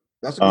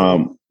 That's a good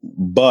one.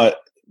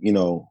 But, you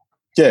know,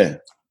 yeah,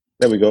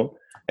 there we go.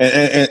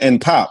 And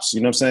Pops,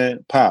 you know what I'm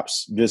saying?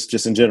 Pops,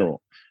 just in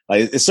general.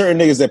 Like, it's certain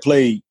niggas that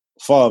play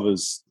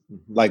fathers,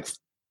 like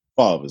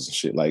fathers and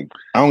shit. Like,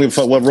 I don't give a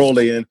fuck what role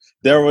they in.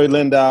 Delroy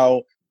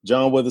Lindo,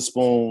 John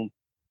Witherspoon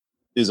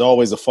is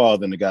always a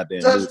father in the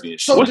goddamn movie and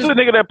shit. What's the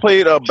nigga that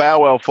played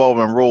Bow Wow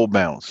father in Roll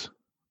Bounce?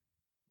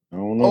 I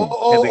don't know.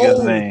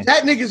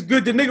 That nigga's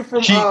good. The nigga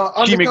from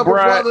Undercover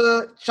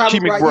Brother, Chi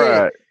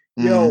McBride.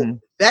 Yo,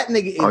 that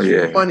nigga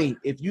is funny.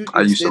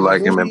 I used to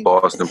like him in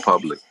Boston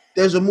Public.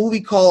 There's a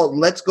movie called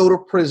Let's Go to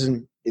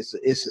Prison.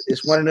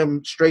 It's one of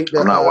them straight.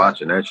 I'm not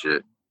watching that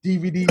shit.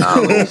 DVD.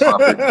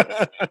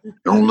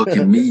 Don't look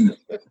at me.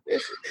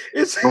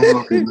 Don't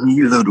look at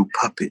me, little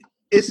puppet.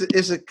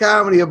 It's a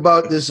comedy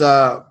about this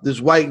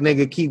white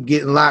nigga keep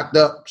getting locked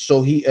up,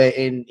 so he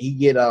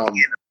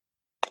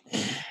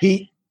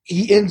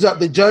he ends up,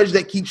 the judge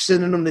that keeps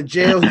sending him to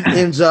jail, he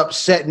ends up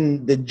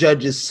setting the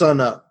judge's son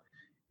up.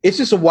 It's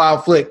just a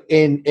wild flick,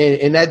 and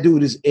that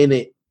dude is in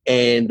it,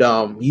 and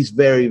he's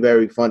very,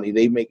 very funny.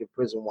 They make a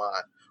prison wine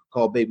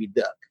called Baby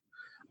Duck.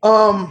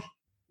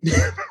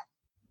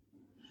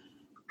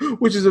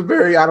 Which is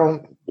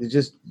it's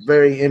just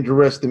very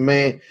interesting,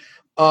 man.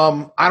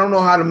 I don't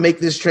know how to make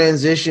this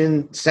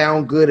transition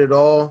sound good at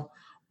all.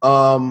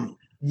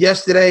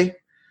 Yesterday,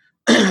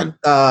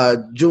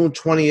 June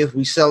 20th,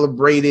 we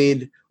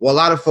celebrated, well, a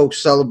lot of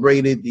folks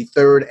celebrated the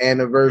 3rd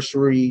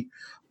anniversary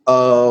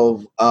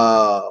of,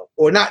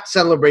 or not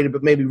celebrated,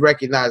 but maybe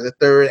recognized the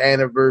 3rd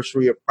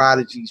anniversary of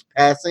Prodigy's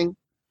passing.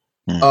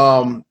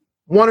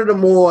 One of the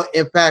more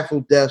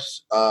impactful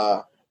deaths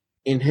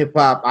in hip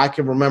hop I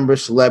can remember,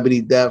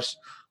 celebrity deaths.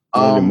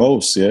 The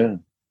most, yeah.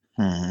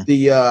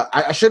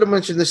 I should have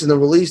mentioned this in the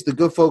release. The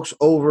good folks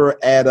over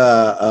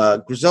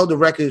at Griselda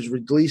Records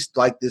released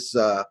like this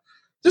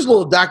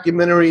little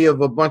documentary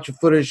of a bunch of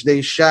footage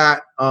they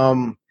shot.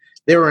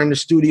 They were in the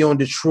studio in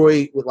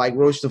Detroit with like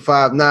Royce da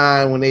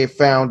 5'9" when they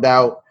found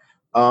out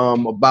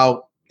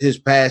about his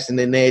passing,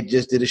 and they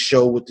just did a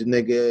show with the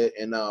nigga.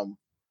 And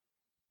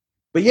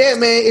but yeah,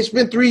 man, it's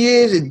been 3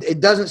 years.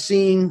 It doesn't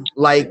seem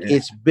like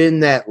it's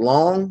been that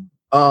long.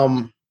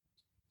 But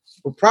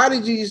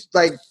Prodigy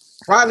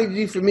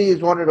for me is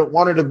one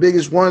of the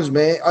biggest ones,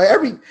 man.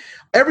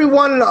 Every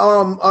one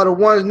of the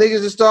ones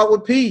niggas that start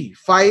with P,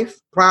 Fife,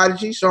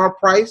 Prodigy, Sean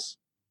Price,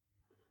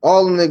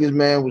 all them niggas,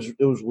 man, was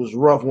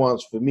rough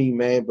ones for me,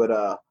 man. But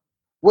I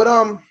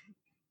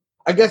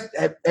guess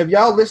have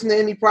y'all listened to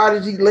any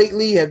Prodigy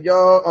lately? Have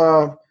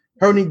y'all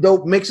heard any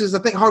dope mixes? I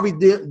think Harvey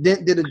did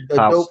a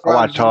dope. I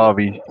watched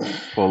Harvey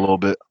for a little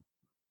bit.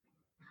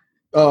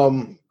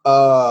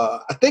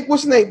 I think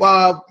what's his name?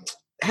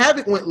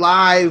 Havoc went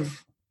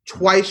live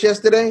twice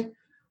yesterday.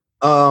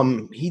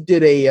 He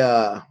did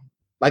a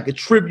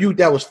tribute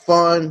that was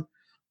fun.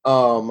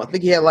 I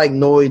think he had like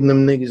Noid and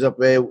them niggas up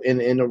there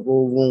in the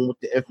room with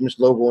the infamous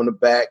logo on the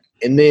back.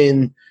 And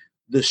then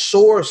the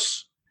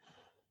Source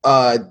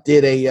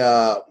did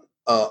a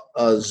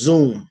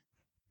Zoom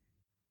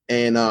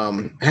and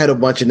had a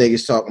bunch of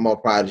niggas talking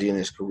about Prodigy in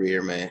his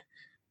career, man.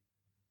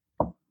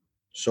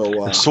 So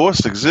the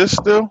Source exists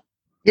still?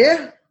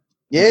 Yeah,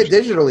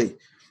 digitally.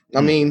 I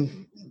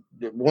mean,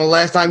 when the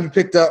last time you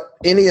picked up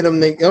any of them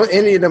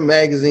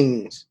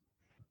magazines?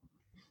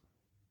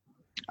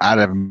 I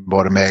haven't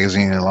bought a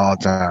magazine in a long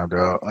time,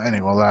 dog. I ain't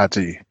gonna lie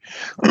to you.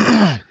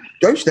 I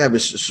used to have a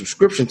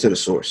subscription to the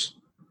Source.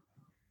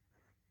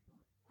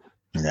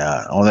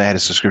 Nah, all I had a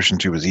subscription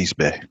to was East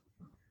Bay.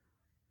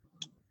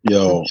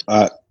 Yo,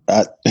 I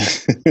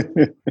just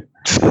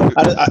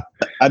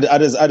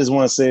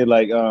want to say,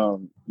 like,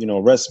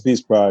 rest in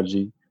peace,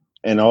 Prodigy.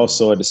 And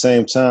also at the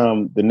same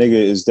time, the nigga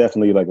is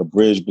definitely like a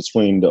bridge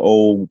between the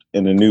old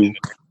and the new. You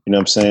know what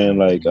I'm saying?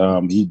 Like,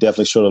 he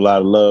definitely showed a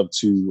lot of love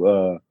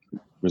to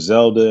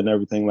Griselda and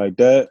everything like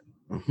that.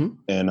 Mm-hmm.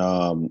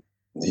 And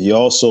he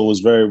also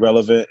was very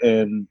relevant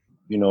in,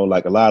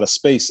 like a lot of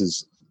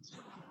spaces.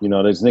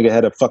 This nigga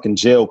had a fucking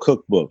jail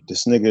cookbook.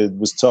 This nigga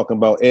was talking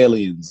about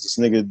aliens. This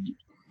nigga,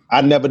 I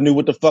never knew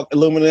what the fuck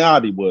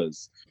Illuminati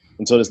was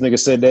until this nigga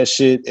said that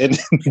shit and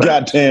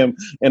goddamn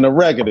in a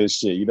record and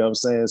shit. You know what I'm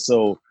saying?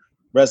 So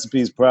rest in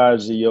peace,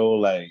 Prodigy, yo.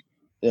 Like,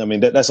 I mean,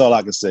 that's all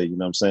I can say. You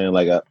know what I'm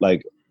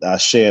saying? I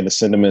share the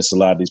sentiments of a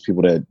lot of these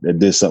people that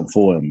did something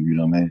for him. You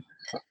know what I mean?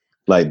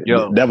 Like,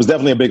 that was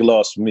definitely a big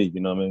loss for me. You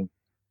know what I mean?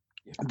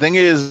 The thing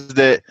is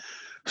that,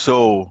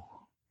 so,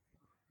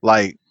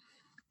 like,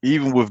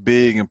 even with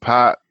Big and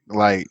Pop,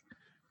 like,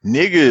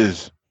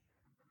 niggas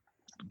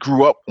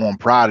grew up on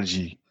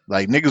Prodigy.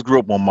 Like, niggas grew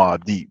up on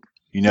Mobb Deep.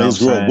 You know what I'm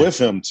saying? Grew up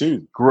with him,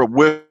 too. Grew up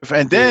with,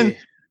 and then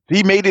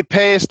he made it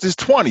past his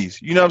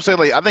 20s. You know what I'm saying?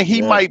 Like, I think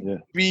he might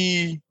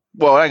be,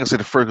 well, I ain't gonna say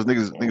the first,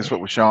 because niggas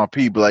fuck with Sean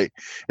P, but, like,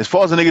 as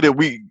far as the nigga that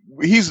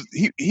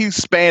he's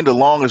spanned the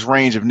longest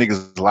range of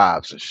niggas'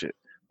 lives and shit.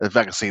 If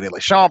I can say that.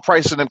 Like, Sean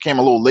Price and them came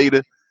a little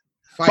later.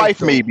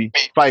 Fife maybe.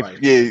 Fife,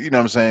 yeah, you know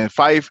what I'm saying?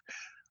 Fife.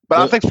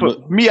 But I think for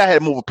me, I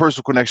had more of a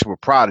personal connection with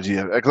Prodigy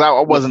because I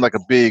wasn't like a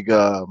big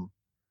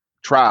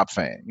Tribe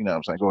fan. You know what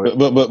I'm saying? Go ahead.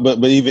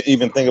 But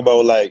even think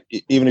about, like,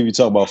 even if you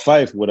talk about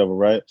Fife, whatever,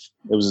 right?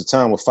 There was a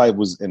time where Fife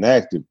was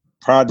inactive.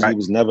 Prodigy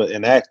was never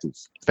inactive.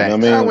 You know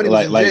what I mean? When he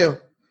was in jail.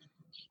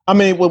 I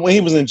mean, when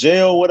he was in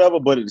jail, whatever.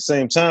 But at the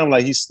same time,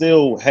 like, he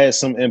still had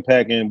some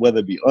impact in whether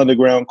it be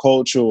underground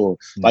culture or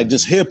like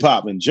just hip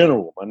hop in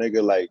general. My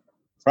nigga, like,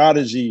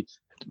 Prodigy,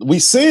 we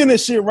seeing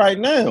this shit right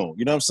now.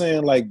 You know what I'm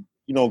saying? Like,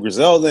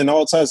 Griselda and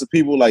all types of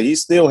people, like, he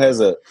still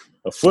has a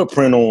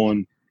footprint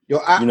on, we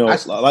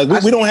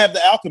don't have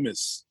the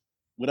Alchemists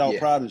without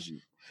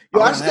Prodigy.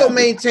 I still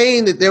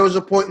maintain that there was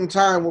a point in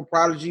time where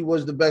Prodigy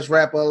was the best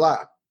rapper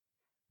alive.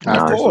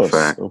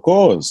 Of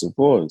course.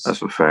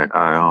 That's a fact.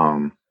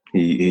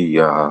 We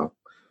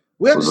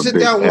have to sit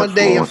down one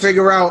day and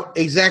figure out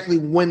exactly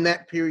when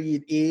that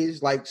period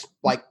is, like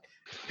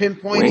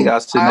pinpointing. We ain't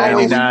got to sit down.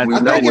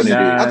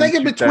 I think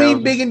it's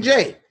between Big and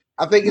J.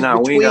 I think it's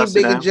between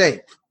Big and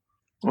J.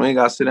 We ain't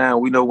got to sit down.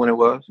 We know when it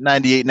was.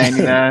 98,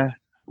 99.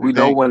 We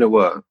know when it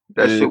was.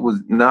 That shit was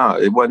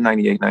it wasn't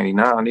 98,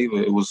 99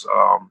 either. It was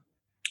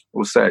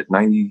what's that?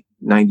 90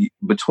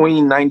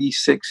 between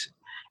 96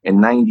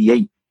 and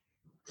 98.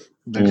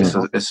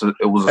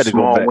 It was a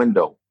small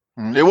window.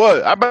 It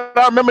was. I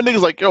remember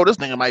niggas like, yo, this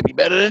nigga might be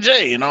better than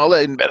Jay and all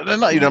that, and better than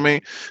that. You know what I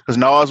mean? Because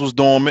Nas was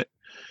dormant.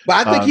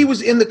 But I think he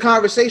was in the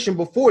conversation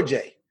before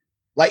Jay.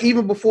 Like,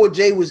 even before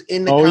Jay was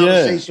in the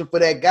conversation for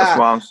that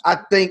guy, I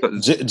think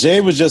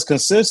Jay was just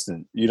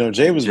consistent. You know,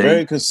 Jay was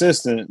very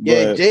consistent.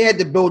 Yeah, Jay had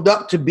to build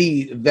up to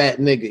be that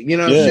nigga. You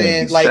know what I'm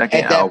saying? Like,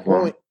 at that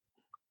point.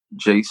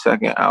 Jay's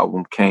second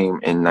album came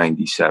in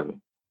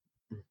 97.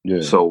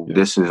 So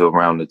this is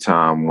around the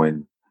time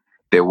when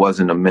there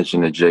wasn't a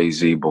mention of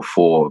Jay-Z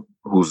before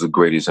who's the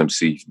greatest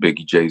MC,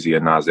 Biggie, Jay-Z, or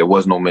Nas. There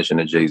was no mention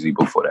of Jay-Z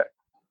before that.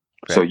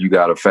 Okay. So you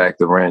got to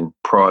factor in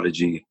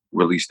Prodigy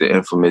released the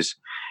infamous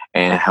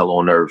and Hell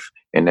on Earth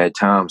in that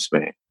time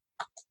span.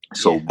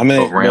 So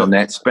around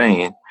that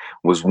span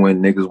was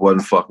when niggas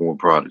wasn't fucking with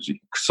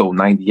Prodigy. So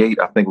 98,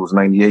 I think it was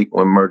 98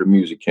 when Murder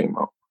Music came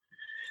out.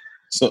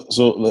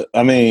 So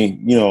I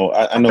mean, you know,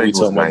 I know we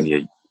talking about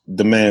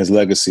the man's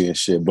legacy and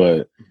shit,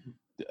 but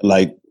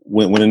like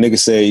when a nigga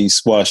say he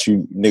squash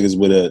you niggas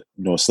with a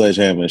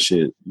sledgehammer and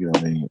shit, you know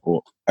what I mean?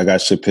 Or I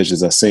got shit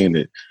pictures, I seen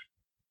it.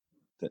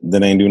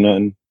 That ain't do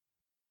nothing.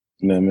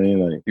 You know what I mean?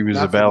 Like he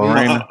was a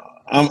ballerina.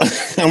 I'm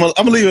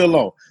gonna leave it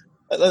alone.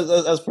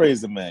 Let's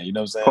praise the man. You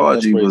know what I'm saying?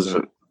 Prodigy was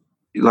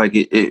like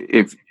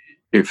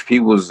if he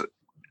was,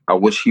 I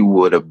wish he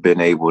would have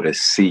been able to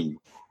see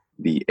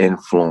the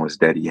influence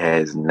that he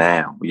has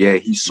now. Yeah,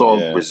 he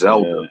saw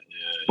Griselda,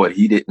 but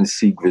he didn't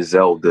see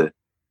Griselda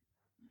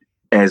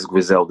as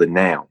Griselda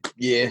now.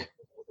 Yeah,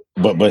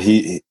 but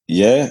he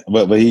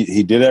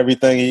did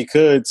everything he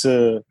could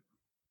to,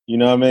 you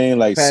know what I mean?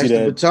 Like pass see the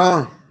that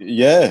baton.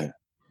 Yeah.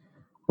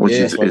 Which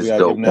is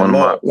dope.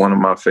 One of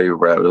my favorite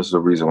rappers. This is the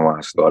reason why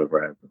I started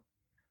rapping.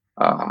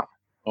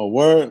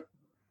 Word?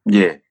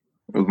 Yeah. It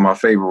was my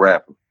favorite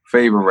rapper.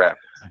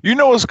 You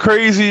know what's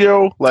crazy,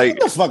 yo? Like,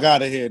 get the fuck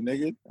out of here,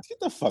 nigga. Get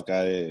the fuck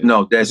out of here.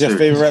 No, that's your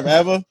favorite rapper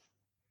ever?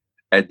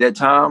 At that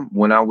time,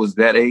 when I was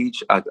that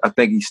age, I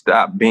think I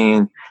stopped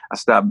being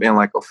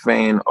like a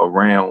fan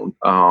around,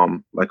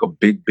 like a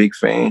big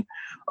fan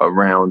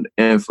around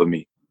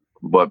Infamy.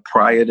 But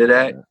prior to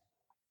that,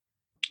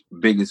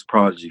 biggest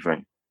Prodigy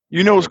fan.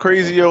 You know what's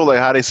crazy, yo? Like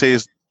how they say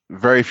it's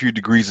very few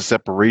degrees of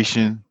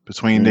separation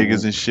between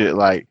niggas and shit.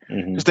 Like,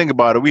 just think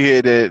about it. We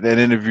had that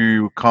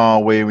interview with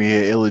Conway. We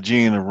had Illa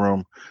G in the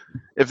room.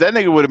 If that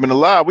nigga would have been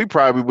alive, we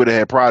probably would have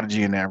had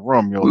Prodigy in that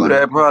room, yo. We would have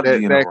had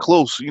Prodigy that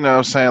close. You know what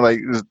I'm saying? Like,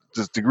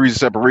 just degrees of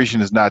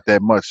separation is not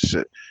that much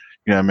shit.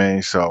 You know what I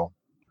mean? So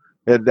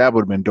that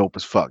would have been dope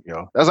as fuck,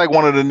 yo. That's like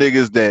one of the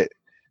niggas that,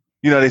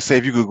 you know, they say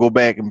if you could go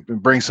back and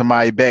bring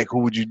somebody back, who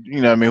would you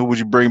know what I mean? Who would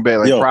you bring back?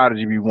 Like,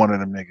 Prodigy be one of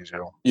them niggas,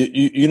 yo.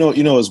 You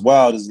know, it's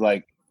wild. Is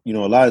like, you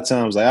know, a lot of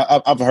times, like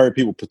I've heard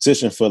people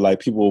petition for like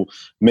people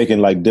making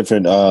like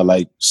different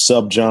like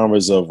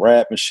subgenres of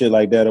rap and shit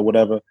like that or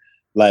whatever.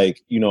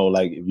 Like, you know,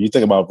 like if you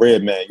think about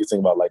Redman, you think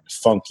about like the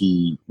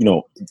funky, you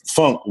know,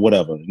 funk,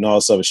 whatever, and all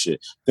this other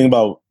shit. Think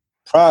about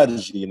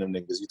Prodigy and them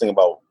niggas. You think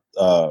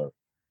about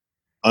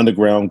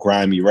underground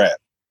grimy rap.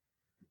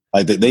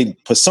 Like they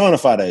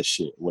personify that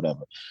shit,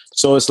 whatever.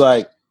 So it's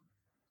like,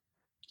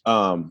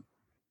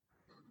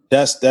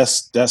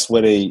 that's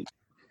where they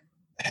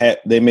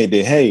made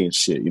their hay and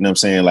shit. You know what I'm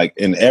saying? Like,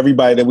 and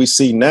everybody that we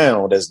see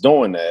now that's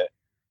doing that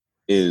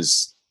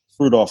is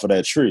fruit off of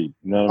that tree.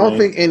 You know what I mean? I don't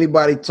think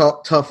anybody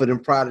talked tougher than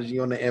Prodigy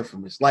on the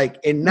Infamous. Like,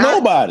 and not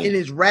nobody in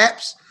his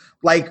raps.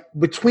 Like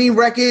between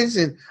records,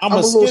 and I'm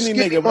a skinny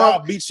nigga, bro. I'll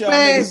beat y'all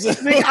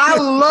niggas. Man, I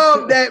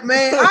love that,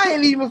 man. I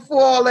ain't even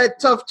for all that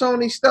tough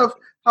Tony stuff.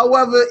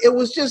 However, it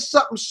was just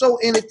something so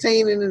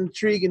entertaining and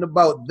intriguing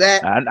about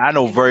that. I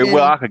know very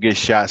well I could get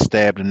shot,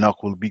 stabbed, and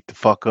knuckle, beat the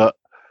fuck up.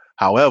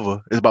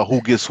 However, it's about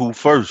who gets who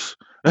first.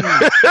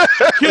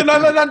 Kill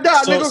nothing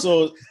die,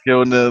 so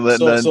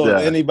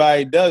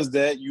anybody does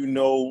that, you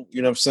know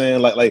what I'm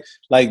saying? Like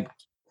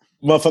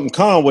motherfucking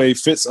Conway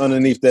fits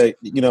underneath that,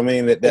 you know what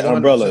I mean, that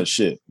umbrella and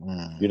shit.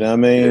 You know what I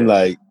mean? Yeah.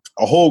 Like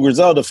a whole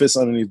Griselda fits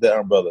underneath that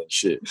umbrella and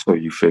shit. So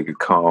you figure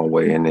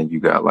Conway, and then you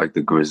got like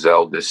the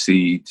Griselda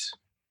seeds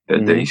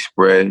that they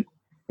spread.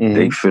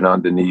 They fit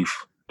underneath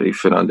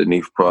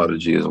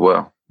Prodigy as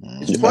well.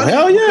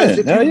 Hell yeah.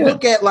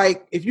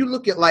 If you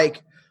look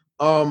at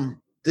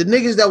the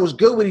niggas that was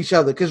good with each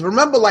other, because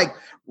remember, like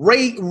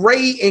Ray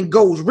and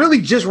Ghost,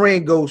 really just Ray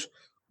and Ghost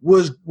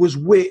was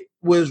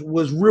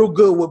real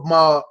good with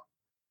Ma,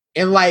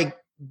 and like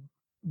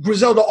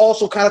Griselda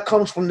also kind of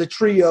comes from the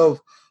tree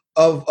of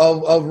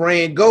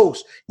Ray and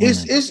Ghost.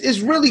 It's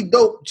really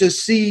dope to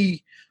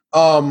see.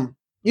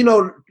 You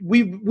know,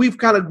 we've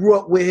kind of grew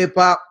up with hip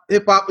hop.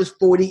 Hip hop is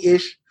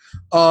 40-ish,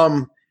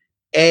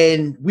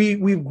 and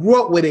we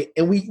grew up with it,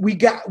 and we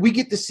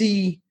get to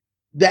see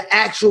the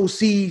actual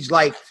seeds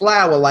like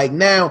flower. Like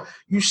now,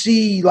 you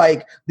see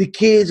like the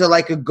kids are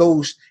like a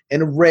Ghost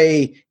and a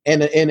Ray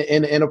and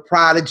a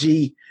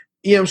Prodigy.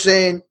 You know what I'm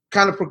saying?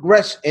 Kind of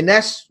progress, and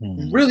that's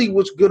really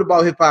what's good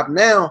about hip hop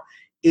now.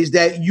 is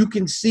that you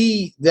can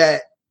see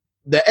that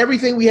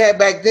everything we had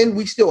back then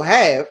we still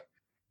have,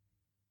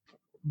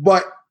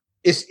 but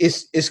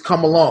it's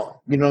come along.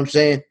 You know what I'm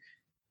saying?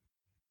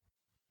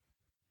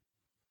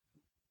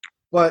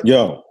 But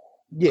yeah.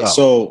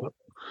 So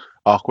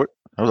awkward.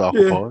 That was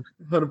awkward. Pause.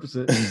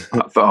 100%.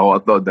 I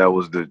thought that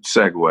was the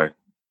segue.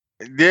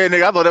 Yeah,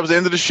 nigga, I thought that was the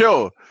end of the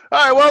show.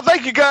 All right, well,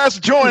 thank you guys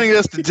for joining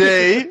us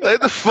today. Like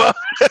the fuck,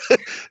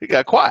 it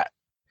got quiet.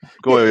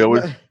 Go ahead, yo.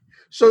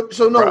 So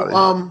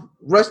no,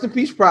 rest in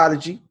peace,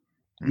 Prodigy.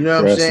 You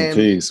know what I'm saying? Rest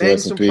in peace. Bang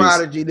some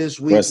Prodigy this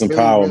week. Rest in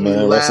power,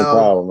 man. Rest in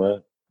power,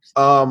 man.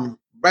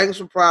 Bang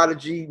some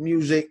Prodigy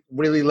music,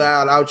 really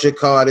loud out your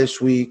car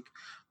this week.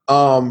 You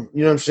know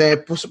what I'm saying?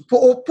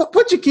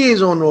 Put your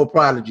kids on to a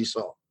Prodigy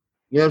song.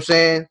 You know what I'm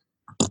saying?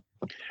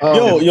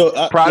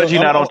 Prodigy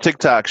not on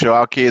TikTok, so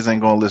our kids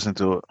ain't gonna listen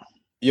to it.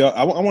 Yo,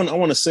 I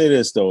want to say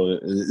this though.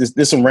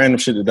 There's some random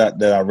shit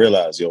that I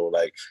realize, yo.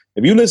 Like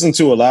if you listen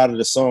to a lot of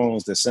the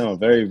songs that sound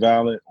very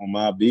violent on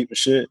my beat and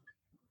shit,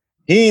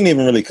 he ain't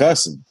even really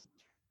cussing.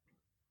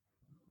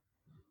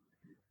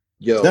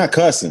 Yo, he's not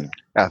cussing.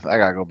 I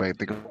gotta go back and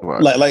think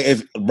about it. Like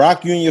if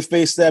rock you in your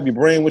face, stab your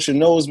brain with your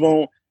nose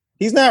bone,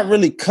 he's not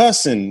really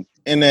cussing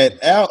in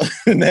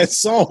that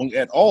song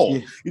at all.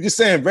 Yeah. You're just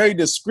saying very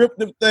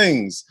descriptive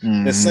things.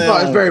 Mm-hmm. That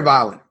sound, it's very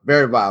violent.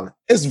 Very violent.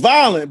 It's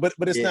violent, but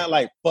it's not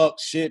like fuck,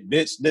 shit,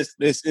 bitch. This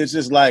it's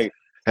just like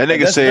that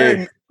nigga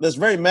said. That's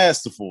very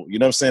masterful. You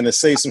know what I'm saying? To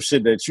say some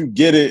shit that you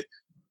get it,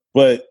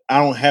 but I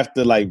don't have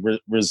to like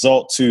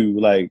result to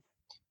like,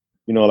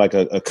 you know, like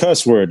a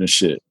cuss word and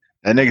shit.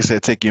 That nigga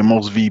said, take your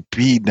most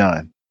VP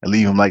done and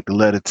leave him like the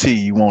letter T.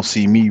 You won't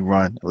see me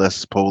run unless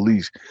it's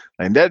police.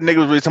 Like that nigga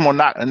was really talking about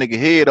knocking a nigga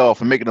head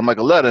off and making him like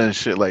a letter and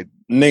shit. Like,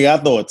 nigga,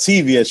 I throw a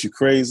TV at you,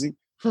 crazy.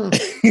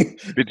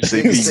 Bitch,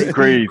 say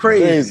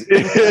crazy.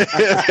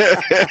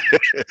 A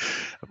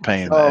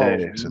pain in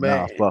the ass. And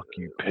now fuck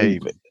you,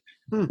 pavement.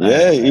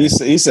 Yeah,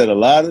 he said a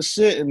lot of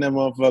shit in that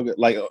motherfucker.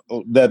 Like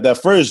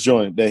that first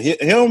joint, that he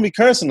don't be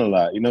cursing a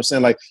lot. You know what I'm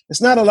saying? Like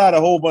it's not a lot, a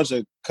whole bunch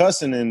of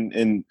cussing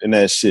in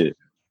that shit.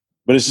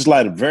 But it's just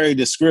like very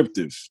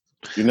descriptive.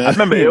 You know, I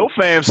remember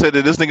Ilfam said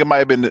that this nigga might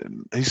have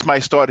been. He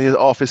might start his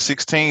off his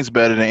 16s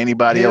better than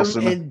anybody else.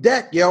 In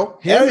deck, yo.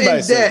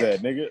 Everybody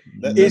says that, nigga.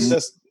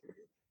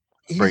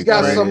 He's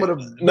got some of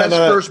the best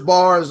first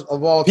bars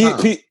of all time.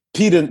 Pete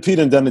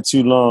done it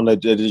too long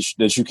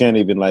that you can't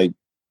even like.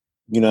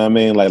 You know what I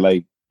mean?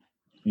 Like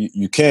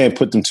you can't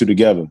put them two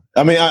together.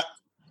 I mean,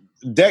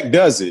 Deck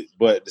does it,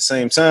 but at the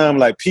same time,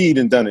 like P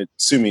done it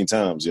too many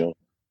times, yo.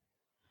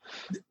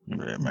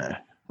 Yeah, man.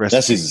 That's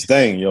just his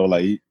thing, yo.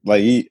 Like he,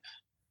 you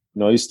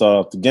know, he started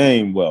off the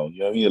game well.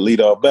 You know, he a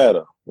leadoff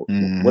batter,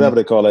 whatever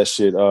they call that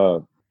shit.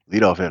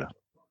 Leadoff hitter.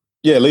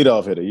 Yeah,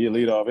 leadoff hitter. Yeah,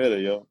 leadoff hitter,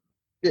 yo.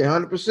 Yeah,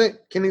 100%.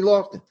 Kenny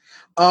Lofton.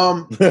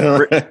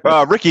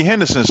 Ricky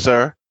Henderson,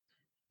 sir.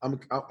 I'm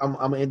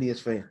an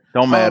Indians fan.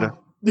 Don't matter.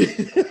 You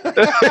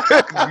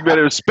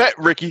better respect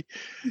Ricky.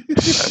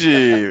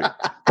 Shit.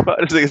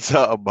 What this nigga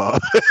talking about?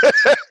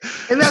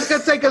 And that's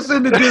gonna take us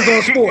into Dizz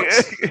on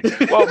Sports.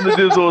 Welcome to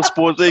Dizz on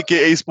Sports,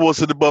 aka Sports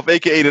to the Buff,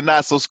 aka the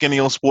not so skinny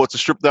on sports, a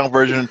stripped down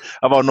version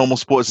of our normal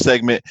sports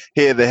segment.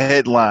 Here are the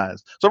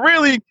headlines. So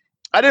really,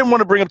 I didn't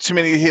want to bring up too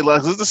many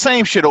headlines. It's the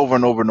same shit over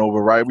and over and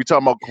over, right? We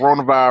talking about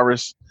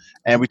coronavirus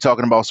and we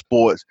talking about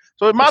sports.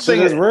 So my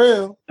thing is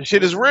real.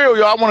 Shit is real,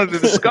 yo. I wanted to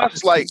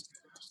discuss like.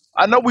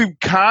 I know we've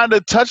kind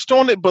of touched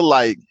on it, but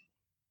like,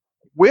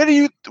 where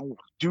do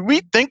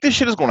we think this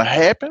shit is going to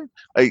happen?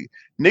 Like,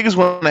 niggas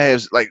want to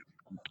have, like,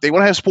 they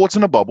want to have sports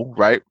in a bubble,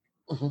 right?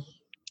 Mm-hmm.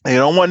 They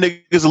don't want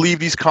niggas to leave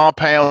these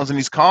compounds and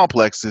these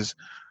complexes.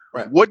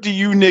 Right. What do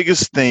you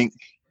niggas think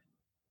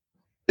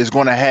is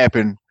going to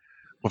happen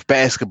with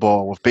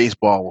basketball, with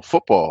baseball, with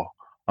football?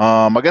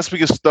 I guess we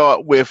can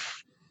start with,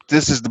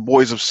 this is the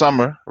boys of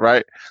summer,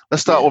 right?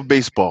 Let's start with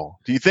baseball.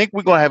 Do you think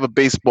we're going to have a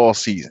baseball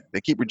season?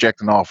 They keep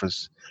rejecting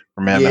offers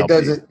from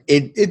MLB.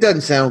 It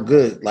doesn't sound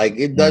good. Like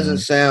it doesn't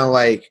sound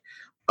like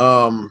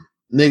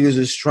niggas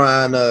is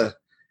trying to.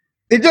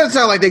 It doesn't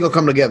sound like they're gonna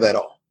come together at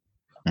all.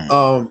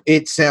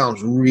 It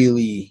sounds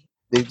really.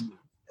 It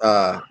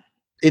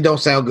don't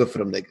sound good for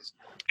them niggas.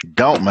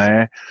 Don't,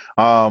 man.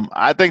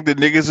 I think the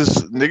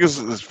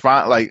niggas is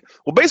fine. Like,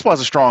 well,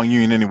 baseball's a strong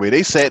union anyway.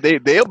 They said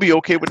they'll be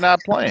okay with not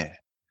playing.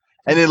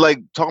 And then, like,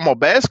 talking about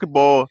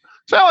basketball,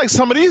 sound like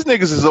some of these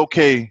niggas is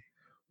okay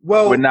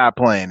with not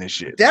playing this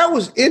shit. That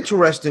was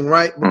interesting,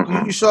 right?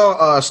 Mm-hmm. You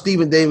saw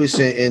Stephen Davis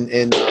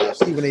and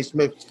Stephen A.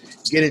 Smith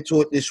get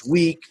into it this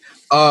week.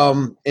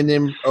 And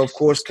then, of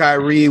course,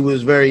 Kyrie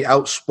was very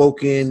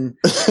outspoken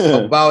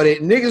about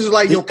it. Niggas is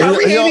like, yo,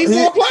 Kyrie ain't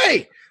even gonna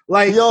play.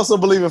 Like, he also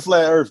believe in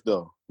flat earth,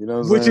 though. You know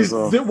what I'm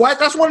saying?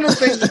 That's one of the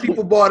things that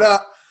people brought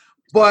up.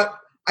 But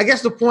I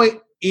guess the point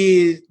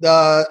is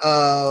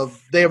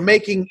they're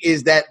making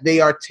is that they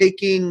are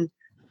taking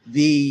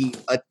the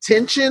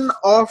attention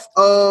off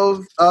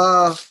of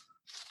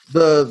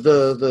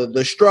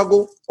the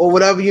struggle or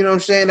whatever, you know what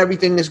I'm saying,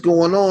 everything that's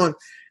going on.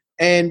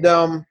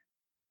 And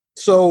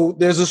so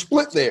there's a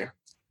split there.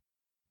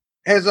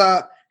 Has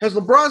Has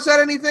LeBron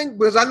said anything?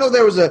 Because I know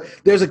there's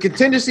a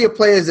contingency of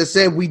players that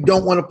said we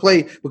don't want to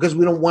play because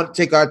we don't want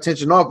to take our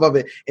attention off of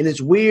it. And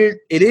it's weird.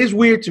 It is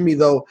weird to me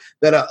though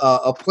that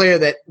a player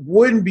that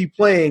wouldn't be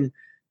playing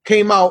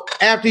came out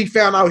after he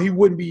found out he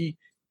wouldn't be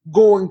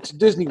going to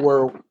Disney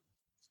World.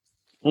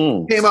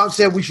 Came out and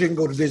said we shouldn't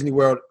go to Disney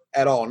World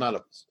at all. None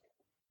of us.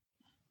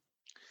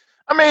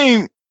 I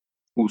mean,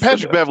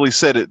 Patrick Beverly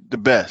said it the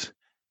best.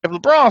 If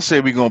LeBron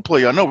said we're gonna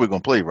play, I know we're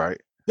gonna play,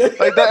 right? Like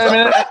that.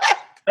 I mean,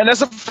 and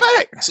that's a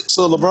fact.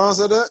 So LeBron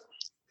said that?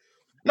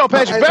 No,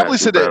 Patrick Beverly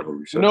said that.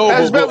 No,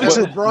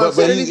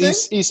 but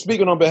he's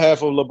speaking on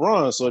behalf of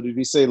LeBron. So did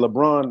he say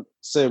LeBron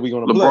said we're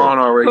going to play?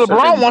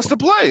 LeBron wants to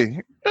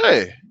play.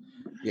 Hey.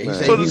 Yeah,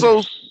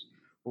 so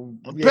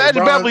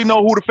Patrick Beverly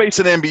know who the face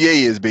of the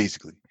NBA is,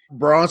 basically.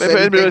 LeBron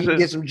said he can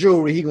get some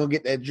jewelry. He going to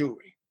get that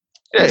jewelry.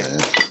 Yeah.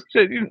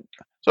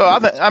 So,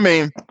 I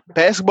mean,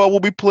 basketball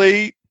will be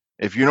played.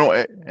 If you know,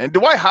 and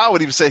Dwight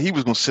Howard even said he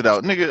was gonna sit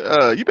out,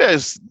 nigga. You better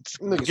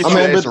get your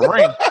ass a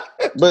ring.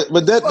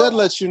 But that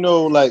lets you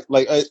know, like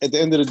at the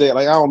end of the day,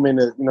 like I don't mean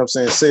to, you know what I'm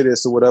saying, say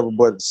this or whatever,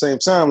 but at the same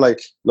time,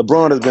 like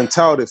LeBron has been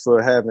touted for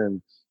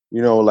having,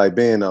 you know, like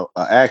being a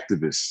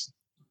activist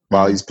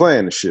while he's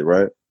playing the shit,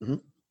 right? Mm-hmm.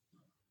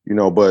 You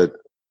know, but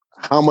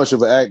how much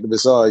of an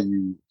activist are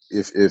you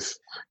if you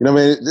know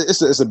what I mean?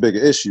 It's a bigger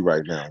issue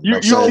right now. You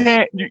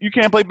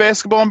can't play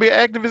basketball and be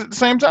an activist at the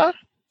same time?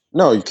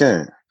 No, you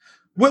can't.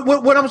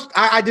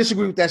 I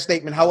disagree with that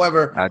statement.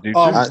 However, I do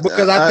too.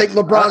 Because I think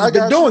LeBron's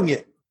been doing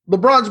it.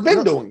 LeBron's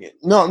been doing it.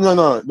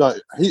 No.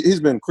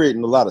 He's been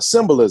creating a lot of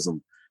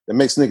symbolism that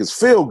makes niggas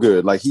feel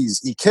good. Like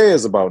he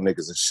cares about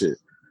niggas and shit.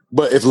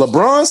 But if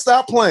LeBron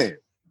stopped playing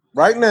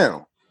right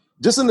now,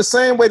 just in the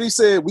same way that he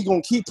said we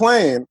gonna keep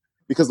playing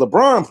because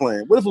LeBron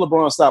playing, what if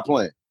LeBron stopped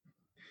playing?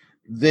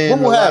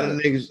 Then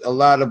a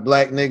lot of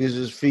black niggas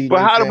is feeding. But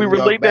how do we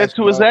relate that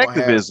to his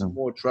activism?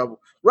 More trouble,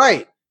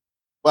 right?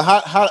 But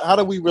how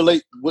do we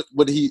relate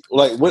what he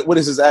like? What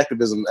is his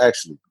activism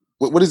actually?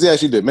 What does he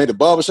actually do? Made a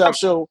barbershop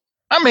show?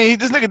 I mean,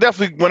 this nigga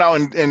definitely went out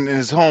in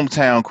his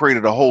hometown,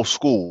 created a whole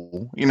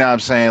school. You know what I'm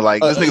saying?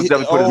 Like this nigga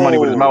definitely put his money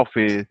where his mouth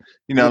is.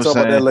 You know what I'm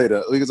saying?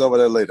 We can talk about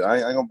that later. I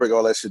ain't gonna break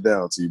all that shit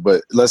down to you,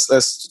 but let's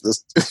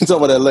talk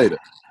about that later.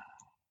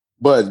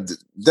 But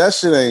that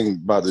shit ain't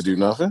about to do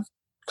nothing.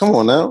 Come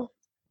on now.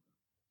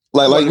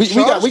 Like we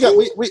got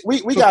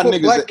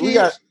niggas that we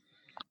got.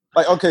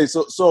 Like okay,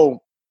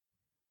 so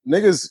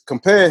niggas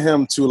compare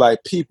him to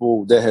like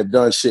people that have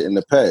done shit in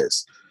the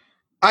past.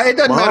 It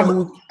doesn't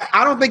matter.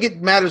 I don't think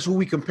it matters who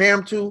we compare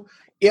him to.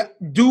 Yeah,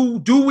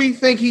 do we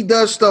think he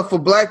does stuff for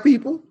black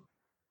people,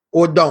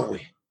 or don't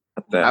we?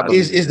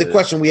 Is the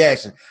question we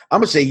asking? I'm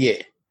gonna say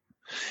yeah.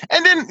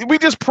 And then we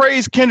just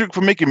praise Kendrick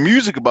for making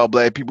music about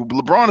black people.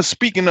 But LeBron is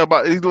speaking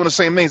about, he's doing the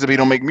same things if he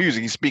don't make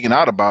music. He's speaking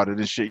out about it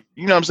and shit.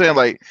 You know what I'm saying?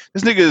 Like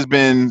this nigga has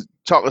been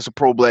talking some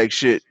pro black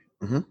shit.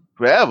 Mm-hmm.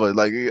 Forever,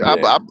 like you know,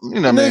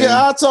 nigga, man.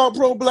 I talk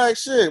pro black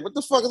shit. What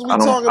the fuck is we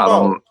talking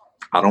about?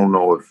 I don't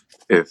know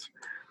if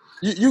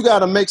you got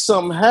to make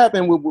something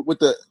happen with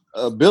the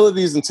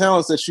abilities and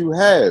talents that you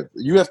have.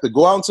 You have to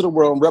go out into the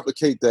world and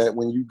replicate that.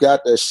 When you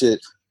got that shit,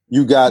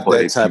 you got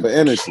that type of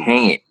energy.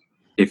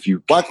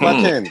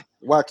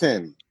 Why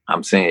can't he?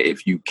 I'm saying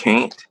if you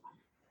can't,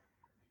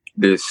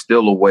 there's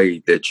still a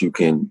way that you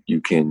can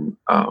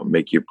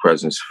make your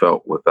presence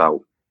felt without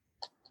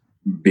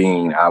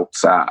being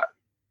outside.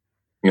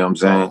 You know what I'm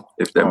saying?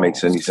 If that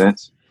makes any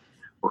sense,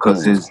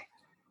 because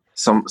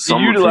some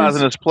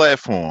utilizing his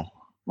platform,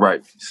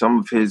 right? Some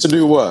of his to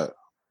do what?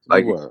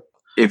 Like what?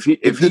 If he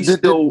did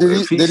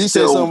he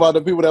say something about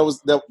the people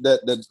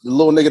that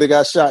little nigga that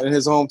got shot in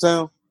his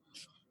hometown?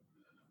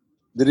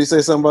 Did he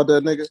say something about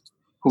that nigga?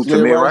 Who,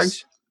 Tamir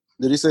Rice?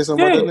 Did he say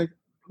something about that nigga?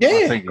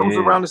 Yeah, it was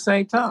around the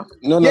same time.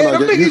 No.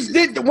 Them niggas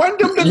did. One of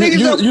them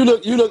niggas.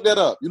 You look that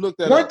up.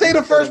 Weren't they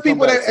the first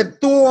people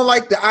that threw on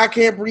like the "I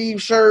Can't Breathe"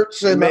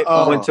 shirts and when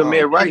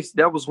Tamir Rice?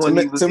 That was when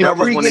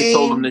when they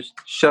told him to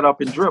shut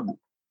up and dribble.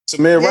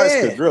 Tamir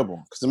Rice could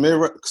dribble.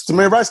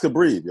 Tamir Rice could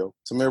breathe, yo.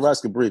 Tamir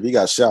Rice could breathe. He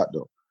got shot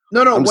though.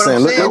 No. What I'm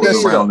saying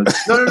is,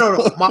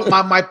 no.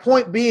 My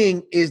point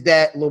being is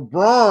that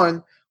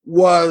LeBron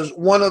was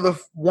one of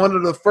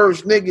the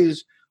first niggas.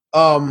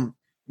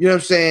 You know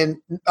what I'm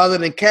saying? Other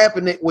than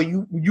Kaepernick, where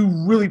you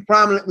really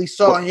prominently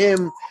saw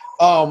him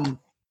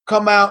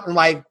come out and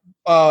like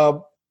you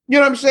know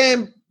what I'm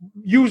saying?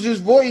 Use his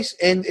voice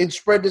and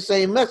spread the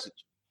same message.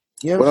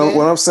 You know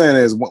what I'm saying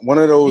is one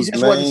of those. He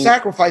just wasn't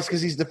sacrificed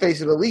because he's the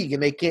face of the league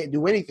and they can't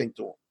do anything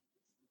to him.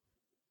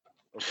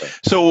 Okay.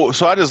 So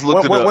I just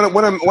looked at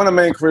one of the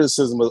main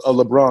criticisms of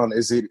LeBron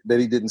is that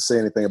he didn't say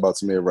anything about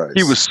Tamir Rice.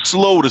 He was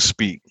slow to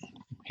speak.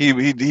 He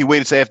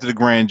waited till after the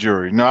grand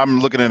jury. No,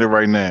 I'm looking at it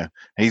right now.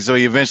 He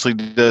eventually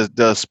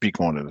does speak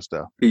on it and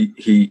stuff.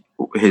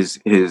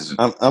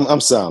 I'm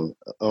silent.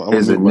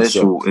 His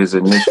initial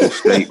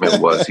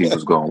statement was he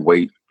was going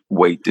to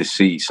wait to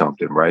see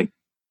something, right?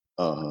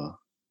 I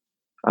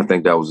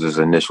think that was his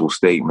initial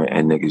statement,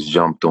 and niggas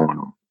jumped on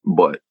him.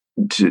 But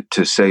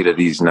to say that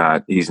he's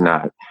not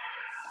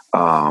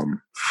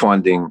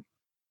funding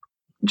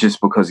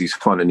just because he's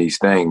funding these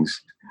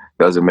things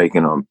doesn't make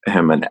him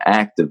an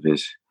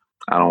activist.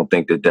 I don't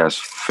think that that's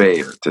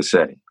fair to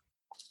say.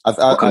 Go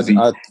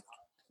ahead.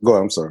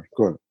 I'm sorry.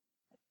 Go ahead.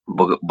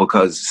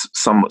 Because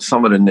some of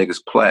the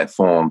niggas'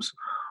 platforms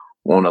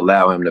won't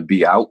allow him to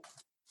be out.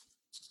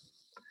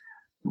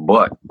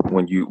 But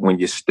when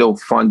you're still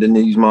funding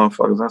these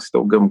motherfuckers, I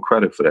still give them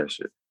credit for that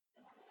shit.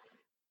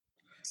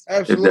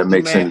 Absolutely, if that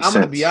makes any sense. I'm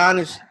gonna be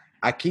honest.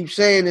 I keep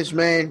saying this,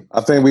 man.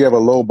 I think we have a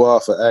low bar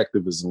for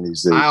activism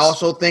these days. I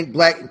also think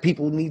black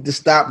people need to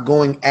stop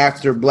going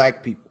after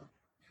black people.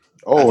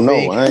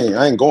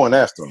 I ain't going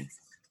after him.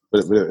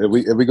 But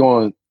if we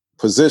going to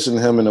position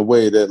him in a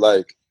way that,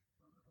 like,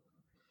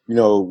 you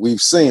know,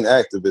 we've seen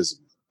activism.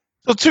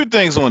 So two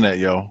things on that,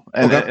 yo,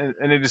 and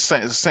it's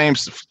the same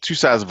two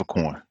sides of a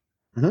coin.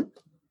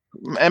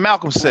 Mm-hmm. And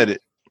Malcolm said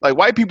it. Like,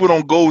 white people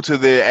don't go to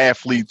their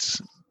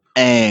athletes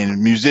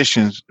and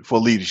musicians for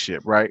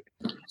leadership, right?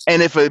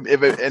 And that's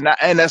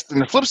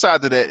the flip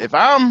side to that. If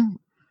I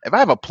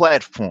have a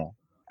platform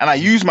and I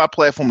use my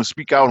platform to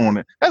speak out on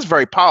it, that's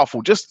very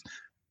powerful. Just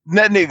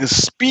that nigga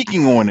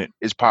speaking on it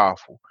is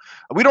powerful.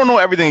 We don't know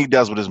everything he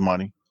does with his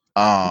money.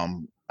 I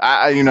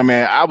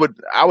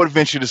would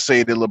venture to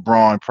say that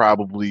LeBron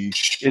probably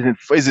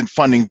isn't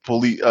funding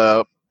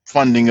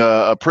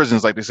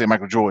prisons like they say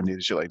Michael Jordan did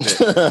and shit like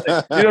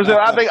that. You know what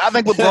I'm saying? I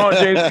think LeBron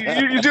James.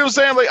 You see what I'm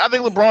saying? Like, I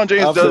think LeBron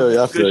James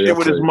does good shit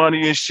with his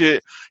money and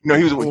shit. You know,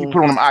 he put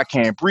on them "I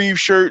Can't Breathe"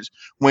 shirts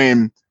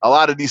when a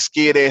lot of these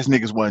scared ass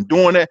niggas wasn't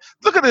doing that.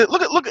 Look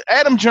at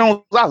Adam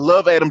Jones. I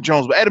love Adam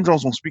Jones, but Adam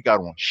Jones don't speak out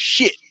on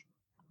shit.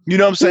 You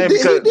know what I'm saying? He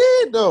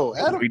did though.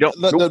 Adam,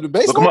 the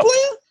baseball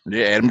player.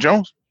 Yeah, Adam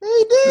Jones.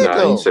 He did. Nah, he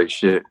didn't say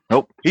shit.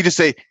 Nope. He just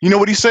say, you know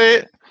what he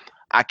said?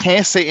 I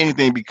can't say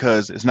anything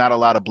because it's not a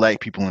lot of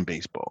black people in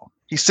baseball.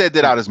 He said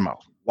that out his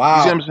mouth. Wow.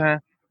 You see what I'm saying?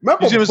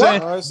 Remember, you see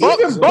what I'm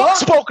saying? Buck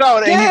spoke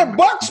out. Yeah,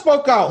 Buck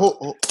spoke out.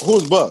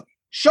 Who's Buck?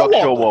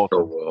 Showalter.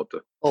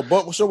 Oh,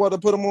 Buck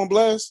Showalter put him on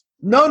blast?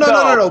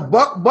 No.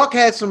 Buck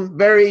had some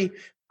very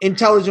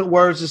intelligent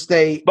words to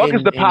say. Buck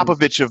is the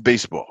Popovich of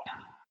baseball.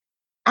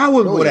 I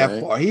wouldn't go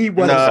that far. He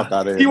wasn't that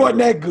good. He wasn't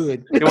that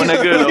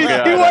good?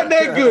 Okay, he wasn't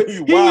that good.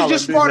 He was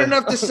just smart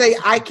enough to say,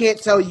 I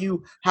can't tell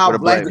you how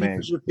black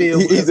people should feel.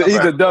 He's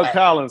a Doug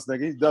Collins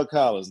nigga. He's Doug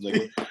Collins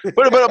nigga.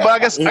 But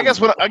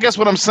I guess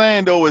what I'm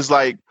saying though is,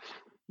 like,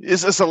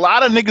 it's a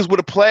lot of niggas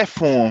with a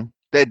platform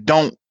that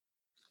don't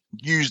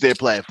use their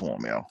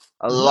platform, yo.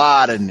 A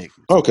lot of niggas.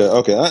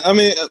 Okay. I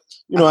mean,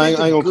 you know, I ain't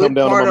gonna come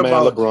down on my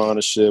man LeBron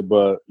and shit,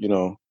 but, you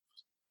know.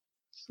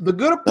 The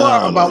good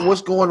part about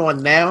what's going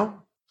on now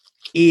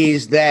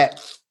is that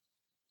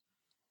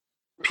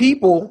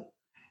people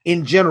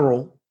in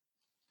general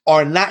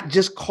are not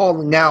just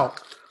calling out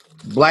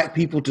black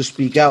people to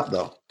speak out,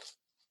 though.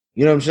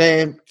 You know what I'm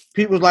saying?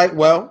 People's like,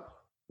 well,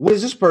 what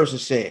does this person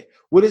say?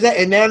 What is that?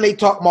 And now they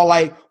talk more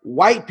like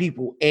white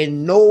people,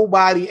 and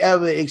nobody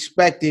ever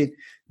expected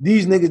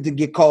these niggas to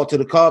get called to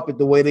the carpet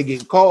the way they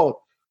get called.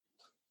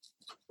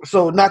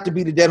 So, not to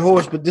be the dead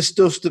horse, but this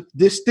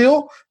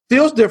still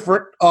feels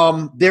different.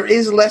 There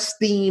is less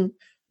steam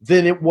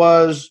than it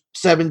was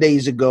 7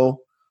 days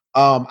ago.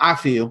 I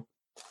feel,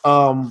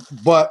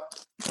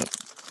 but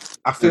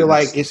I feel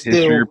like it's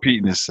still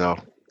repeating itself.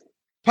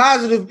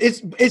 Positive.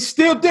 It's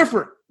still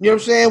different. You know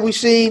what I'm saying? We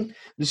seen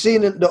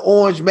the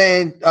Orange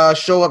Man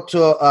show up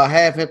to a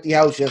half empty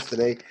house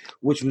yesterday,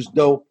 which was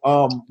dope.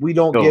 We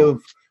don't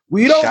give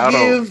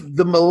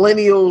the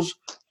millennials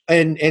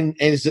and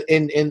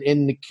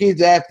the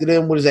kids after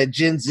them, what is that,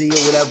 Gen Z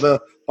or whatever,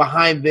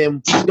 behind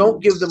them. We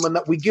don't give them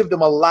enough. We give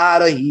them a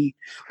lot of heat.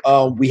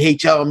 We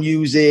hate y'all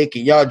music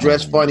and y'all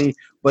dress funny,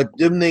 but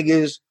them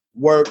niggas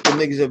work. Them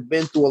niggas have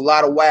been through a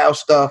lot of wild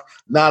stuff,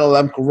 not a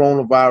lot of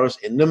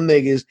coronavirus, and them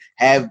niggas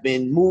have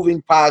been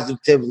moving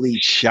positively.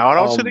 Shout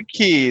out to the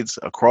kids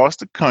across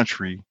the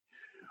country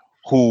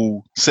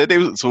who said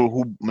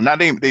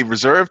they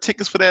reserved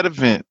tickets for that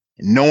event,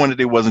 knowing that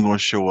they wasn't going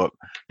to show up.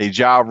 They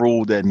job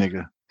ruled that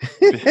nigga.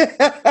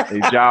 They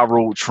job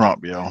ruled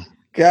Trump, yo.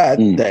 God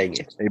dang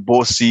it. They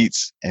bought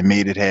seats and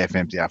made it half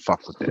empty. I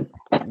fuck with that.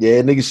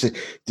 Yeah, niggas said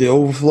the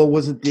overflow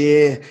wasn't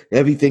there.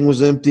 Everything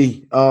was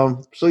empty.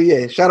 So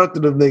yeah, shout out to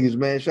them niggas,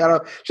 man. Shout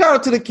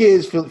out to the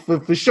kids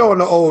for showing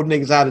the old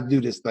niggas how to do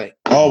this thing.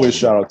 Always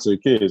shout out to the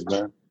kids,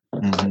 man.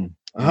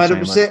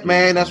 100%,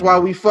 man. That's why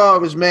we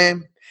Fawvas,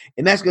 man.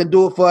 And that's going to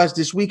do it for us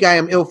this week. I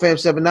am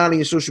IlFam790,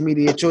 your social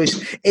media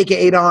choice,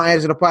 a.k.a. Don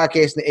Anderson, the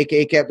podcast, and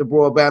a.k.a. Captain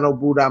Bro, Albano,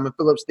 Blue Diamond,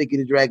 Phillips, Sticky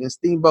the Dragon,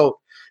 Steamboat,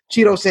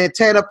 Cheeto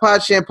Santana,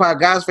 Pod Shampoo,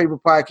 God's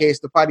favorite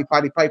podcast, the Potty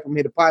Pipe from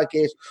here, the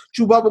podcast,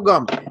 Chew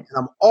Bubblegum. And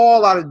I'm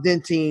all out of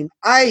Dentine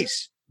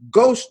Ice.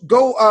 Go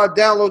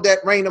download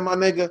that Rain of my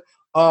nigga.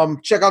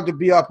 Check out the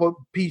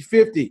BRP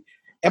 50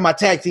 and my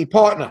tag team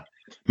partner.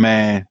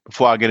 Man,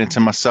 before I get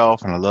into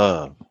myself, and I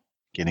love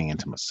getting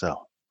into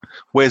myself,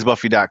 Where's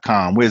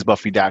Buffy.com? Where's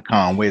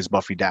Buffy.com? Where's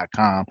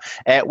Buffy.com?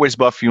 At Where's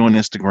Buffy on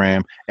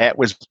Instagram. At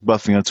Where's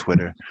Buffy on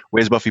Twitter.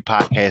 Where's Buffy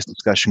Podcast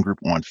Discussion Group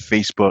on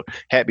Facebook.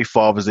 Happy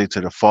Fawvas Day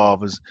to the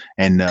Fawvas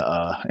and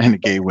the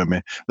gay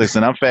women.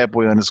 Listen, I'm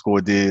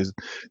Fatboy_Dizz,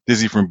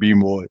 Dizzy from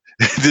B-More.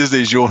 This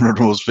is Jordan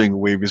the most finger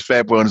wavy. It's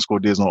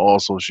Fatboy_Dizz on all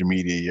social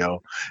media,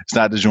 yo. It's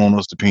not the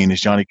Jonas the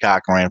penis. Johnny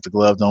Cochran. If the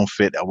glove don't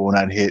fit, I will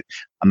not hit.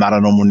 I'm not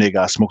a normal nigga.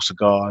 I smoke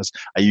cigars.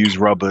 I use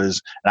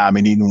rubbers. And I've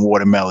been eating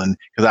watermelon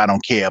because I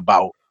don't care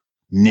about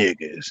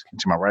niggas.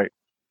 Am I right?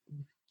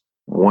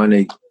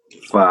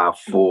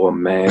 1854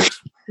 Math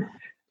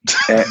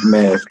at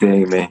Math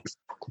Damon.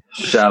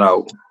 Shout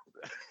out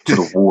to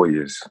the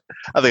Warriors.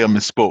 I think I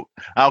misspoke.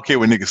 I don't care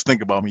what niggas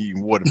think about me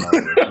eating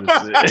watermelon.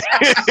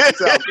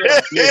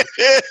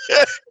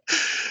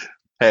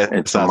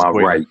 And to my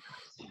right,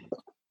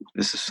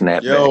 this is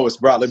Snapback. Yo, it's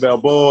Broccoli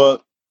Balboa.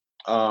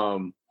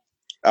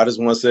 I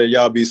just want to say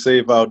y'all be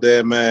safe out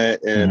there, man,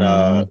 and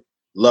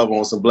love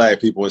on some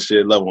black people and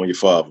shit. Love on your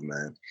father,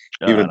 man.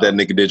 Even if that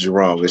nigga did you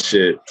wrong and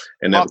shit,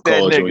 and never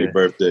called you on your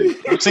birthday.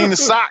 I've seen the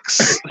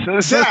socks.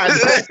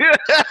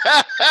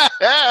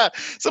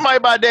 Somebody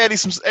buy daddy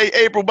some. Hey,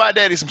 April, buy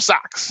daddy some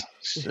socks.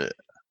 Shit.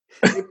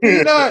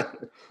 Peanut,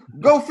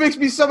 go fix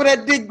me some of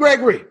that Dick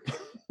Gregory.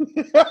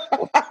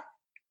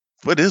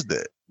 What is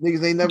that?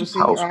 Niggas ain't never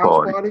seen a house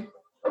party.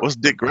 What's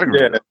Dick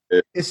Gregory?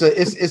 Yeah.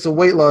 It's a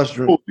weight loss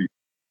drink.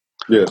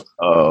 Yeah.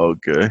 Oh,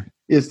 okay.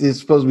 It's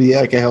supposed to be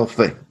like a health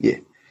thing. Yeah.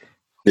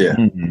 Yeah.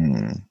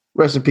 Mm-hmm.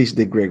 Rest in peace,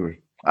 Dick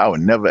Gregory. I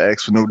would never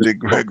ask for no Dick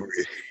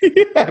Gregory.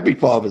 Happy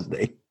Father's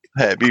Day.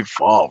 Happy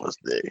Father's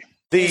Day.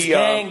 It's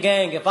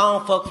gang. If I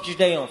don't fuck with you,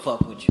 they don't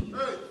fuck with you.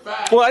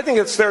 Well, I think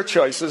it's their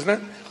choice, isn't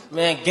it?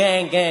 Man,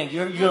 gang.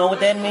 You know what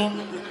that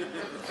means?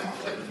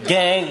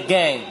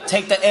 Gang.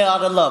 Take the L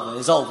out of lover.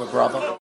 It's over, brother.